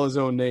cannot spell his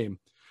own name.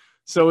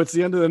 So it's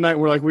the end of the night.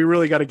 We're like, we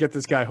really got to get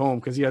this guy home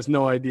because he has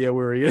no idea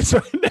where he is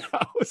right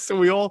now. So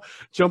we all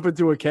jump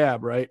into a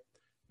cab, right?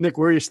 Nick,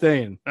 where are you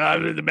staying?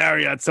 The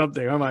Marriott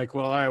something. I'm like,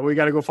 well, all right, we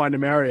got to go find a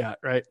Marriott,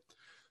 right?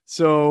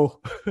 So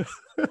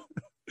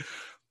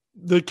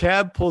the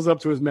cab pulls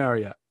up to his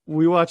Marriott.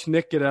 We watch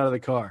Nick get out of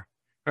the car.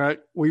 All right.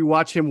 We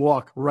watch him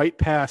walk right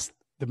past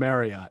the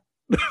Marriott.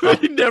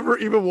 He never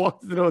even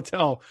walked to the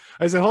hotel.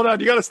 I said, hold on,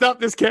 you got to stop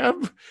this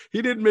cab.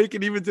 He didn't make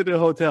it even to the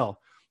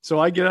hotel. So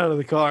I get out of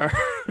the car,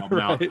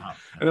 right?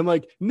 And I'm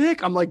like,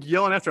 Nick, I'm like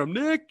yelling after him,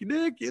 Nick, you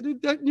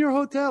did that in your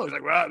hotel. He's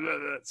like, blah, blah,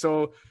 blah.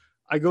 So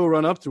I go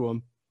run up to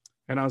him.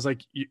 And I was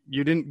like,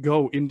 you didn't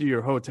go into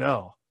your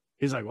hotel.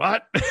 He's like,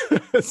 what?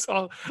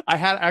 So I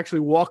had to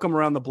actually walk him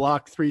around the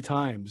block 3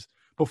 times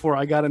before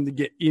I got him to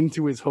get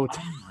into his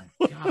hotel. Oh,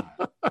 my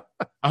God.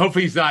 I hope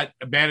he's not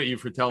mad at you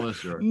for telling this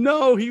story.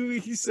 No,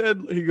 he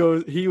said,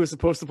 he was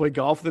supposed to play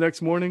golf the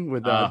next morning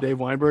with Dave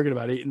Weinberg at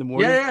about 8 a.m.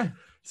 Yeah.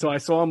 So I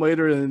saw him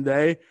later in the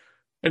day,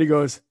 and he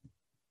goes,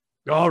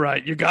 all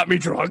right, you got me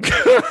drunk.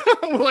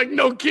 I'm like,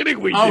 no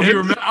kidding, we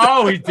did.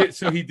 He did.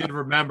 So he did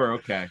remember.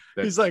 Okay.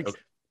 He's like, okay.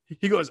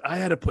 He goes, I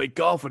had to play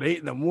golf at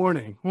 8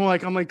 a.m.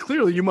 I'm like,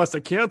 clearly you must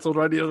have canceled,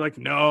 right? He was like,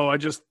 no, I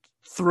just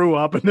threw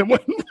up and then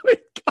went and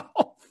played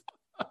golf.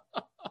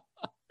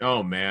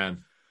 Oh,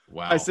 man.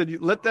 Wow. I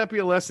said, let that be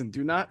a lesson.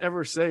 Do not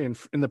ever say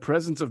in the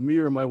presence of me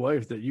or my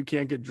wife that you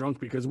can't get drunk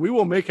because we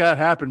will make that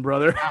happen,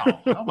 brother.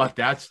 Wow. How about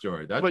that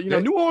story? But,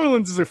 New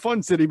Orleans is a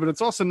fun city, but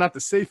it's also not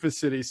the safest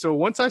city. So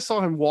once I saw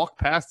him walk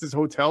past his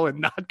hotel and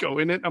not go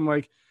in it, I'm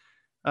like,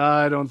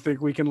 I don't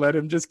think we can let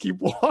him just keep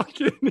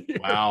walking here.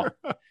 Wow.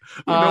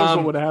 Who knows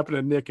what would have happened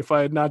to Nick if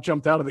I had not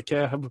jumped out of the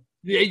cab.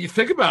 Yeah, you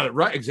think about it,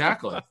 right?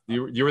 Exactly.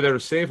 You were there to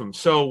save him.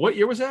 So what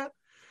year was that?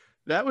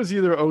 That was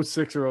either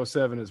 06 or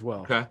 07 as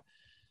well. Okay.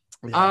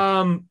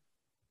 Yeah.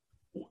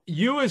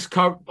 You as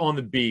on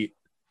the beat,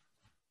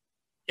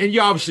 and you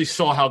obviously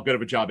saw how good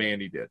of a job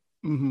Andy did.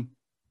 Mm-hmm.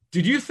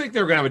 Did you think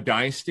they were going to have a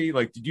dynasty?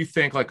 Like, did you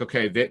think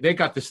okay, they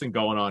got this thing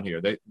going on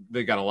here.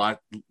 They got a lot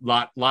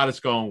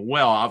that's going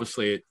well.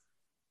 Obviously,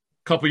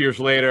 couple years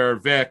later,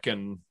 Vic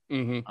and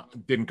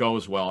didn't go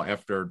as well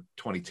after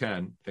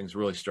 2010. Things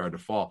really started to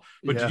fall.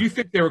 But did you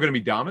think they were going to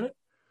be dominant?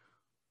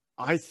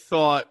 I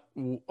thought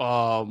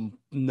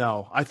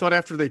no. I thought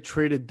after they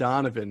traded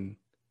Donovan,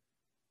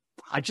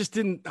 I just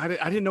didn't. I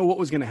didn't know what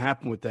was going to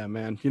happen with them,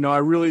 man.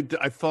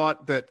 I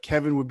thought that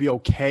Kevin would be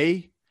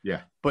okay,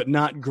 but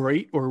not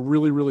great or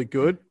really, really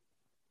good.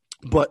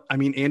 But I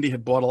mean, Andy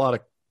had bought a lot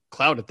of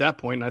clout at that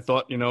point, and I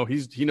thought,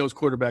 he knows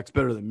quarterbacks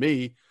better than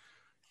me.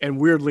 And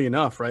weirdly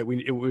enough, right,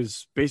 it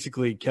was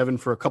basically Kevin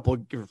for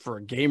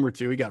a game or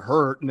two. He got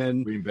hurt, and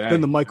then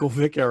the Michael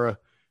Vick era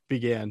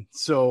began.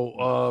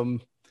 So,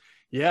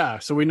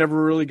 so we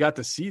never really got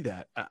to see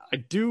that. I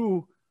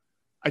do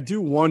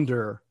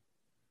wonder,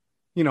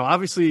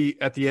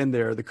 obviously at the end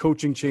there, the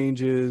coaching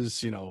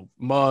changes,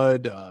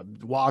 Mudd,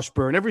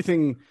 Washburn,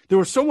 everything. There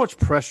was so much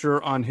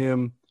pressure on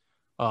him,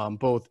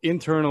 both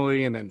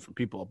internally and then from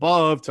people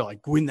above to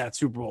like win that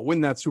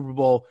Super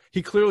Bowl.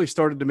 He clearly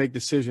started to make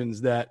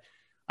decisions that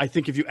I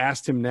think if you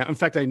asked him now, in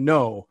fact,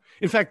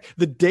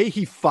 the day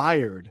he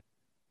fired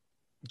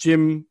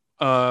Jim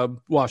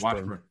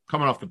Washburn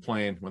coming off the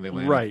plane when they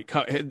landed. Right.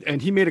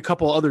 And he made a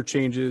couple other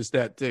changes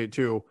that day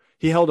too.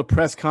 He held a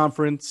press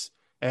conference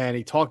and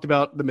he talked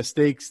about the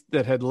mistakes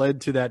that had led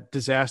to that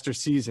disaster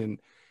season.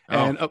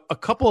 And a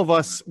couple of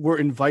us were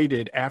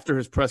invited after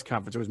his press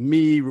conference. It was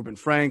me, Reuben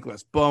Frank,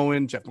 Les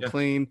Bowen, Jeff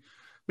McLean,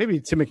 maybe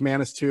Tim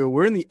McManus too.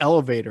 We're in the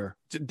elevator.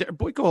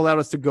 Boyko allowed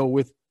us to go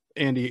with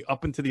Andy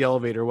up into the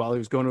elevator while he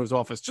was going to his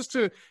office just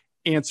to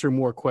answer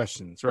more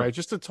questions, right?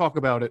 Just to talk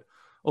about it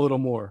a little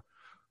more.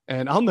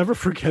 And I'll never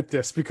forget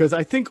this because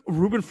I think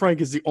Reuben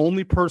Frank is the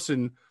only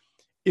person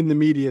in the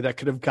media that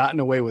could have gotten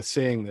away with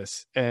saying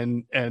this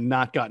and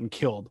not gotten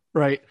killed,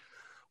 right?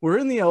 We're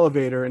in the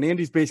elevator and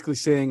Andy's basically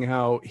saying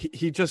how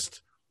he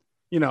just,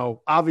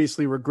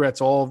 obviously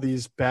regrets all of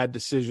these bad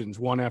decisions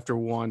one after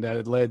one that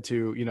had led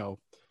to,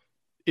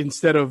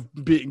 instead of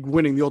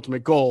winning the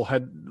ultimate goal,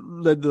 had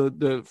led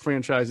the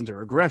franchise into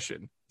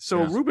regression.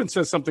 So Reuben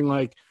says something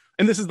like,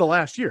 and this is the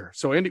last year.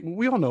 So Andy,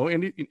 we all know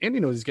Andy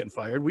knows he's getting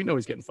fired. We know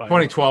he's getting fired.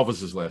 2012 was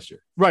his last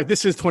year. Right.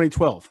 This is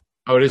 2012.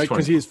 Oh, it is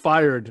because he has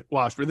fired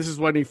Washburn. This is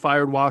when he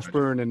fired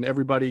Washburn and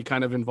everybody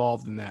kind of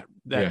involved in that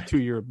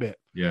 2-year bit.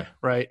 Yeah.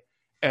 Right.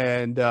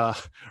 And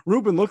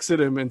Reuben looks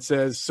at him and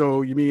says,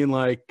 so you mean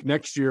like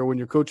next year when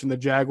you're coaching the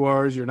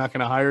Jaguars, you're not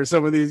going to hire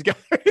some of these guys?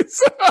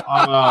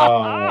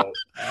 Man.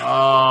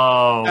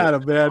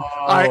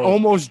 I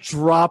almost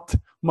dropped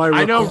my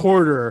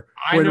recorder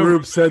when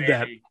Rube said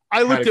that.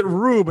 I looked at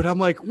Rube and I'm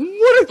like,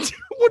 what do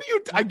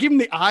you, I give him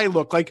the eye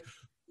look like,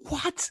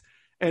 what?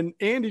 And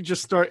Andy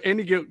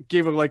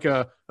gave him like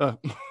a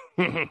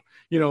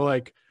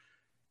like,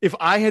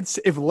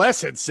 if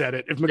Les had said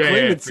it, if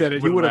McLean had said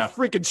it, he would have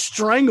freaking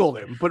strangled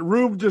him. But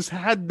Rube just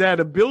had that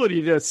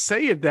ability to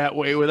say it that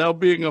way without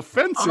being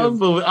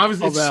offensive.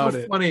 It's so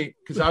funny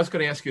because I was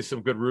going to ask you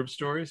some good Rube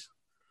stories.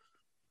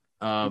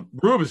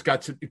 Rube has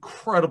got some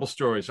incredible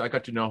stories. I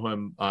got to know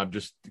him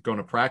just going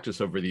to practice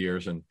over the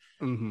years, and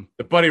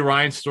the Buddy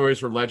Ryan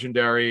stories were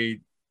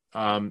legendary.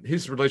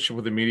 His relationship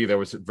with the media there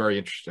was very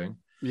interesting.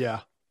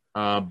 Yeah,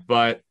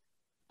 but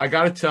I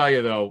got to tell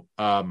you though.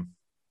 And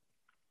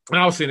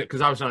I was seeing it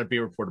because I was not a beat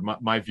reporter.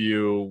 My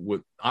view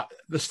with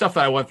the stuff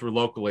that I went through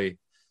locally,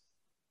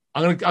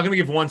 I'm gonna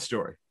give one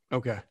story.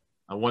 Okay,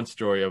 one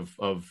story of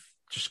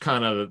just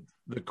kind of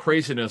the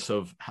craziness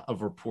of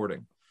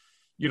reporting.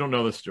 You don't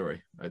know the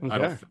story.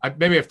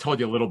 Maybe I've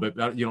told you a little bit,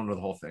 but you don't know the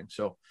whole thing.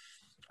 So,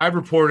 I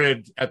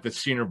reported at the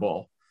Senior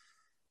Bowl.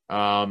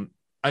 Like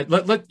at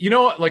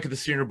the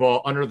Senior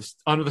Bowl under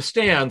the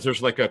stands,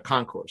 there's like a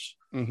concourse.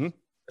 Mm-hmm.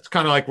 It's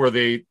kind of like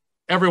where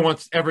every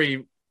once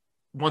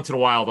in a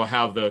while they'll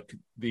have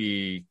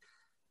the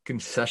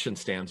concession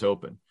stands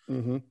open.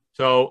 Mm-hmm.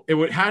 So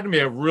it had to be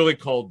a really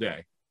cold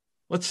day.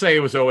 Let's say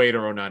it was 08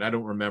 or 09. I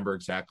don't remember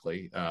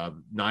exactly.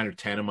 9 or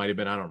 10 it might have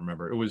been. I don't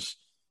remember. It was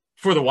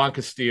for the Juan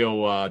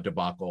Castillo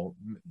debacle,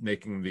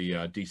 making the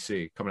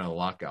DC coming out of the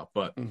lockout.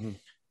 But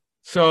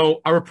so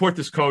I report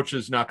this coach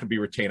is not going to be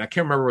retained. I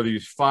can't remember whether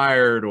he's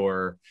fired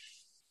or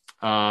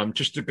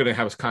just going to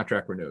have his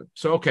contract renewed.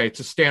 So, okay,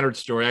 it's a standard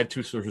story. I had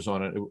 2 sources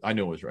on it. I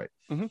knew it was right.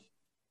 Mm-hmm.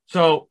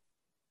 So,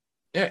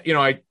 yeah,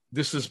 I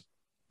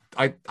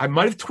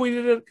might have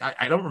tweeted it.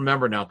 I don't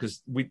remember now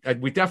because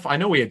I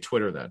know we had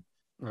Twitter then.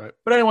 Right.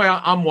 But anyway,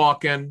 I'm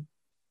walking,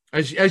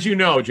 as you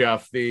know,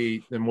 Jeff.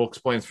 And we'll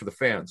explain this for the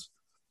fans.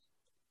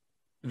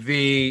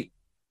 The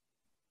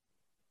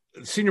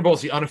Senior Bowl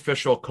is the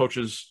unofficial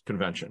coaches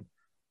convention.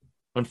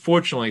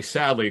 Unfortunately,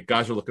 sadly,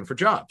 guys are looking for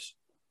jobs.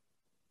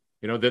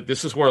 That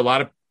this is where a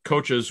lot of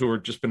coaches who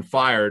have just been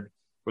fired,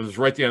 whether it's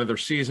right at the end of their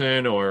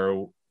season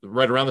or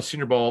right around the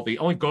Senior Bowl, they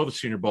only go to the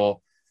Senior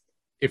Bowl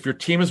if your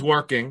team is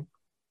working,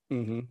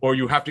 or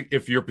you have to.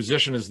 If your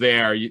position is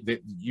there,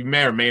 you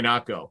may or may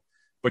not go,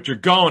 but you're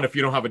going if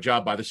you don't have a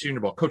job by the Senior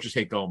Bowl. Coaches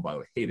hate going, by the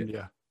way, hate it.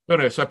 Yeah. But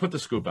anyway, so I put the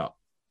scoop out.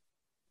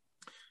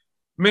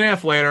 A minute and a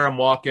half later, I'm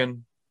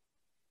walking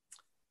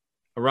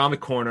around the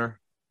corner,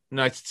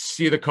 and I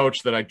see the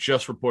coach that I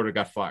just reported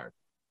got fired,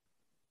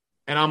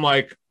 and I'm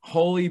like,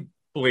 "Holy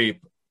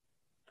bleep!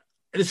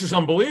 This is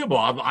unbelievable!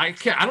 I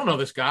don't know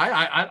this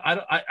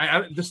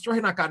guy. The story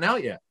had not gotten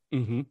out yet."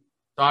 Mm-hmm.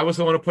 I was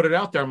the one who put it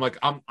out there. I'm like,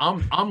 I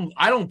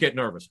don't get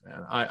nervous,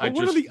 man.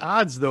 What are the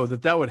odds though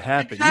that would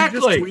happen? Exactly.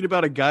 You just tweet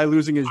about a guy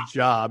losing his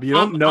job. You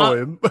don't know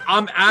him.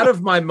 I'm out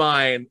of my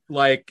mind.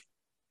 Like,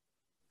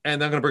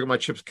 and I'm going to bring up my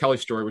Chip Kelly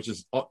story, which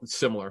is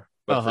similar,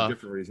 but for a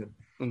different reason.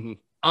 Mm-hmm.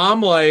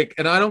 I'm like,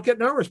 and I don't get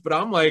nervous, but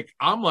I'm like,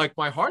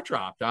 my heart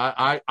dropped.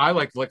 I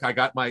like I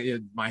got my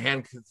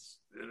hand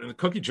in the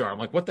cookie jar. I'm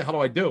like, what the hell do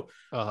I do?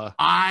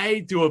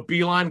 I do a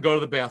beeline, go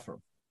to the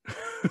bathroom.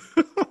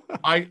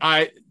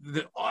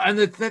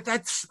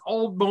 That's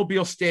old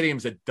Mobile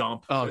Stadium's a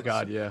dump. Oh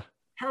God, yeah,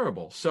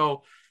 terrible.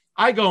 So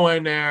I go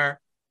in there.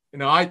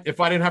 If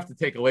I didn't have to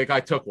take a leak, I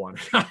took one.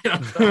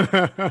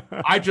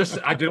 I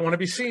didn't want to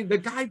be seen. The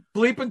guy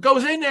bleeping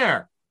goes in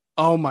there.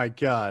 Oh my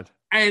God.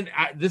 And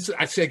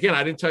I say again,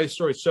 I didn't tell you the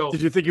story. So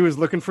did you think he was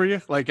looking for you?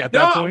 Like at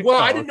that point?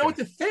 Well, I didn't know what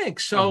to think.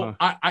 So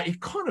he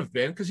couldn't have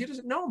been because he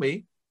doesn't know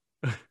me.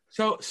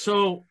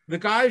 So the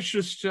guy's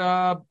just,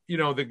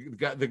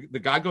 the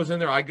guy goes in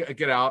there. I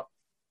get out.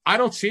 I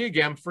don't see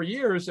again for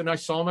years. And I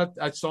saw him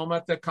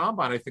at the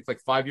combine. I think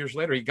like 5 years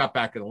later, he got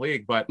back in the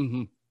league. But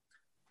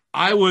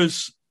I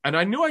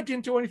knew I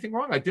didn't do anything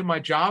wrong. I did my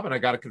job and I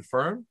got it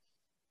confirmed.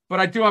 But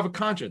I do have a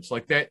conscience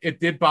like that. It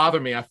did bother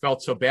me. I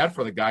felt so bad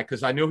for the guy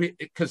because I knew this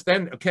is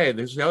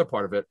the other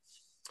part of it.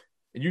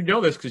 And you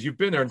know this because you've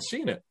been there and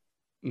seen it.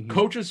 Mm-hmm.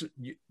 Coaches,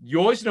 you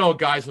always know a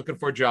guy's looking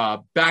for a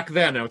job. Back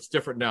then, now it's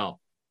different now.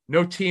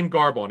 No team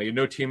garb on. He had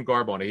no team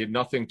garb on. He had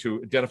nothing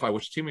to identify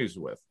which team he was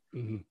with.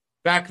 Mm-hmm.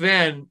 Back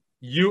then,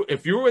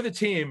 if you were with a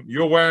team,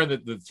 you're wearing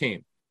the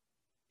team.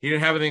 He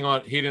didn't have anything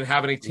on. He didn't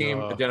have any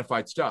team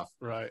identified stuff.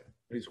 Right.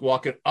 He's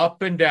walking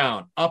up and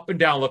down,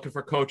 looking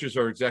for coaches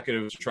or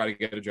executives to try to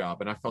get a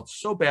job. And I felt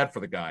so bad for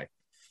the guy.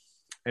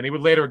 And he would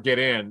later get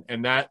in.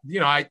 And that,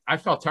 I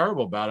felt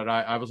terrible about it.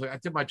 I was like, I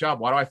did my job.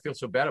 Why do I feel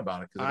so bad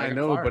about it? I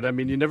know, but I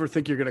mean, you never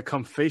think you're going to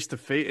come face to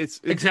face. It's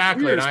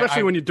exactly, weird,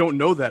 especially when you don't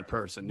know that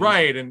person.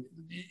 Right. And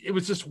it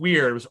was just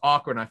weird. It was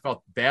awkward. And I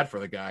felt bad for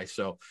the guy.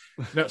 So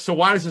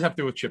why does this have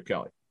to do with Chip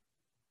Kelly?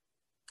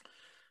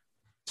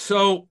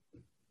 So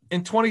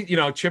in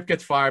Chip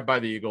gets fired by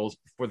the Eagles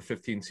before the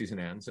 15 season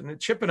ends. And then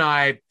Chip and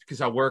I,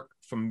 because I work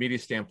from a media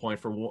standpoint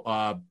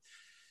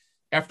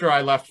after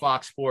I left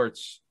Fox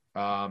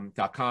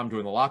Sports.com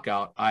during the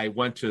lockout, I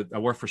worked for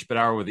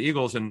Spadaro with the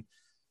Eagles. And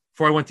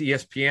before I went to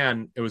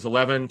ESPN, it was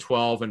 11,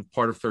 12, and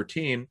part of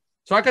 13.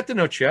 So I got to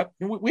know Chip.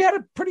 And we had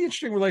a pretty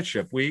interesting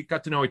relationship. We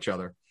got to know each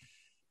other.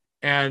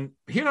 And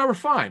he and I were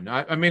fine.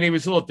 I mean, he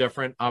was a little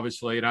different,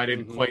 obviously, and I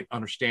didn't quite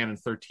understand in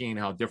 13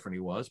 how different he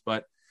was.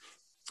 But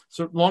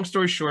so long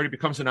story short, he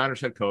becomes a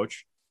Niners head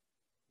coach.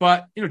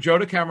 But, Joe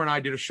DeCamara and I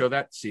did a show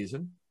that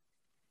season.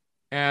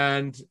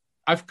 And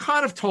I've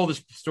kind of told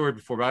this story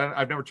before, but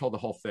I've never told the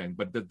whole thing.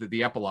 But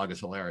the epilogue is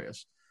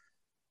hilarious.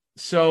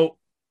 So,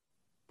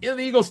 the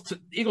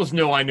Eagles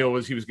knew I knew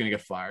he was going to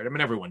get fired. I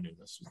mean, everyone knew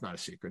this. It's not a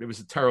secret. It was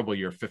a terrible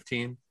year,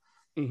 15.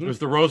 Mm-hmm. It was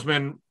the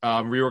Roseman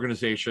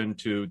reorganization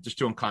to just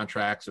doing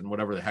contracts and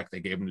whatever the heck they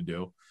gave him to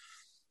do.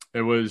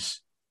 It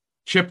was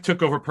Chip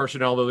took over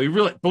personnel. Though he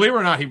really, believe it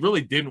or not, he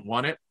really didn't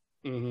want it.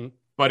 Mm-hmm.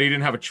 But he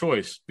didn't have a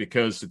choice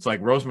because it's like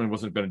Roseman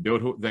wasn't going to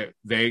do it.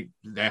 They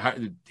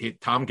hired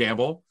Tom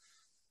Gamble,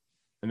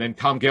 and then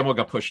Tom Gamble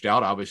got pushed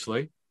out,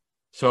 obviously.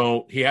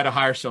 So he had to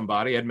hire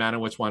somebody. Ed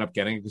Manowitz wound up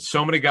getting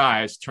so many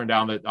guys turned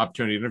down the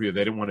opportunity to interview.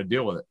 They didn't want to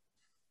deal with it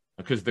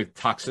because of the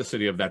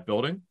toxicity of that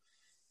building.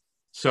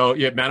 So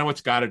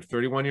Manowitz got it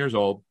 31 years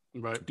old.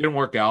 Right. Didn't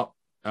work out.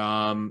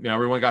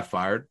 Everyone got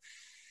fired.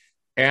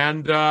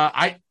 And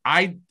I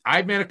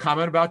made a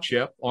comment about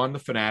Chip on the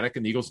Fanatic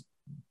and the Eagles.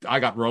 I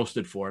got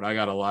roasted for it. I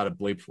got a lot of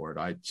bleep for it.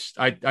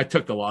 I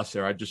took the loss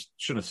there. I just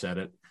shouldn't have said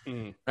it.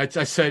 Mm.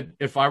 I said,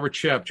 if I were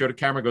Chip, Joe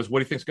DeCamara goes, what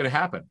do you think is going to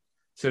happen?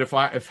 I said, if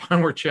I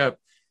were Chip,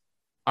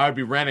 I would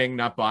be renting,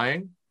 not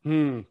buying.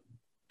 Mm.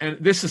 And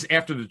this is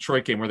after the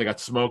Detroit game where they got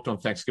smoked on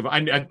Thanksgiving.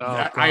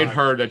 I had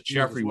heard that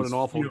Jeffrey was an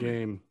awful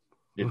game.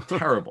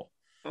 Terrible.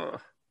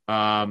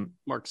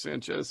 Mark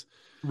Sanchez.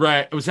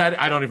 Right. Was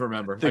that? I don't even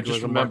remember. I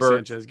just remember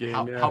Mark Sanchez game,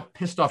 how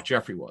pissed off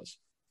Jeffrey was.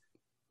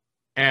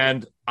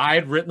 And I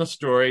had written a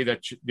story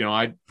that,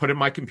 I put in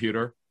my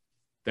computer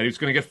that he was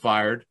going to get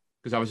fired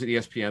because I was at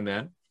ESPN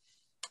then.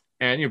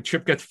 And,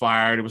 Chip gets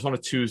fired. It was on a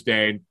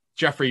Tuesday.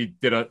 Jeffrey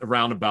did a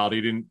roundabout.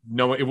 He didn't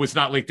know it was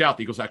not leaked out.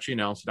 The Eagles actually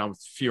announced it. I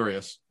was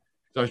furious.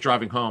 So I was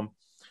driving home.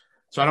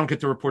 So I don't get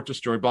to report the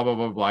story, blah, blah,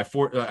 blah, blah. I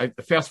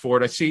fast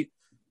forward. I see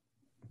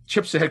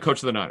Chip's the head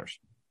coach of the Niners.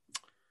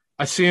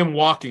 I see him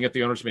walking at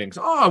the owners' meetings.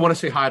 Oh, I want to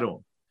say hi to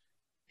him.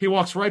 He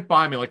walks right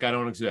by me like I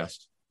don't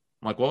exist.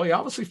 I'm like, well, he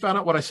obviously found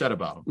out what I said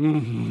about him.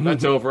 Mm-hmm.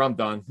 That's over. I'm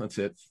done. That's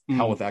it. Mm-hmm.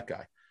 Hell with that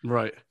guy.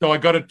 Right. So I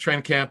go to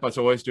training camp, as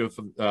I always do,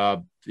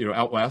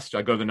 out west.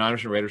 I go to the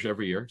Niners and Raiders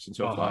every year since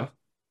 05. Uh-huh.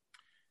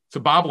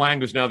 So Bob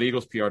Lang, who's now the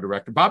Eagles PR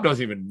director. Bob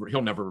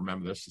he'll never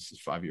remember this. This is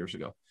 5 years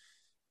ago.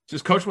 He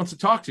says, Coach wants to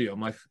talk to you.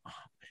 I'm like, oh,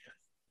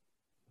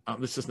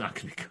 man. This is not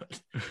going to be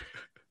good.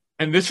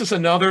 And this is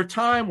another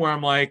time where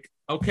I'm like,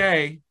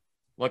 okay.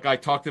 Like I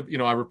talked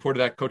to, I reported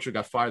that coach that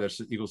got fired. That's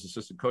the Eagles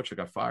assistant coach that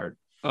got fired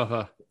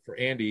for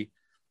Andy.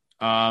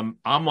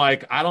 I'm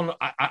like, I don't know.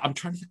 I'm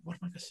trying to think, what am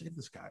I going to say to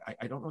this guy?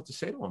 I don't know what to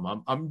say to him.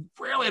 I'm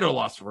really at a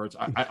loss for words.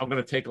 I'm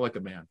going to take it like a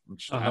man.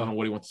 I don't know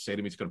what he wants to say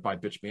to me. He's going to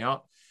probably bitch me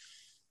out.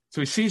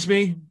 So he sees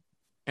me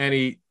and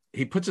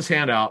he puts his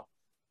hand out.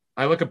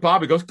 I look at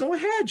Bob. He goes, go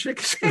ahead,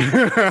 shake his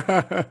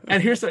hand.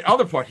 And here's the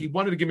other part. He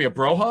wanted to give me a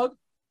bro hug.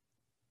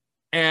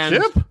 And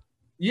Chip?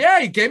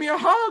 Yeah, he gave me a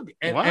hug.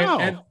 And,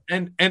 wow.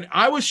 And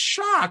I was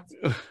shocked.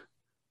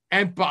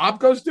 And Bob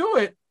goes, do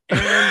it.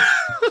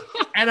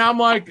 And I'm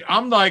like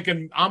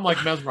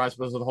mesmerized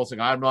because of the whole thing.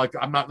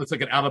 It's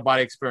like an out of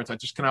body experience. I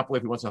just cannot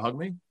believe he wants to hug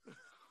me.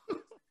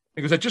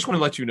 He goes, I just want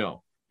to let you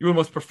know, you were the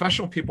most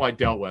professional people I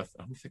dealt with.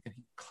 I'm thinking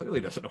he clearly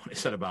doesn't know what I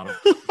said about him.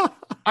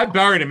 I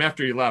buried him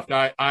after he left.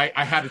 I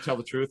had to tell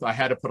the truth. I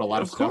had to put a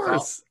lot of stuff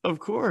out. Of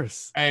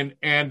course. And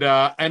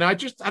I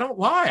don't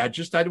lie.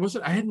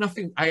 I had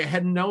nothing. I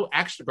had no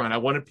axe to grind. I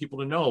wanted people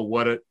to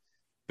know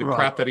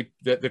crap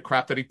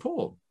that he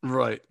pulled.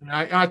 Right. And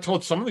I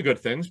told some of the good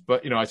things,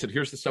 but I said,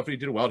 here's the stuff that he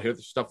did well. Here's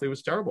the stuff that he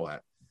was terrible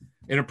at.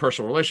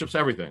 Interpersonal relationships,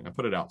 everything. I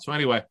put it out. So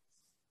anyway,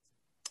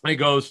 he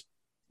goes,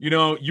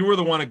 you were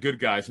the one of good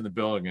guys in the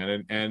building.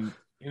 And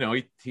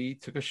he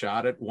took a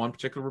shot at one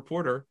particular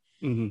reporter.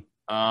 Mm-hmm.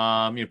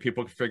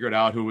 People could figure it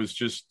out who was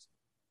just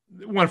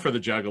went for the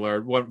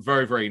jugular, went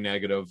very, very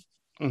negative.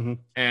 Mm-hmm.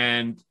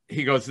 And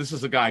he goes, this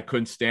is a guy I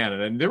couldn't stand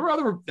it.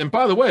 And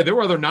by the way, there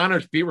were other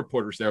Niners beat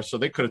reporters there, so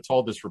they could have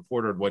told this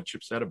reporter what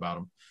Chip said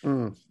about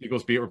him.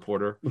 Eagles beat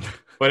reporter.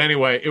 But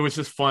anyway, it was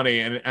just funny.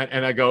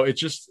 And I go,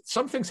 it's just,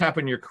 some things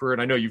happen in your career,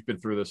 and I know you've been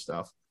through this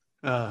stuff.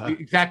 The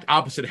exact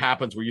opposite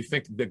happens where you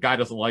think the guy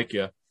doesn't like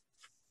you.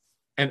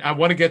 And I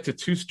want to get to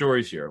two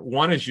stories here.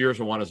 One is yours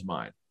and one is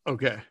mine.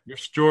 Okay. Your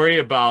story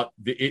about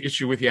the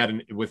issue you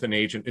had with an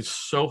agent is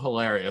so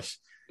hilarious.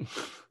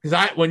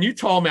 Because when you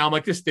told me, I'm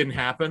like, this didn't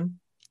happen.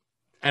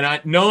 And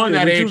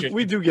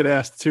we do get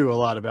asked too a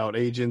lot about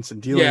agents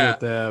and dealing with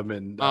them.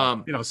 And,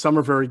 some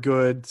are very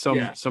good.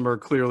 Some are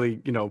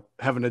clearly,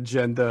 have an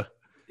agenda.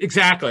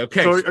 Exactly.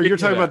 Okay. So you're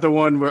talking about the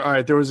one where, all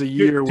right, there was a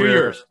year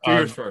where 2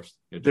 years first.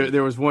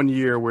 There was 1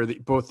 year where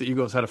both the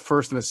Eagles had a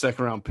first and a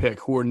second round pick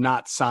who were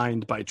not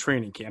signed by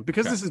training camp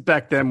because this is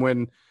back then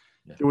when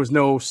there was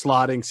no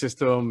slotting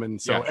system.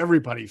 And so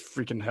everybody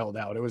freaking held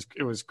out.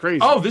 It was crazy.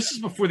 Oh, this is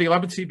before the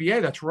 11th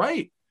CBA. That's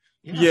right.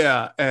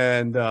 Yeah.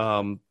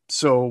 And,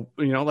 so,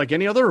 like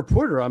any other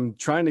reporter, I'm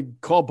trying to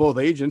call both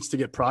agents to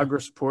get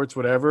progress reports,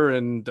 whatever.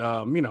 And,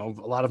 a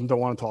lot of them don't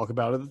want to talk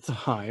about it at the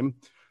time.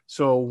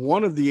 So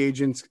one of the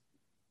agents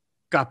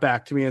got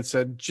back to me and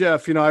said,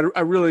 Jeff, I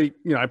really,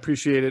 I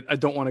appreciate it. I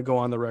don't want to go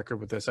on the record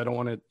with this. I don't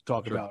want to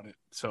talk about it.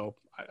 So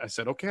I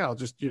said, okay, I'll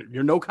just,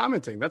 you're no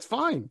commenting. That's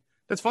fine.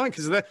 That's fine.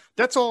 Cause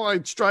that's all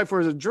I strive for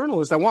as a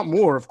journalist. I want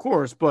more, of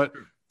course, but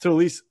to at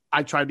least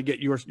I tried to get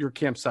your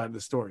camp side of the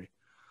story.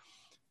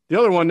 The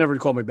other one never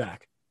called me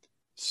back.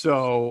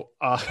 So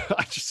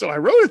I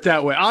wrote it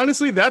that way.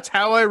 Honestly, that's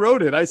how I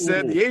wrote it. I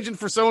said the agent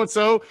for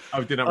so-and-so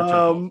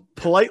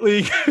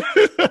politely.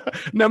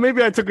 Now,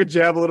 maybe I took a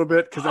jab a little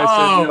bit because I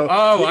said,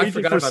 the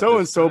agent for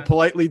so-and-so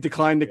politely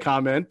declined to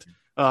comment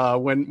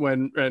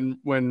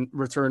when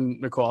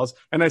returned the calls.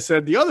 And I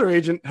said, the other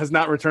agent has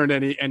not returned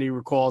any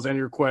calls,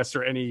 any requests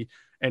or any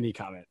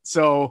comment.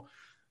 So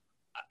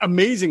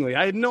amazingly,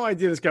 I had no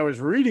idea this guy was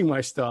reading my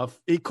stuff.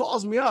 He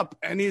calls me up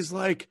and he's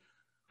like,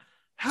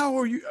 how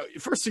are you?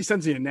 First, he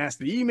sends me a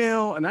nasty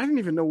email, and I didn't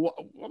even know what.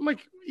 I'm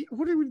like,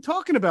 what are we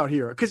talking about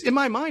here? Because in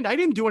my mind, I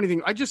didn't do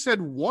anything. I just said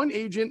one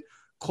agent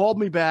called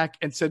me back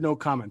and said no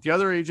comment. The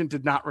other agent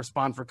did not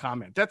respond for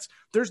comment.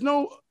 There's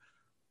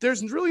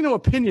really no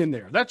opinion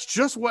there. That's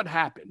just what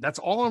happened. That's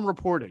all I'm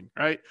reporting,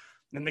 right?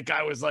 And the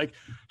guy was like,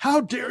 how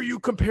dare you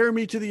compare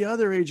me to the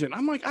other agent?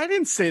 I'm like, I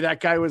didn't say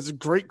that guy was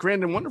great,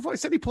 grand, and wonderful. I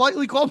said he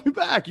politely called me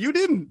back. You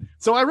didn't.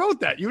 So I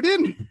wrote that. You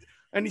didn't.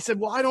 And he said,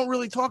 well, I don't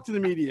really talk to the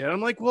media. And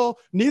I'm like, well,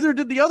 neither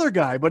did the other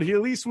guy, but he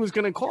at least was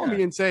going to call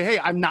me and say, hey,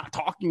 I'm not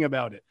talking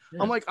about it.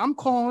 Yeah. I'm like, I'm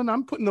calling,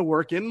 I'm putting the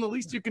work in. The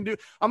least you can do.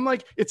 I'm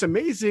like, it's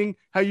amazing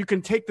how you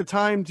can take the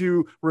time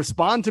to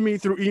respond to me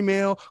through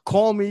email,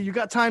 call me. You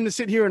got time to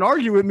sit here and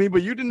argue with me,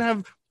 but you didn't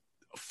have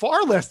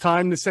far less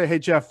time to say, hey,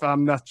 Jeff,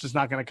 I'm just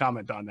not going to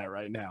comment on that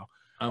right now.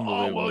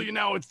 Oh,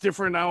 well, it's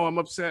different now. I'm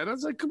upset. I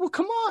was like, well,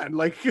 come on.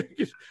 Like,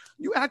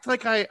 you act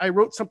like I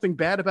wrote something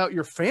bad about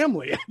your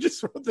family. I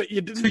just wrote that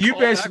you didn't. So you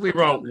basically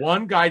wrote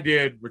one guy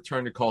did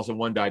return the calls and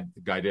one guy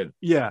did.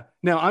 Yeah.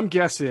 Now I'm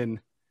guessing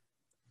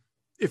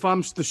if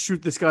I'm to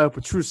shoot this guy up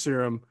with Truth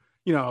Serum,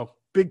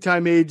 big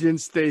time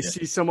agents, they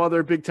see some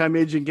other big time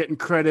agent getting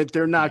credit.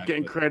 They're not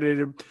getting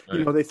credit.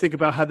 Right. They think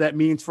about how that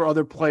means for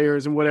other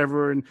players and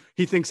whatever. And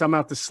he thinks I'm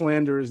out to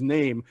slander his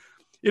name.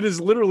 It is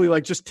literally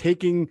like just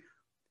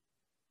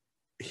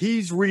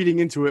he's reading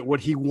into it what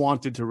he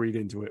wanted to read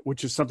into it,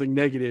 which is something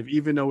negative,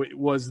 even though it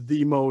was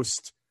the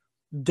most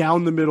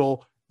down the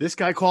middle. This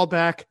guy called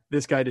back.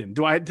 This guy didn't.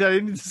 Did I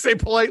need to say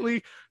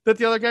politely that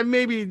the other guy?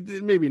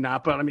 Maybe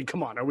not. But I mean,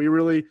 come on. Are we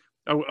really?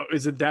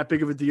 Is it that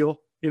big of a deal?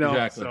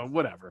 Exactly. So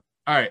whatever.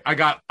 All right, I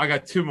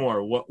got two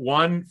more.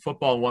 One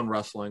football, one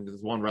wrestling.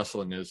 Because one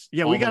wrestling is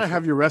we got to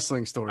have your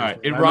wrestling story. All right,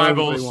 it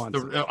rivals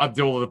the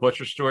Abdullah the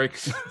Butcher story.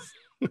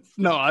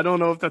 No, I don't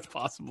know if that's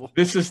possible.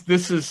 This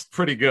is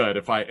pretty good.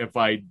 If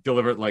I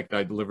deliver it like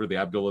I delivered the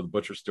Abdullah the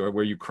Butcher story,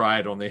 where you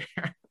cried on the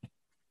air,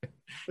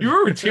 you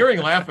were tearing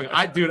laughing.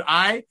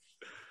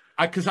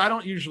 Because I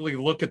don't usually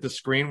look at the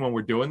screen when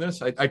we're doing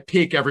this. I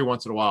peek every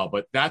once in a while,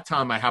 but that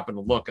time I happened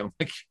to look, and I'm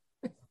like,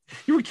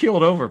 you were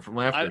keeled over from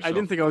laughter. I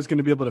didn't think I was going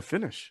to be able to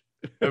finish.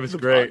 It was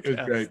great. It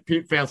was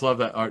great. Fans love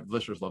that. Our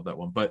listeners love that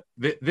one. But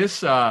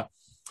so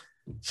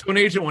an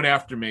agent went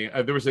after me.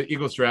 There was an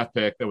Eagles draft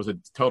pick that was a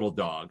total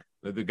dog.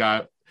 The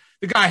guy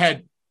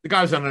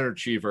was an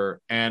underachiever,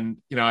 and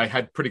I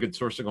had pretty good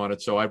sourcing on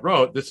it. So I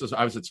wrote,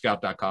 I was at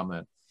scout.com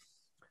then.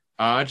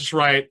 I was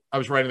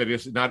writing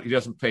that he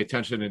doesn't pay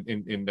attention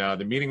in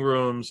the meeting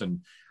rooms,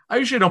 and I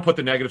usually don't put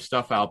the negative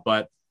stuff out,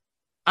 but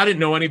I didn't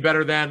know any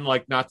better then,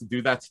 like not to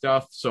do that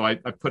stuff. So I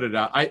put it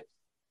out.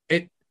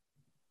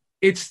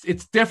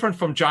 It's different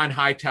from John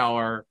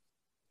Hightower,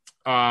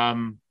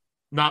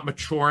 not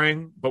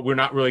maturing, but we're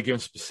not really giving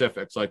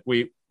specifics. Like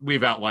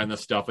we've outlined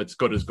this stuff. It's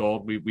good as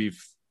gold.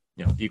 We've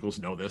Eagles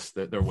know this,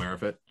 that they're aware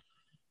of it.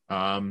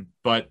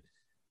 But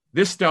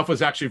this stuff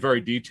was actually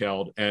very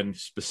detailed and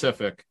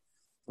specific,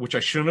 which I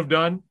shouldn't have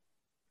done.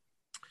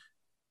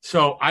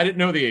 So I didn't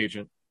know the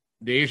agent.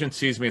 The agent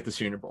sees me at the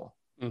Senior Bowl.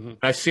 Mm-hmm.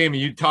 I see him.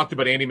 You talked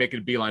about Andy making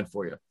a beeline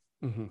for you.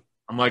 Mm-hmm.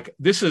 I'm like,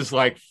 this is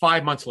like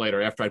 5 months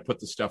later after I put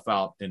the stuff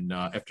out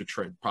after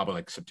trade, probably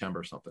like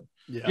September or something.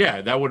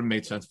 Yeah, that would have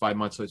made sense. 5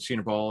 months. Like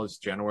Senior Bowl is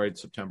January,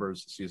 September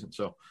is the season.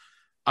 So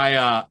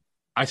I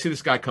see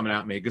this guy coming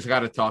at me because I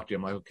got to talk to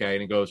him. I'm like, okay.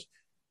 And he goes,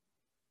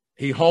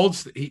 he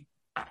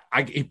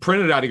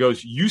printed it out. He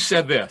goes, you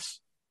said this.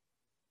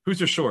 Who's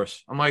your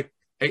source? I'm like,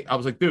 hey, I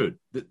was like, dude,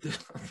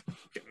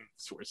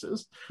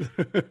 sources. Who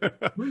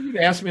are you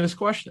to ask me this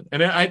question?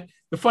 And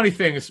the funny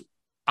thing is,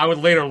 I would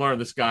later learn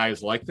this guy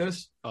is like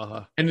this.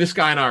 Uh-huh. And this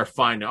guy and I are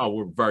fine now. Oh,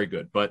 we're very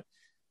good. But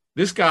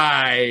this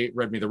guy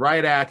read me the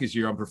riot act. He's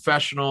your own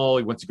professional.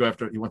 He wants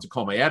to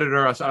call my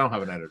editor. I said, I don't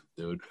have an editor,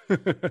 dude.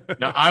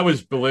 Now I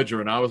was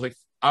belligerent. I was like,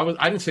 I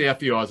didn't say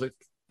F you. I was like,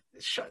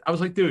 I was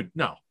like, dude,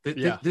 no,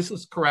 this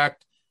is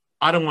correct.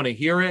 I don't want to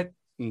hear it.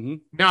 Mm-hmm.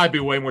 Now I'd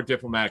be way more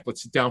diplomatic.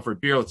 Let's sit down for a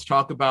beer. Let's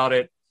talk about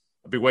it.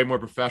 I'd be way more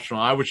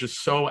professional. I was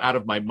just so out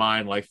of my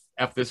mind, like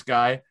F this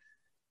guy.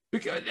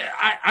 Because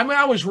I mean,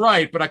 I was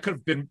right, but I could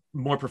have been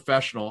more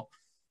professional.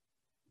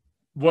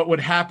 What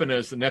would happen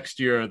is the next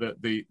year,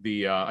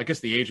 I guess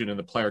the agent and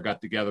the player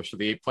got together, so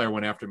the player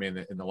went after me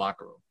in the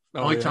locker room.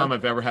 Only time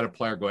I've ever had a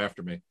player go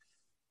after me,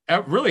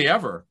 really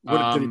ever.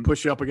 Did he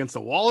push you up against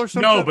the wall or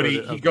something? No, but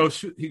he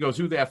goes,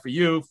 who the F for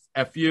you?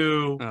 F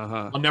you.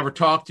 Uh-huh. I'll never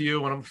talk to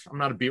you. And I'm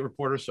not a beat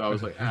reporter, so I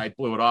was like, I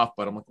blew it off.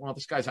 But I'm like, well,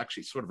 this guy's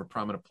actually sort of a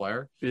prominent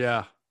player.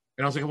 Yeah.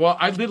 And I was like, well,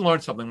 I did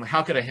learn something.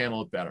 How could I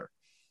handle it better?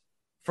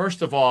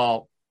 First of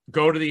all,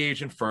 go to the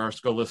agent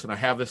first. Go, listen, I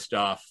have this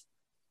stuff.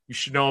 You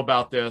should know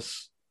about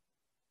this.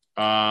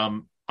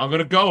 I'm going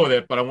to go with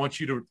it, but I want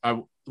you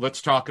to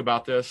let's talk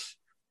about this.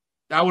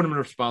 That would have been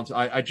a response.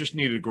 I just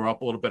needed to grow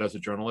up a little bit as a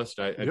journalist.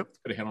 I could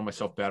have handled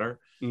myself better.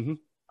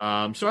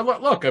 Mm-hmm. So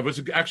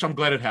I'm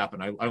glad it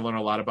happened. I learned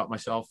a lot about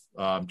myself,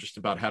 just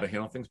about how to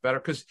handle things better.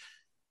 Because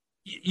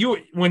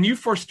when you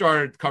first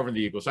started covering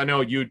the Eagles, I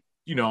know you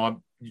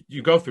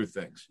go through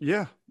things.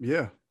 Yeah.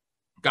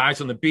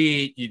 Guys on the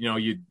beat,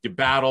 you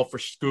battle for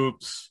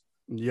scoops.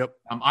 Yep.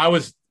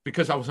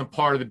 Because I wasn't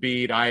part of the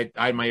beat. I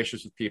had my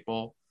issues with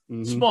people.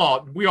 Mm-hmm.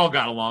 Small, we all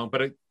got along,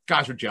 but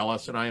guys were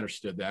jealous, and I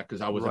understood that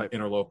because I was an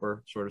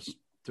interloper, so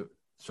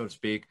to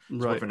speak,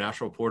 sort of a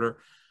national reporter.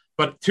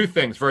 But two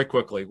things very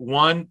quickly.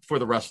 One, for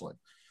the wrestling.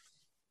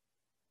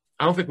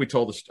 I don't think we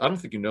told this. I don't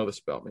think you know this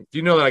about me. Do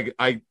you know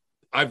that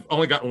I've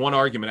only gotten one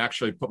argument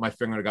actually put my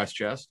finger in a guy's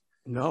chest?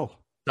 No.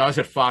 So I was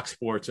at Fox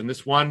Sports, and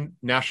this one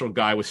national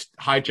guy was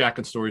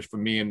hijacking stories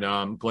from me and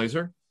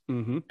Glazer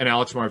and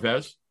Alex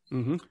Marvez.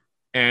 Mm-hmm.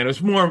 And it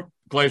was more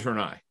Glazer and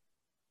I.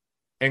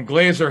 And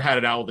Glazer had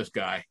it out with this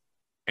guy,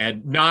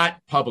 and not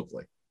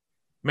publicly.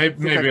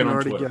 Maybe I can on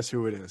already Twitter. guess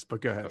who it is,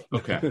 but go ahead.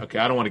 Okay.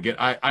 I don't want to get.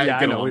 I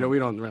get along. We're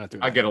not doing that.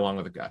 I get along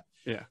with the guy.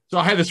 Yeah. So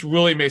I had this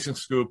really amazing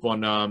scoop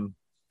on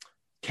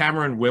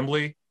Cameron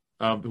Wimbley,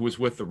 who was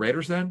with the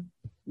Raiders then.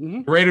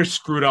 Mm-hmm. The Raiders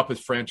screwed up his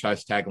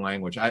franchise tag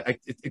language.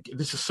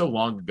 This is so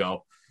long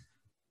ago,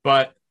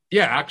 but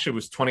yeah, actually it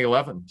was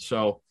 2011.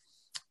 So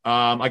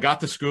I got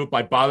the scoop.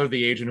 I bothered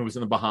the agent who was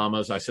in the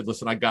Bahamas. I said,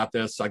 listen, I got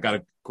this. I got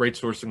a great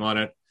sourcing on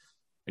it.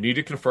 I need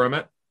to confirm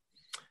it.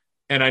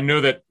 And I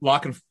know that it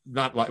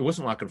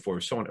wasn't Lock and Four.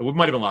 It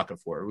might have been Lock and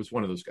Four. It was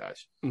one of those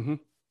guys. Mm-hmm.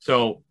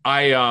 So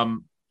I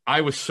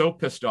was so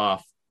pissed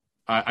off.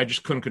 I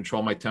just couldn't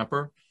control my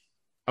temper.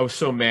 I was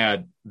so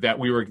mad that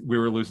we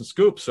were losing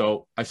scoop.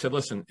 So I said,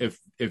 listen, if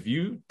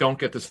you don't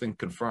get this thing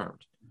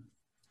confirmed,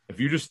 if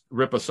you just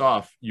rip us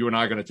off, you and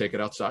I are going to take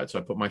it outside. So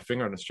I put my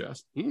finger on his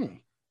chest. Mm.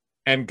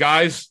 And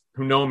guys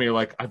who know me are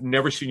like, I've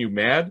never seen you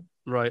mad.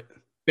 Right.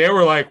 They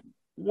were like,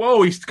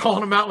 whoa, he's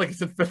calling him out like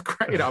he's in fifth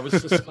grade. I was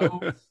just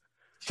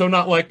So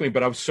not like me,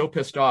 but I was so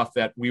pissed off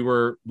that we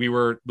were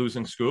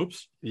losing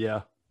scoops.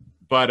 Yeah.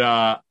 But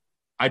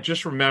I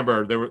just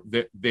remember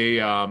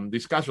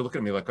these guys were looking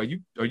at me like, are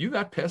you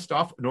that pissed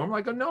off? Normally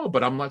I go, no,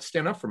 but I'm not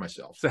standing up for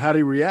myself. So how did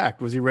he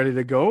react? Was he ready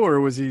to go,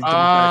 or was he?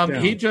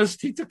 He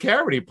took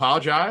care of it. He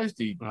apologized.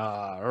 He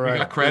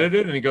got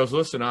credited, and he goes,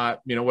 listen,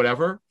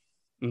 whatever.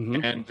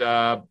 Mm-hmm. And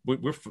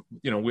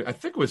I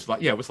think it was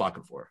it was lock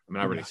and four. I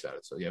mean, I already said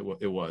it, so yeah,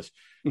 it was.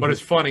 Mm-hmm. But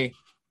it's funny.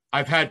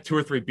 I've had 2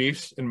 or 3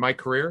 beefs in my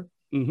career.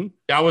 Mm-hmm.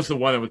 That was the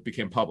one that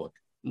became public.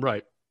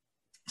 Right.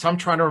 So I'm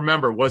trying to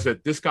remember, was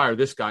it this guy or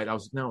this guy? It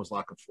was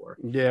lock and four.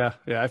 Yeah,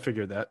 I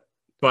figured that.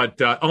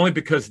 But only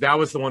because that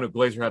was the one who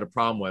Glazer had a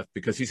problem with,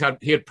 because he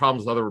had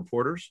problems with other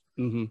reporters.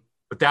 Mm-hmm.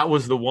 But that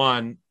was the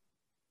one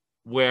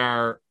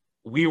where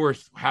we were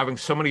having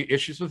so many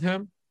issues with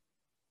him.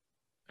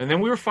 And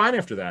then we were fine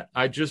after that.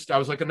 I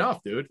was like,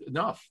 enough, dude,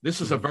 enough.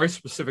 This is a very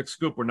specific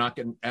scoop. We're not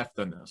getting effed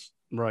on this.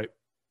 Right.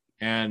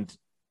 And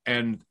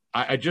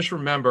I just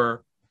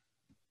remember,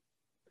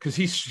 because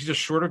he's a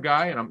shorter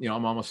guy, and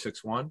I'm almost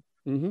 6'1".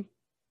 Mm-hmm.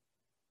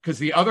 Because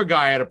the other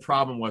guy I had a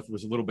problem with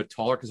was a little bit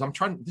taller. Because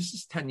this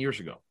is 10 years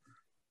ago.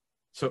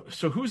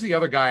 So who's the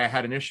other guy I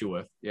had an issue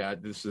with? Yeah,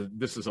 this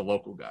is a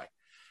local guy.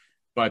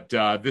 But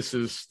this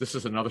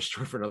is another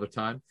story for another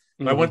time.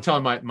 But I want to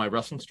tell my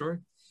wrestling story.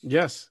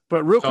 Yes,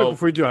 but real quick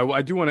before we do,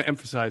 I do want to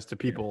emphasize to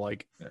people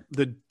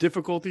the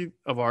difficulty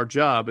of our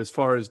job as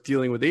far as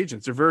dealing with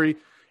agents. They're very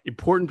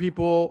important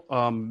people.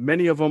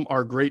 Many of them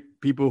are great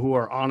people who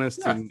are honest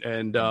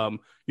and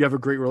you have a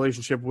great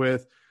relationship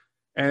with.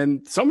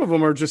 And some of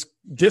them are just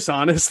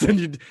dishonest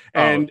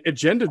and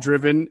agenda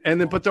driven.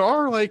 And then, but there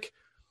are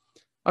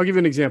I'll give you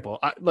an example.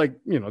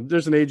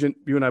 There's an agent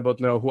you and I both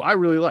know who I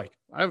really like.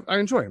 I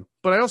enjoy him,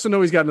 but I also know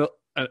he's got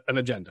an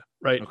agenda,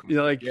 right?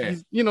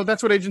 Okay.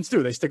 That's what agents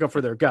do. They stick up for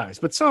their guys,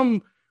 but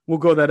some will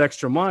go that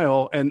extra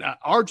mile. And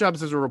our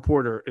jobs as a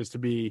reporter is to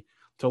be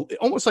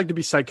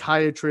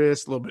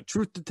psychiatrist, a little bit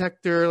truth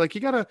detector.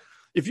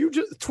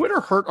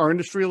 Twitter hurt our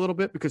industry a little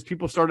bit because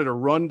people started to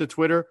run to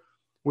Twitter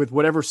with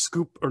whatever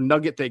scoop or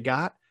nugget they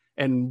got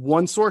and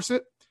one source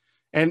it.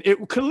 And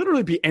it could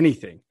literally be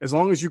anything. As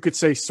long as you could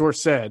say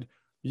source said,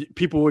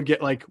 people would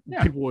get would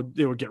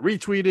get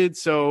retweeted.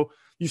 So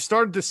you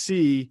started to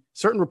see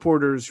certain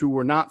reporters who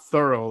were not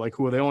thorough,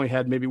 who they only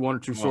had maybe 1 or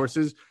 2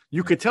 sources.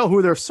 You could tell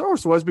who their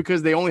source was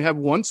because they only had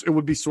once. It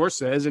would be source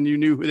says, and you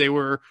knew who they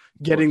were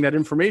getting that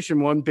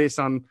information based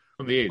on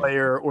the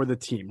player or the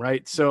team,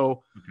 right?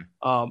 So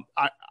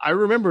I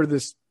remember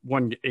this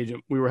one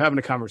agent. We were having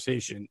a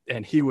conversation,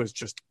 and he was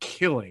just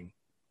killing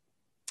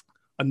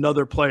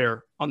another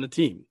player on the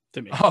team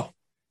to me. Oh,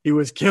 he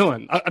was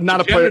killing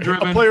not a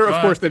player,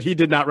 of course, that he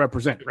did not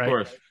represent, right? Of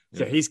course.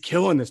 So he's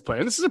killing this player.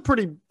 And this is a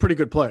pretty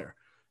good player.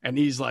 And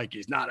he's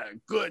not a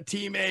good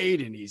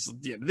teammate. And he's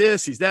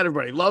he's that.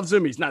 Everybody loves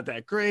him. He's not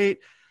that great.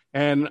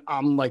 And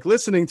I'm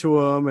listening to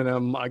him. And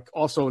I'm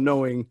also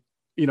knowing,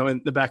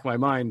 in the back of my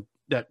mind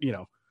that,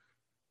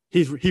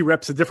 he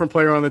reps a different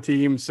player on the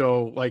team.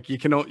 So you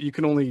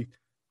can only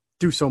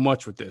do so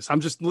much with this.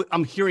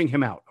 I'm hearing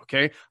him out.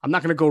 Okay. I'm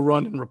not going to go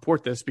run and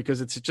report this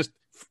because it's just,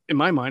 in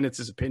my mind, it's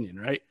his opinion.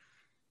 Right.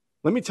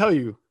 Let me tell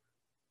you,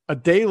 a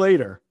day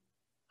later,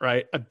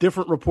 right, a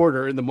different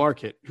reporter in the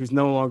market who's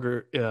no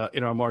longer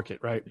in our market,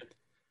 right,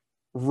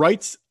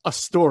 writes a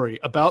story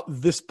about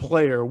this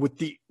player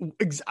with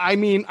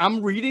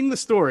I'm reading the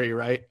story,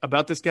 right,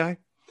 about this guy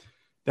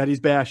that he's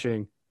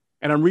bashing,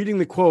 and I'm reading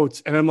the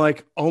quotes, and I'm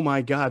like, oh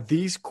my God,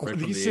 this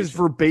is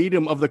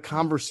verbatim of the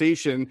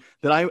conversation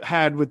that I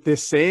had with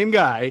this same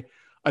guy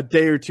a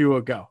day or two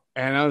ago.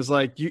 And I was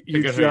like, you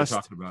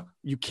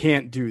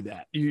can't do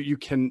that. You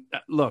can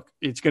look,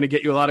 it's going to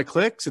get you a lot of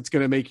clicks. It's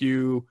going to make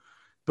you,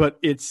 but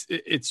it's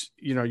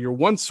you're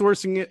one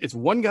sourcing it. It's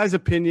one guy's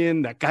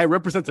opinion. That guy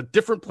represents a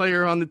different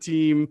player on the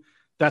team.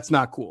 That's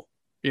not cool,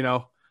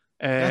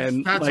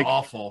 and that's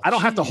awful. I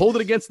don't have to hold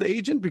it against the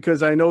agent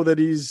because I know that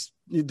he's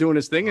doing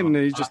his thing and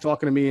he's just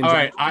talking to me. And all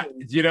right.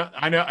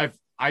 I know,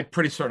 I'm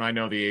pretty certain I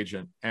know the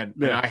agent and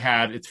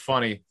it's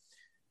funny.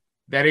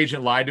 That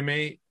agent lied to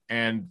me.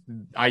 And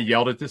I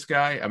yelled at this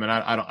guy. I mean,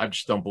 I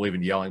just don't believe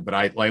in yelling, but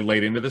I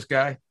laid into this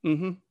guy,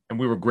 and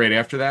we were great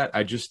after that.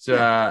 I just,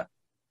 Jeff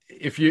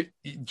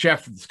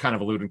is kind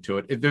of alluding to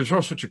it. There's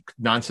all sorts of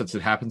nonsense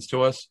that happens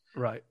to us,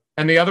 right?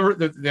 And the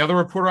other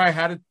reporter I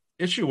had an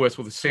issue with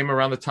the same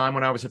around the time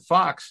when I was at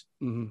Fox.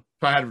 Mm-hmm.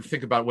 So I had to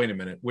think about, wait a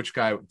minute, which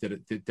guy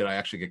did I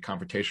actually get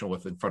confrontational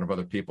with in front of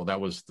other people? That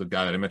was the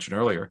guy that I mentioned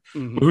earlier,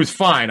 who's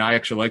fine. I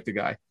actually like the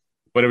guy,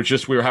 but it was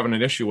just we were having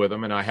an issue with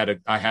him, and I had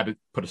to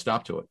put a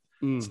stop to it.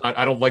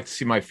 I don't like to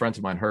see my friends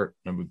of mine hurt,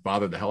 and it would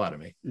bother the hell out of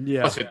me.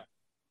 Yeah. Plus it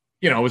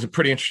was a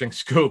pretty interesting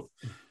scoop.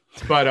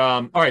 But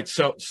all right,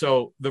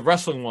 so the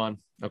wrestling one,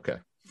 okay.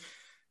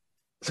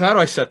 So how do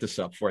I set this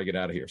up before I get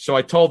out of here? So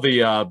I told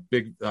the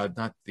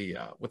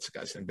what's the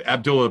guy's name?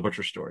 Abdullah the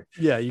Butcher story.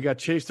 Yeah, you got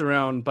chased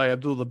around by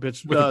Abdullah the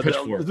Butcher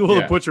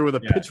the Butcher with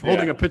a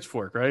holding a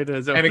pitchfork, right?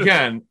 And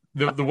again,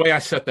 the way I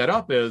set that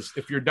up is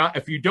if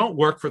you don't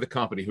work for the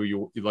company who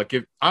you like,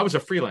 I was a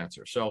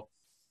freelancer, so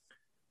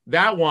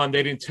That one,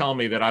 they didn't tell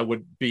me that I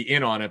would be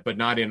in on it, but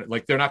not in it.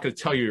 Like, they're not going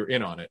to tell you you're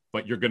in on it,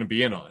 but you're going to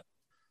be in on it.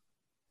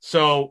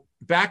 So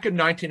back in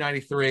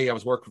 1993, I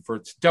was working for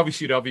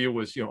WCW,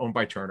 was owned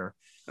by Turner.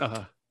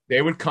 Uh-huh.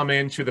 They would come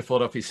into the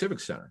Philadelphia Civic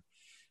Center,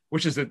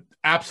 which is an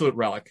absolute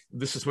relic.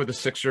 This is where the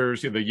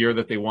Sixers, the year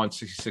that they won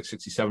 66,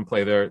 67,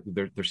 play their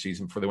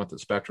season before they went to the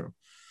Spectrum.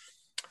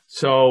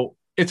 So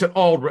it's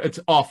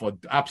awful,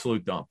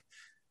 absolute dump.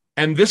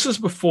 And this is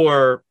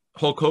before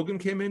Hulk Hogan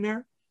came in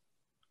there,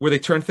 where they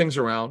turned things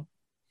around,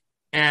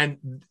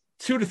 and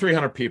 200 to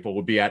 300 people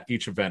would be at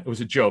each event. It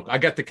was a joke. I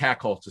got the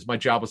catcalls. My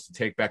job was to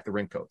take back the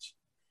ring coats.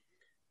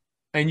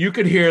 And you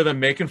could hear them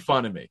making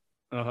fun of me.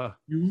 Uh-huh.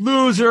 You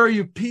loser,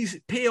 you piece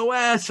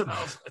POS. And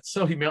it's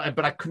so humiliating,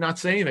 but I could not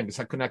say anything because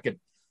I could not get.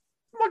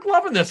 I'm like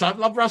loving this. I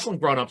love wrestling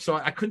growing up, so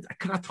I could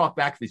not talk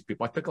back to these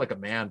people. I think like a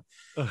man.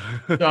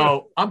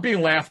 So I'm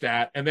being laughed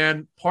at, and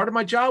then part of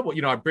my job,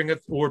 I bring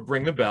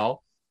the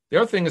bell. The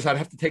other thing is I'd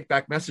have to take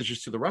back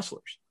messages to the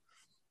wrestlers.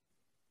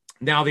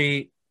 Now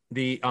the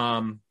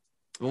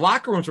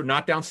locker rooms are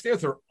not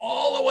downstairs; they're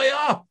all the way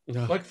up,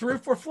 like 3 or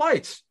 4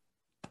 flights.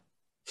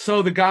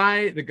 So the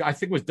guy, I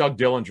think it was Doug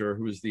Dillinger,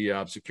 who was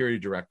the security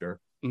director,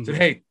 said,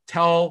 "Hey,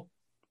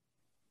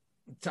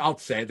 I'll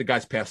say it, the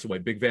guy's passed away.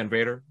 Big Van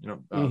Vader,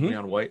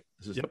 Leon White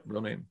is his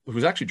real name, who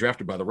was actually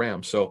drafted by the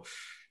Rams. So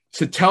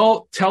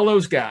tell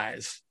those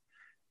guys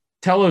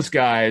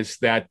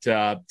that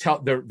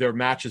their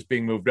match is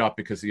being moved up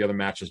because the other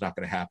match is not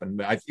going to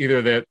happen.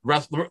 Either the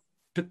wrestler,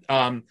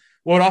 what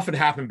would often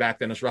happen back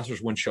then is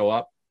wrestlers wouldn't show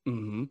up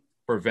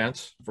for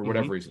events for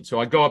whatever reason. So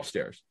I go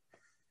upstairs.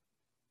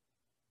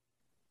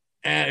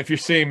 And if you're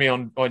seeing me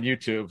on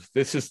YouTube,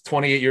 this is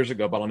 28 years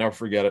ago, but I'll never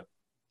forget it.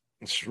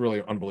 It's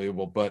really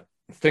unbelievable. But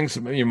things,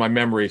 my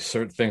memory,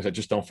 certain things I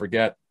just don't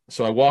forget.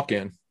 So I walk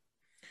in, and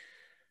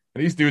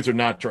these dudes are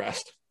not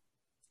dressed.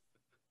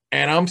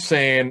 And I'm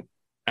saying,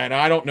 and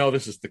I don't know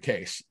this is the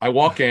case. I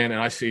walk in, and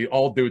I see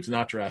all dudes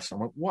not dressed. I'm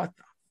like, what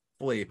the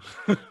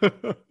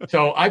bleep?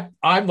 So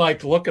I'm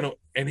like looking,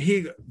 and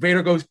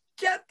Vader goes,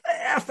 "Get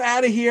the F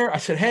out of here." I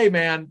said, "Hey,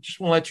 man, just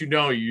want to let you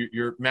know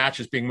your match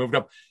is being moved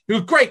up." He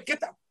goes, "Great,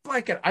 get that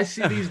blanket." I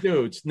see these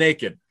dudes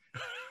naked.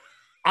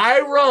 I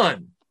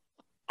run.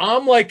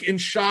 I'm like in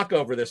shock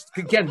over this.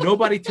 Again,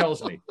 nobody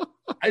tells me.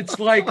 It's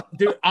like,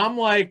 dude, I'm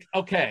like,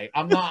 okay,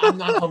 I'm not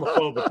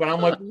homophobic, but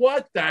I'm like,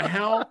 what the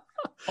hell?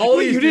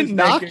 You didn't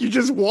knock? You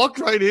just walked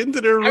right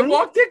into their room? I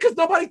walked in because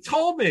nobody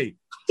told me.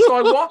 So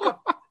I walk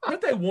up.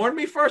 Didn't they warn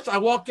me first? I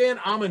walk in.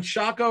 I'm in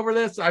shock over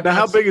this. Now,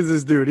 how big is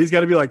this dude? He's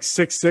got to be like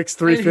 6'6",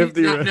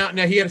 350.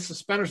 Now he had his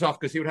suspenders off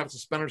because he would have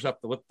suspenders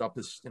up to lift up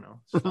his,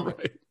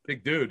 right.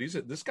 Big dude.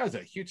 This guy's a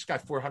huge guy,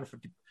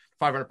 450,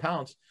 500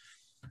 pounds.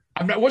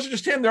 It wasn't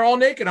just him. They're all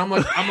naked. I'm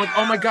like,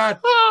 oh my God.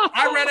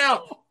 I ran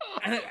out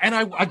and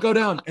I go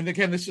down. And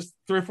again, this is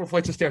 3 or 4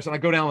 flights of stairs. And I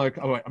go down like,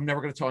 oh, I'm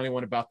never going to tell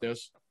anyone about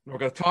this. We're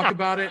going to talk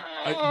about it.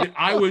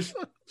 I was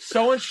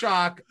so in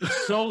shock.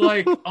 So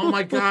like, oh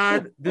my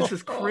God, this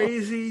is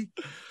crazy.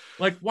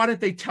 Like, why didn't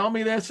they tell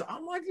me this?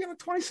 I'm like,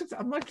 26.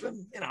 I'm like,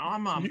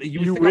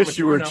 you wish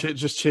you were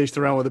just chased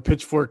around with a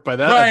pitchfork by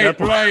that.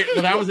 Right.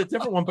 Well, that was a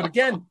different one. But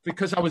again,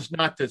 because I was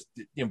not just,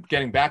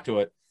 getting back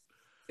to it,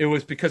 it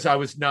was because I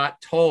was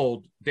not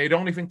told. They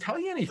don't even tell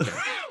you anything.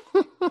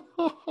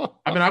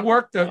 I mean, I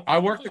worked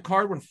the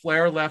card when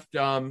Flair left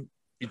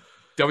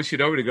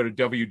WCW to go to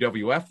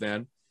WWF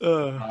then.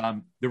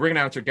 The ring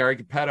announcer, Gary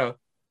Cappetta,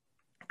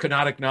 could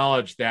not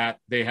acknowledge that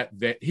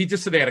he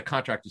just said they had a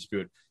contract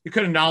dispute. He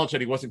couldn't acknowledge that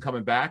he wasn't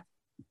coming back.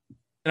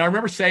 And I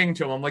remember saying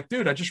to him, I'm like,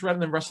 dude, I just read in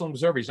the Wrestling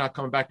Observer he's not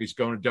coming back. He's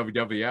going to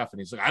WWF. And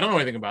he's like, I don't know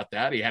anything about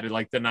that. He had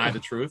to deny the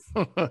truth.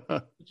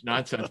 It's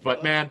nonsense.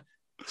 But man,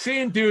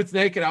 seeing dudes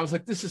naked, I was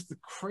like, this is the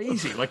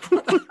crazy. Like,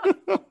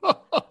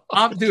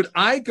 dude,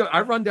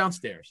 I run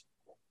downstairs.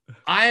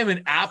 I am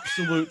in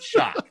absolute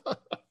shock.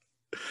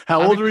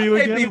 How old were you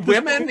again? Maybe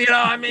women, does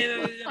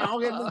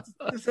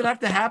it have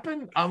to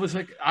happen? I was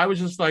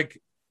just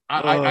like,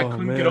 I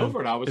couldn't get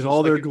over it. I was in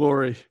all their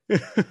glory.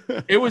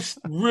 It was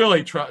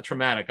really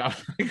traumatic. I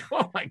was like,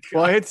 oh my God.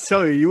 Well, I hate to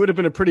tell you, you would have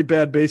been a pretty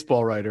bad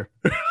baseball writer.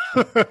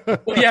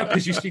 Well, yeah,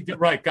 because you see,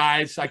 right,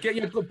 guys. I get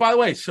you. By the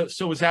way,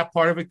 so was that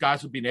part of it?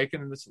 Guys would be naked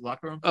in this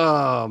locker room.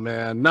 Oh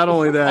man! Not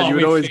only that, you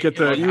would always get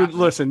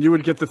you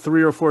would get the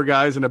 3 or 4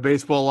 guys in a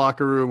baseball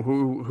locker room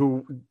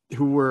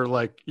who were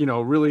like,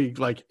 really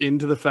like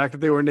into the fact that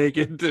they were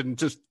naked and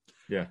just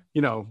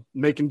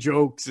making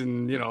jokes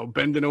and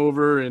bending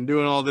over and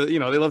doing all the they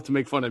love to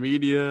make fun of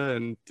media,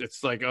 and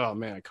it's like, oh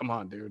man, come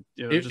on, dude.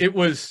 It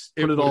was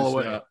all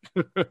away.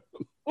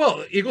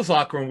 Well, Eagles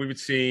locker room, we would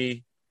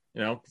see.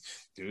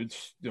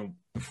 Dudes,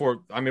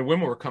 before,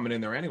 women were coming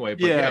in there anyway.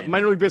 But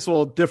minor league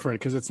baseball is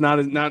different because it's not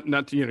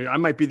I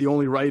might be the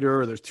only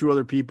writer, or there's 2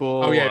 other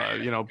people. Oh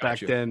yeah, back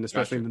then,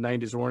 especially in the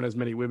 90s, there weren't as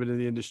many women in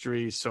the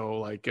industry. So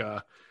like,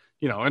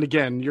 and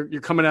again,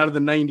 you're coming out of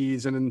the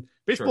 90s, and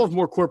baseball is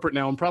more corporate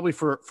now, and probably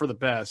for the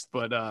best.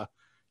 But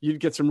you'd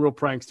get some real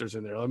pranksters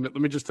in there. Let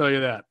me just tell you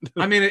that.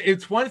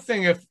 It's one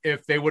thing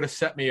if they would have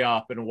set me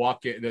up and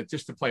walk in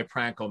just to play a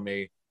prank on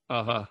me.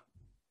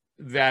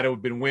 that it would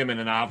have been women,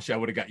 and obviously I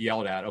would have got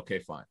yelled at. Okay,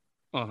 fine.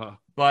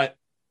 But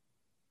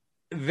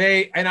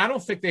and I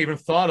don't think they even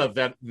thought of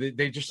that.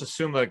 They just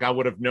assumed like I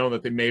would have known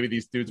that maybe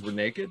these dudes were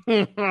naked.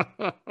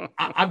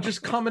 I'm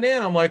just coming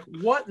in. I'm like,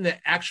 what in the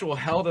actual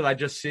hell did I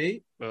just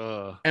see?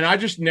 And I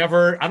just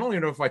never, I don't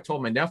even know if I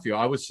told my nephew.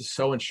 I was just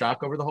so in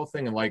shock over the whole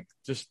thing and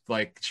just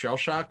shell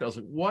shocked. I was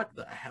like, what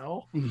the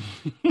hell?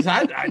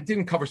 I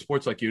didn't cover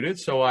sports like you did.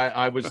 So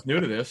I was new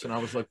to this and I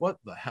was like, what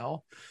the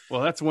hell?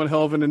 Well, that's one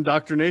hell of an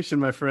indoctrination,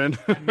 my friend.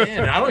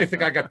 Man, I don't even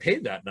think I got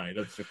paid that night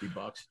of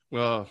 $50.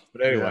 Well,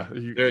 but anyway,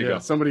 there you go.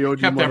 Somebody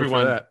owed you money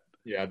for that.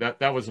 Yeah,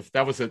 that was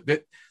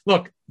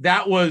look,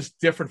 that was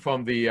different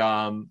from the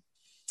Abdullah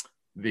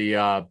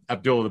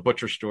the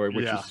Butcher story,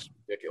 which is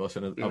ridiculous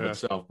in of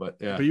itself. But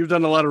yeah, but you've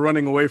done a lot of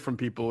running away from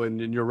people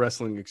in your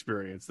wrestling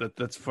experience.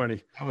 That's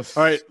funny. All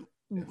right,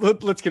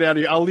 let's get out of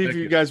here. I'll leave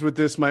you guys with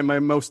this. My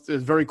most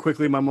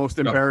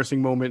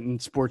embarrassing moment in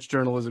sports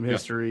journalism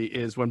history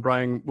is when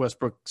Brian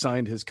Westbrook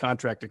signed his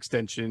contract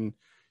extension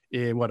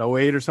in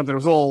 2008 or something. It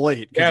was a little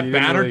late. Yeah,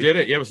 Banner did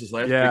it. Yeah, it was his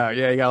last. Yeah,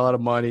 he got a lot of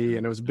money,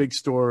 and it was a big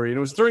story. And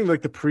it was during the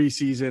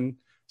preseason,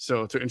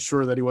 so to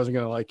ensure that he wasn't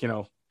going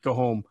to go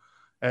home.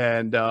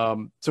 And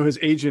so his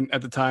agent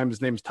at the time,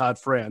 his name's Todd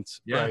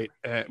France, right?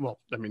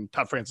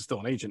 Todd France is still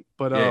an agent,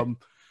 but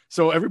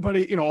so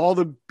everybody, all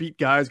the beat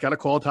guys got to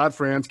call Todd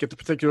France, get the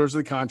particulars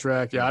of the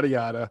contract, yada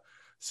yada.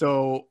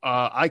 So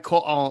I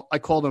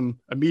called him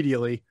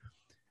immediately,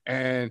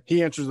 and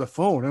he answers the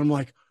phone, and I'm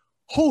like,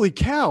 holy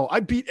cow, I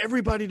beat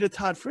everybody to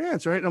Todd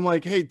France, right? And I'm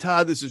like, hey,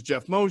 Todd, this is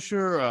Jeff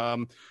Mosher.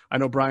 I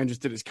know Brian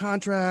just did his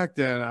contract,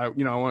 and I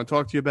want to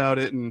talk to you about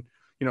it and,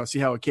 see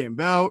how it came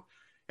about.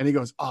 And he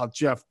goes, oh,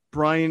 Jeff,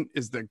 Brian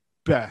is the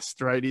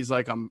best, right? He's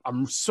like,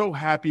 I'm so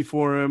happy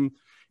for him.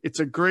 It's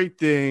a great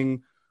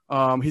thing.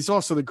 He's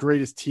also the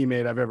greatest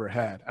teammate I've ever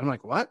had. I'm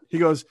like, what? He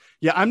goes,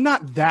 yeah, I'm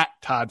not that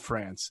Todd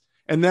France.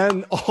 And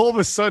then all of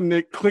a sudden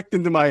it clicked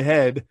into my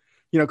head,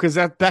 because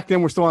back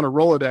then we're still on a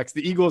Rolodex.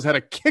 The Eagles had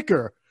a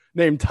kicker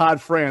named Todd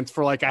France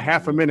for like a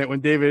half a minute when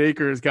David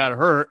Akers got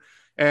hurt.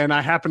 And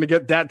I happened to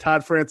get that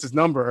Todd France's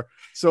number.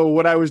 So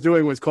what I was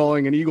doing was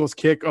calling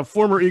a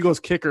former Eagles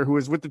kicker who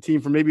was with the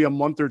team for maybe a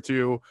month or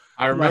two.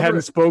 I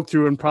hadn't spoke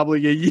to in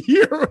probably a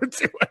year or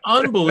two.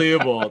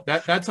 Unbelievable.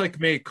 That's like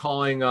me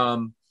calling I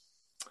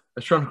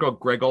was trying to call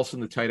Greg Olsen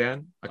the tight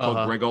end. I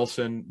called Greg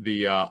Olsen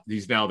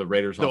he's now the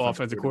Raiders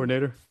offensive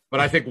coordinator.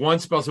 But I think one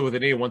spells it with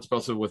an E, one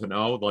spells it with an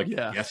O, like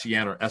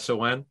S-E-N or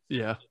S-O-N.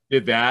 Yeah.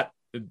 Did that.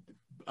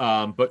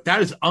 But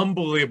that is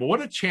unbelievable.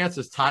 What a chance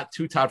is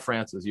two Todd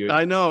Francis.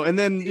 I know. And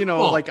then,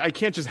 I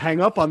can't just hang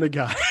up on the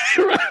guy.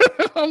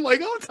 I'm like,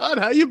 oh, Todd,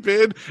 how you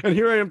been? And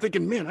here I am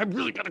thinking, man, I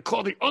really got to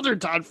call the other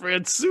Todd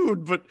France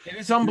soon. But it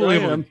is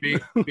unbelievable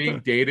being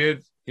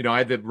dated. I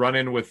had to run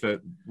in with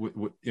in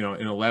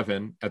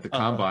 11 at the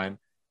combine.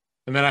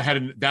 And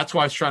then that's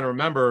why I was trying to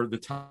remember the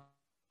time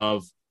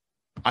of,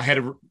 I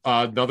had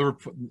another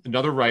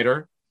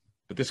writer.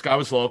 But this guy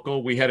was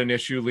local. We had an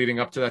issue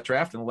leading up to that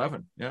draft in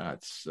 11. Yeah,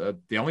 it's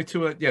the only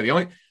two.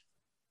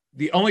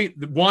 The only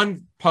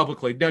one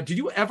publicly. Now, did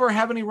you ever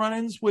have any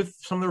run-ins with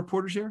some of the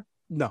reporters here?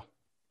 No.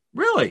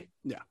 Really?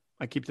 Yeah,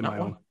 I keep to my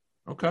own.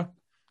 Okay.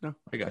 No,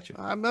 I got you.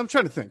 I'm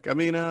trying to think. I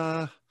mean,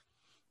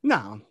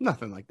 no,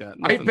 nothing like that.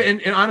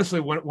 And honestly,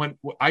 when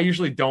I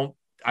usually don't,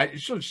 I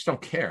just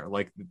don't care.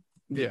 Like,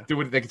 do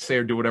what they can say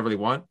or do whatever they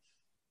want.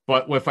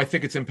 But if I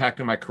think it's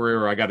impacting my career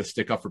or I got to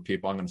stick up for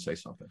people, I'm going to say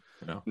something.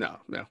 No.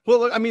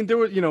 Well, I mean, there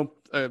were,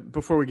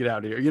 before we get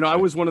out of here, I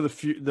was one of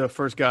the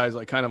first guys,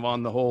 like kind of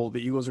on the whole, the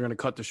Eagles are going to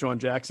cut Deshaun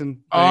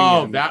Jackson. So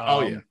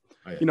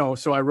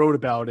I wrote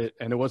about it,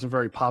 and it wasn't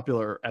very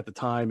popular at the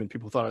time, and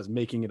people thought I was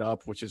making it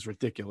up, which is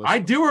ridiculous. I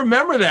do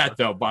remember that,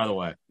 though, by the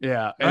way.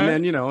 Yeah. And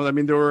then,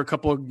 there were a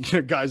couple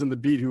of guys on the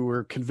beat who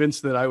were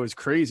convinced that I was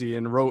crazy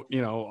and wrote,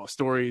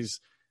 stories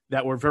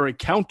that were very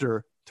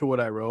counter to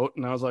what I wrote.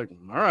 And I was like,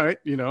 all right,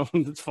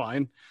 that's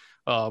fine.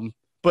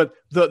 But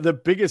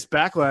the biggest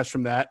backlash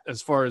from that,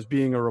 as far as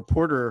being a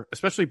reporter,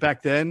 especially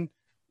back then,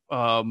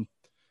 what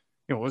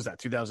was that,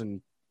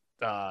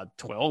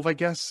 2012, I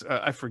guess?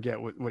 I forget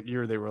what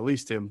year they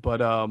released him, but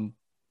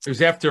it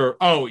was after.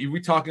 Oh,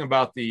 we talking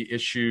about the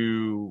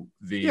issue?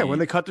 When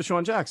they cut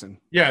Deshaun Jackson.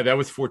 Yeah, that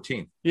was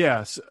 14.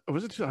 Yes,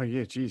 was it? Oh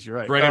yeah, geez, you're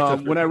right. Right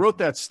after when I wrote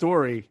that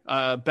story,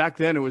 back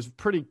then it was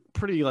pretty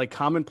like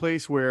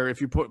commonplace where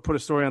if you put a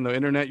story on the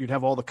internet, you'd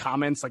have all the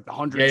comments, like the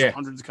hundreds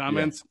of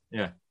comments.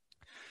 Yeah.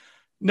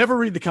 Never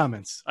read the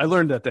comments. I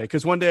learned that day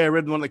because one day I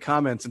read one of the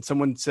comments and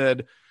someone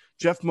said,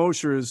 Jeff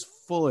Mosher is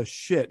full of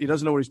shit. He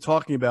doesn't know what he's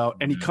talking about.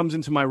 And he comes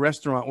into my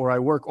restaurant where I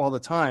work all the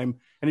time.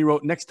 And he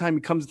wrote, next time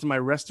he comes into my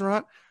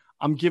restaurant,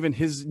 I'm giving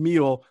his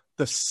meal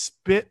the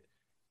spit,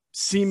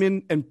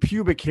 semen, and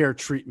pubic hair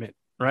treatment.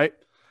 Right.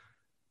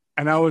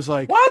 And I was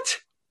like, what?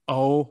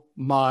 Oh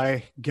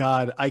my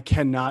God. I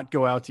cannot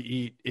go out to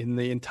eat in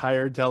the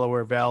entire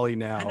Delaware Valley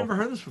now. I never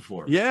heard this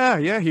before. Yeah.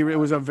 It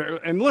was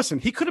and listen,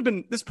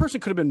 this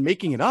person could have been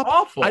making it up.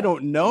 Awful. I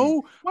don't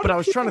know, but I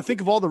was trying to think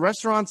of all the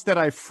restaurants that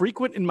I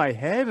frequent in my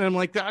head. And I'm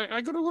like,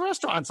 I go to the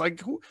restaurants.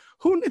 Like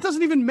who, it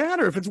doesn't even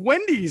matter if it's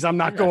Wendy's. I'm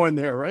not going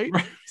there. Right.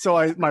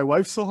 So my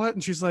wife saw it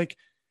and she's like,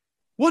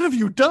 what have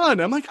you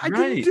done? I'm like, I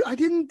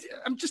didn't,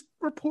 I'm just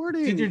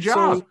reporting. Did your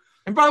job.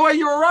 And by the way,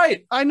 you were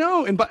right. I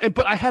know,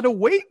 but I had to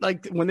wait.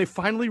 Like when they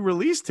finally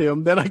released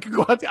him, then I could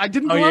go out. I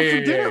didn't go out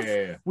for dinner.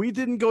 Yeah. We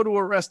didn't go to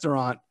a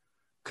restaurant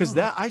because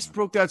I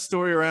broke that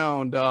story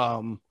around.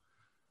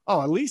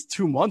 At least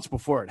 2 months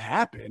before it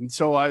happened.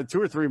 So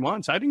 2 or 3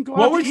 months, I didn't go.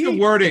 What was the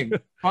wording?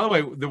 By the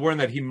way, the wording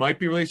that he might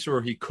be released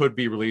or he could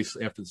be released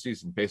after the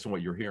season, based on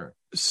what you're hearing.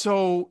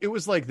 So it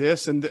was like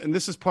this, and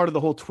this is part of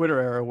the whole Twitter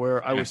era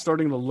where I was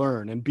starting to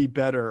learn and be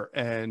better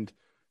and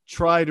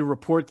try to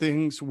report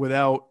things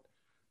without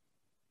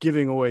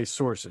giving away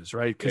sources,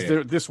 right?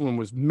 Because this one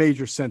was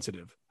major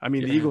sensitive. I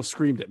mean, the Eagles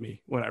screamed at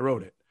me when I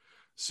wrote it.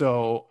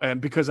 So,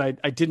 and because I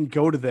didn't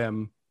go to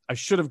them, I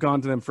should have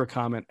gone to them for a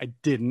comment. I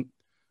didn't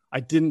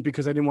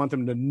because I didn't want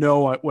them to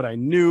know what I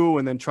knew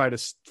and then try to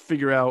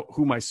figure out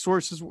who my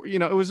sources were. You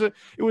know,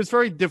 it was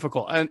very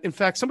difficult. And in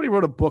fact, somebody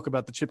wrote a book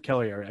about the Chip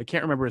Kelly area. I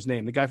can't remember his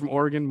name. The guy from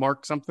Oregon,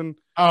 Mark something.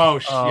 Oh,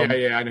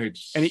 yeah, I know.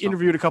 And he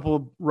interviewed a couple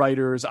of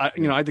writers.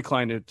 I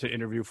declined to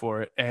interview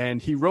for it. And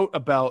he wrote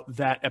about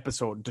that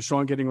episode,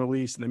 Deshaun getting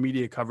released and the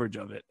media coverage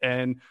of it.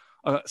 And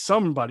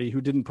somebody who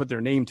didn't put their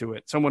name to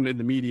it, someone in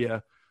the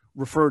media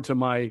referred to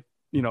my,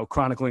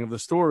 chronicling of the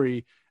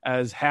story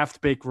as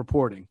half-baked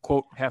reporting,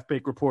 quote,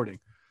 half-baked reporting.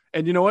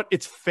 And you know what?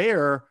 It's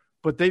fair,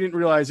 but they didn't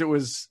realize it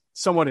was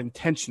somewhat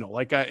intentional.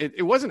 Like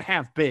it wasn't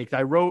half-baked.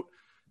 I wrote,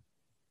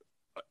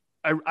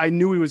 I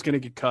knew he was going to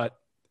get cut.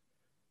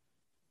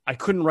 I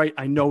couldn't write,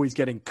 I know he's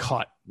getting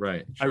cut.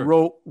 Right. Sure. I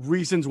wrote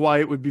reasons why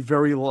it would be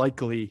very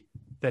likely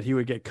that he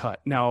would get cut.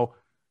 Now,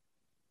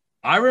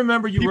 I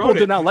remember people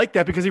did not like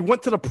that because he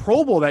went to the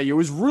Pro Bowl that year. It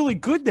was really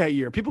good that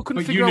year. People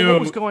couldn't figure out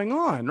what was going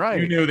on.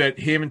 Right. You knew that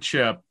him and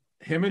Chip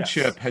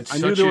had such I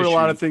knew there were a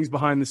lot of things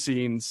behind the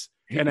scenes,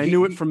 and I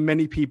knew it from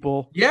many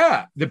people.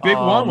 Yeah. The big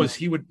one was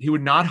he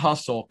would not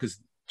hustle because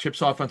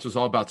Chip's offense was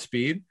all about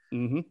speed.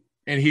 Mm-hmm.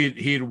 And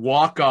he'd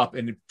walk up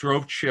and it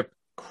drove Chip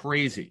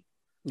crazy.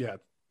 Yeah.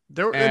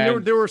 There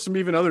were some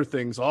even other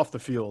things off the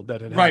field that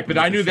had happened. Right, but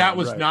I knew that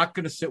was not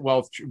going to sit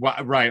well.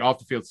 Right, off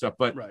the field stuff,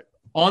 but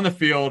on the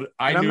field,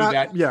 I knew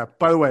that. Yeah.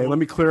 By the way, let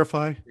me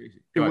clarify.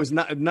 It was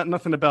not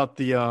nothing about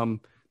the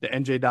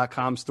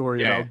NJ.com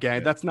story about gang. Yeah.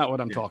 That's not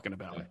what I'm talking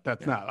about.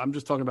 That's not. I'm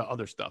just talking about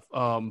other stuff.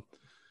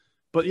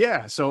 But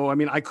yeah, so I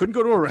mean, I couldn't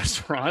go to a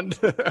restaurant,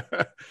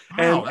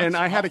 and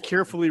I had to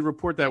carefully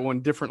report that one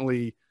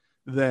differently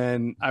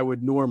than I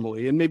would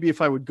normally. And maybe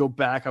if I would go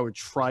back, I would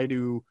try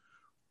to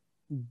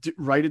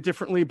write it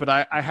differently, but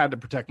I had to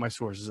protect my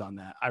sources on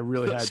that. I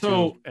really had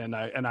to, and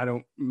I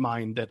don't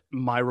mind that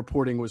my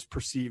reporting was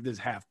perceived as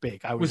half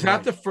baked. Was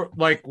that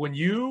right. When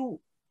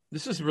you?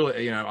 This is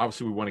really,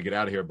 obviously we want to get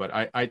out of here, but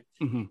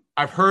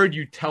I've heard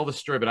you tell the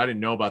story, but I didn't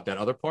know about that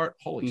other part.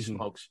 Holy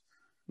smokes!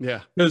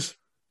 Yeah, because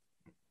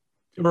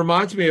it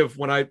reminds me of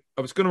when I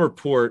was going to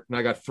report and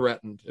I got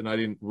threatened, and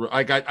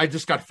I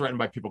just got threatened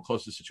by people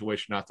close to the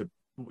situation not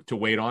to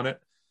wait on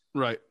it.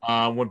 Right.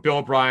 When Bill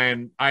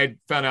O'Brien, I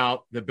found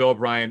out the Bill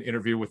O'Brien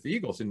interview with the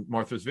Eagles in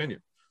Martha's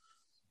Vineyard.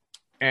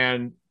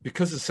 And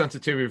because of the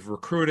sensitivity of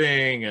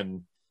recruiting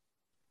and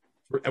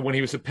when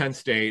he was at Penn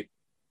State,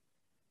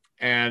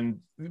 and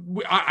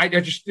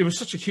it was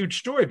such a huge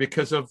story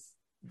because of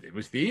it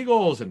was the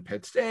Eagles and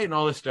Penn State and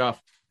all this stuff.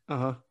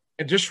 Uh-huh.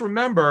 And just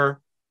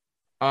remember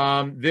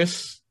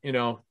this,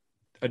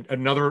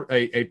 another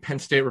Penn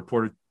State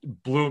reporter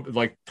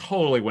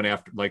totally went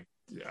after,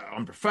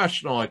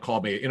 unprofessional. I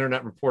called me an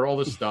internet reporter, all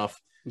this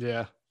stuff.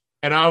 Yeah.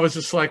 And I was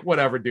just like,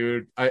 whatever,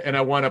 dude. And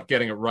I wound up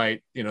getting it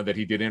right, that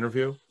he did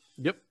interview.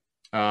 Yep.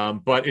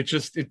 But it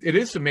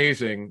is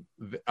amazing.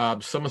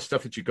 Some of the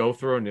stuff that you go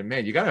through, and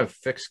man, you got to have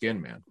thick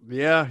skin, man.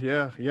 Yeah.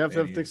 You have to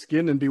have thick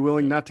skin and be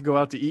willing not to go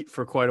out to eat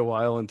for quite a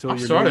while until I'm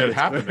sorry that it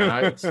happened,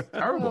 man. It's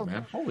terrible,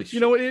 man. Holy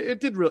shit.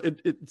 It did really,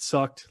 it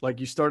sucked. Like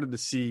you started to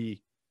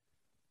see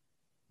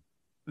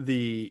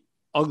the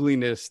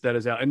ugliness that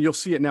is out, and you'll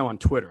see it now on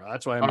Twitter.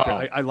 That's why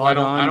I log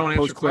on,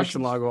 post clicks,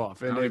 and log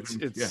off, and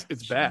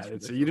it's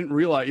bad. You don't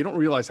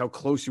realize how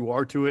close you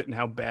are to it and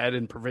how bad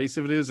and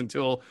pervasive it is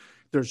until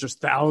there's just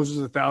thousands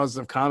and thousands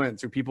of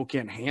comments where people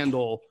can't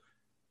handle.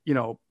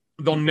 They'll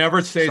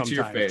never say it to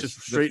your face. Just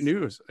straight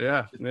news.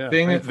 Yeah. The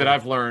thing that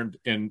I've learned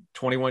in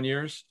 21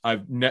 years,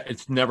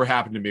 it's never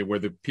happened to me where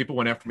the people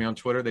went after me on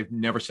Twitter. They've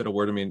never said a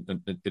word to me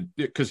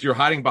because you're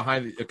hiding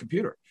behind a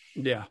computer.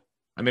 Yeah.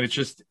 I mean, it's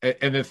just,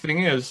 and the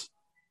thing is.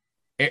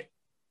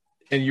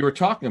 And you were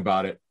talking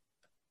about it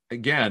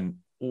again.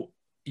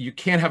 You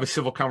can't have a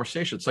civil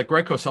conversation. It's like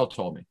Greg Cosell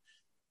told me.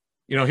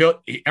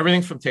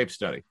 Everything's from tape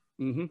study.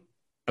 Mm-hmm.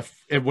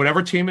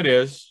 Whatever team it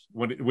is,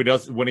 when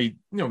he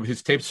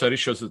his tape study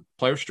shows the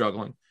player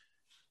struggling,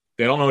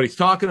 they don't know what he's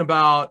talking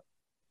about.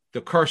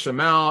 to curse him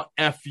out,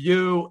 F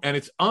you, and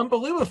it's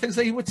unbelievable the things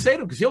that he would say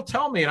to him, because he'll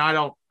tell me, and I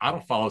don't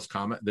follow his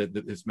comment,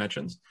 his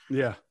mentions.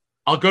 Yeah.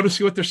 I'll go to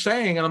see what they're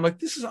saying, and I'm like,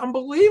 this is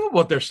unbelievable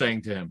what they're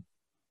saying to him.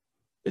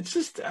 It's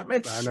just, I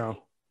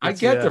know. I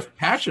get they're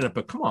passionate,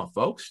 but come on,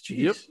 folks.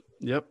 Jeez.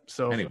 Yep.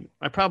 So anyway.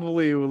 I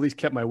probably at least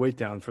kept my weight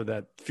down for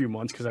that few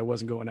months because I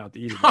wasn't going out to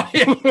eat.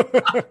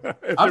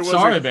 I'm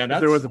sorry, man.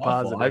 There was a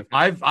positive.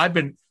 I've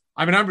been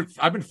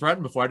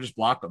threatened before. I just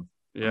block them.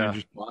 Yeah.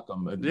 Just block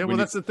them. And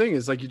that's the thing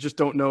is, like, you just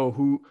don't know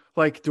who,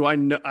 like, do I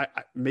know?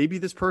 Maybe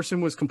this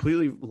person was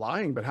completely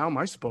lying, but how am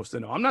I supposed to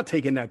know? I'm not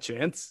taking that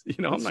chance.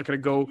 I'm not going to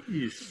go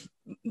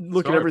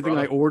look at everything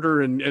I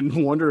order and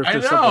wonder if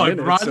there's something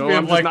in it. So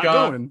I'm just not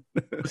going.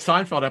 The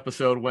Seinfeld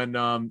episode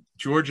when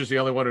George is the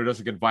only one who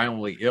doesn't get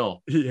violently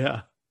ill.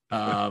 Yeah.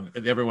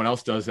 And everyone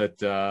else does at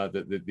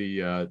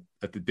the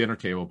dinner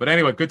table. But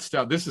anyway, good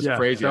stuff. This is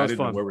crazy. I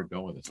didn't know where we're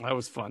going with this. That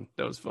was fun.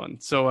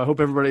 So I hope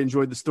everybody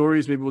enjoyed the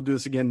stories. Maybe we'll do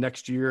this again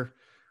next year.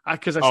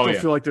 Because I still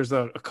feel like there's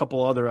a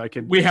couple other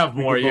We have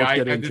more.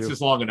 This is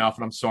long enough,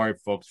 and I'm sorry,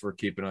 folks, for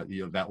keeping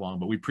it that long.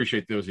 But we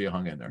appreciate those of you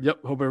hung in there.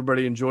 Yep. Hope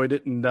everybody enjoyed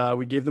it, and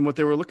we gave them what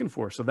they were looking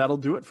for. So that'll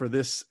do it for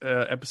this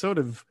episode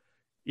of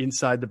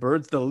Inside the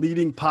Birds, the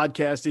leading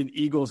podcast in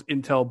Eagles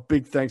Intel.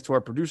 Big thanks to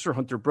our producer,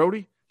 Hunter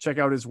Brody. Check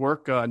out his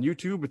work on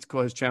YouTube.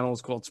 His channel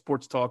is called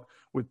Sports Talk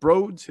with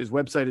Broads. His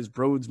website is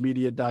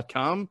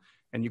broadsmedia.com,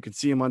 and you can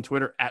see him on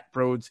Twitter at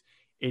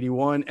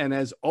Broads81. And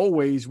as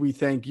always, we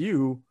thank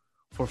you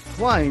for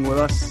flying with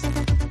us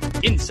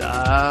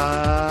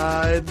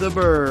inside the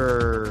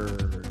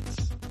bird.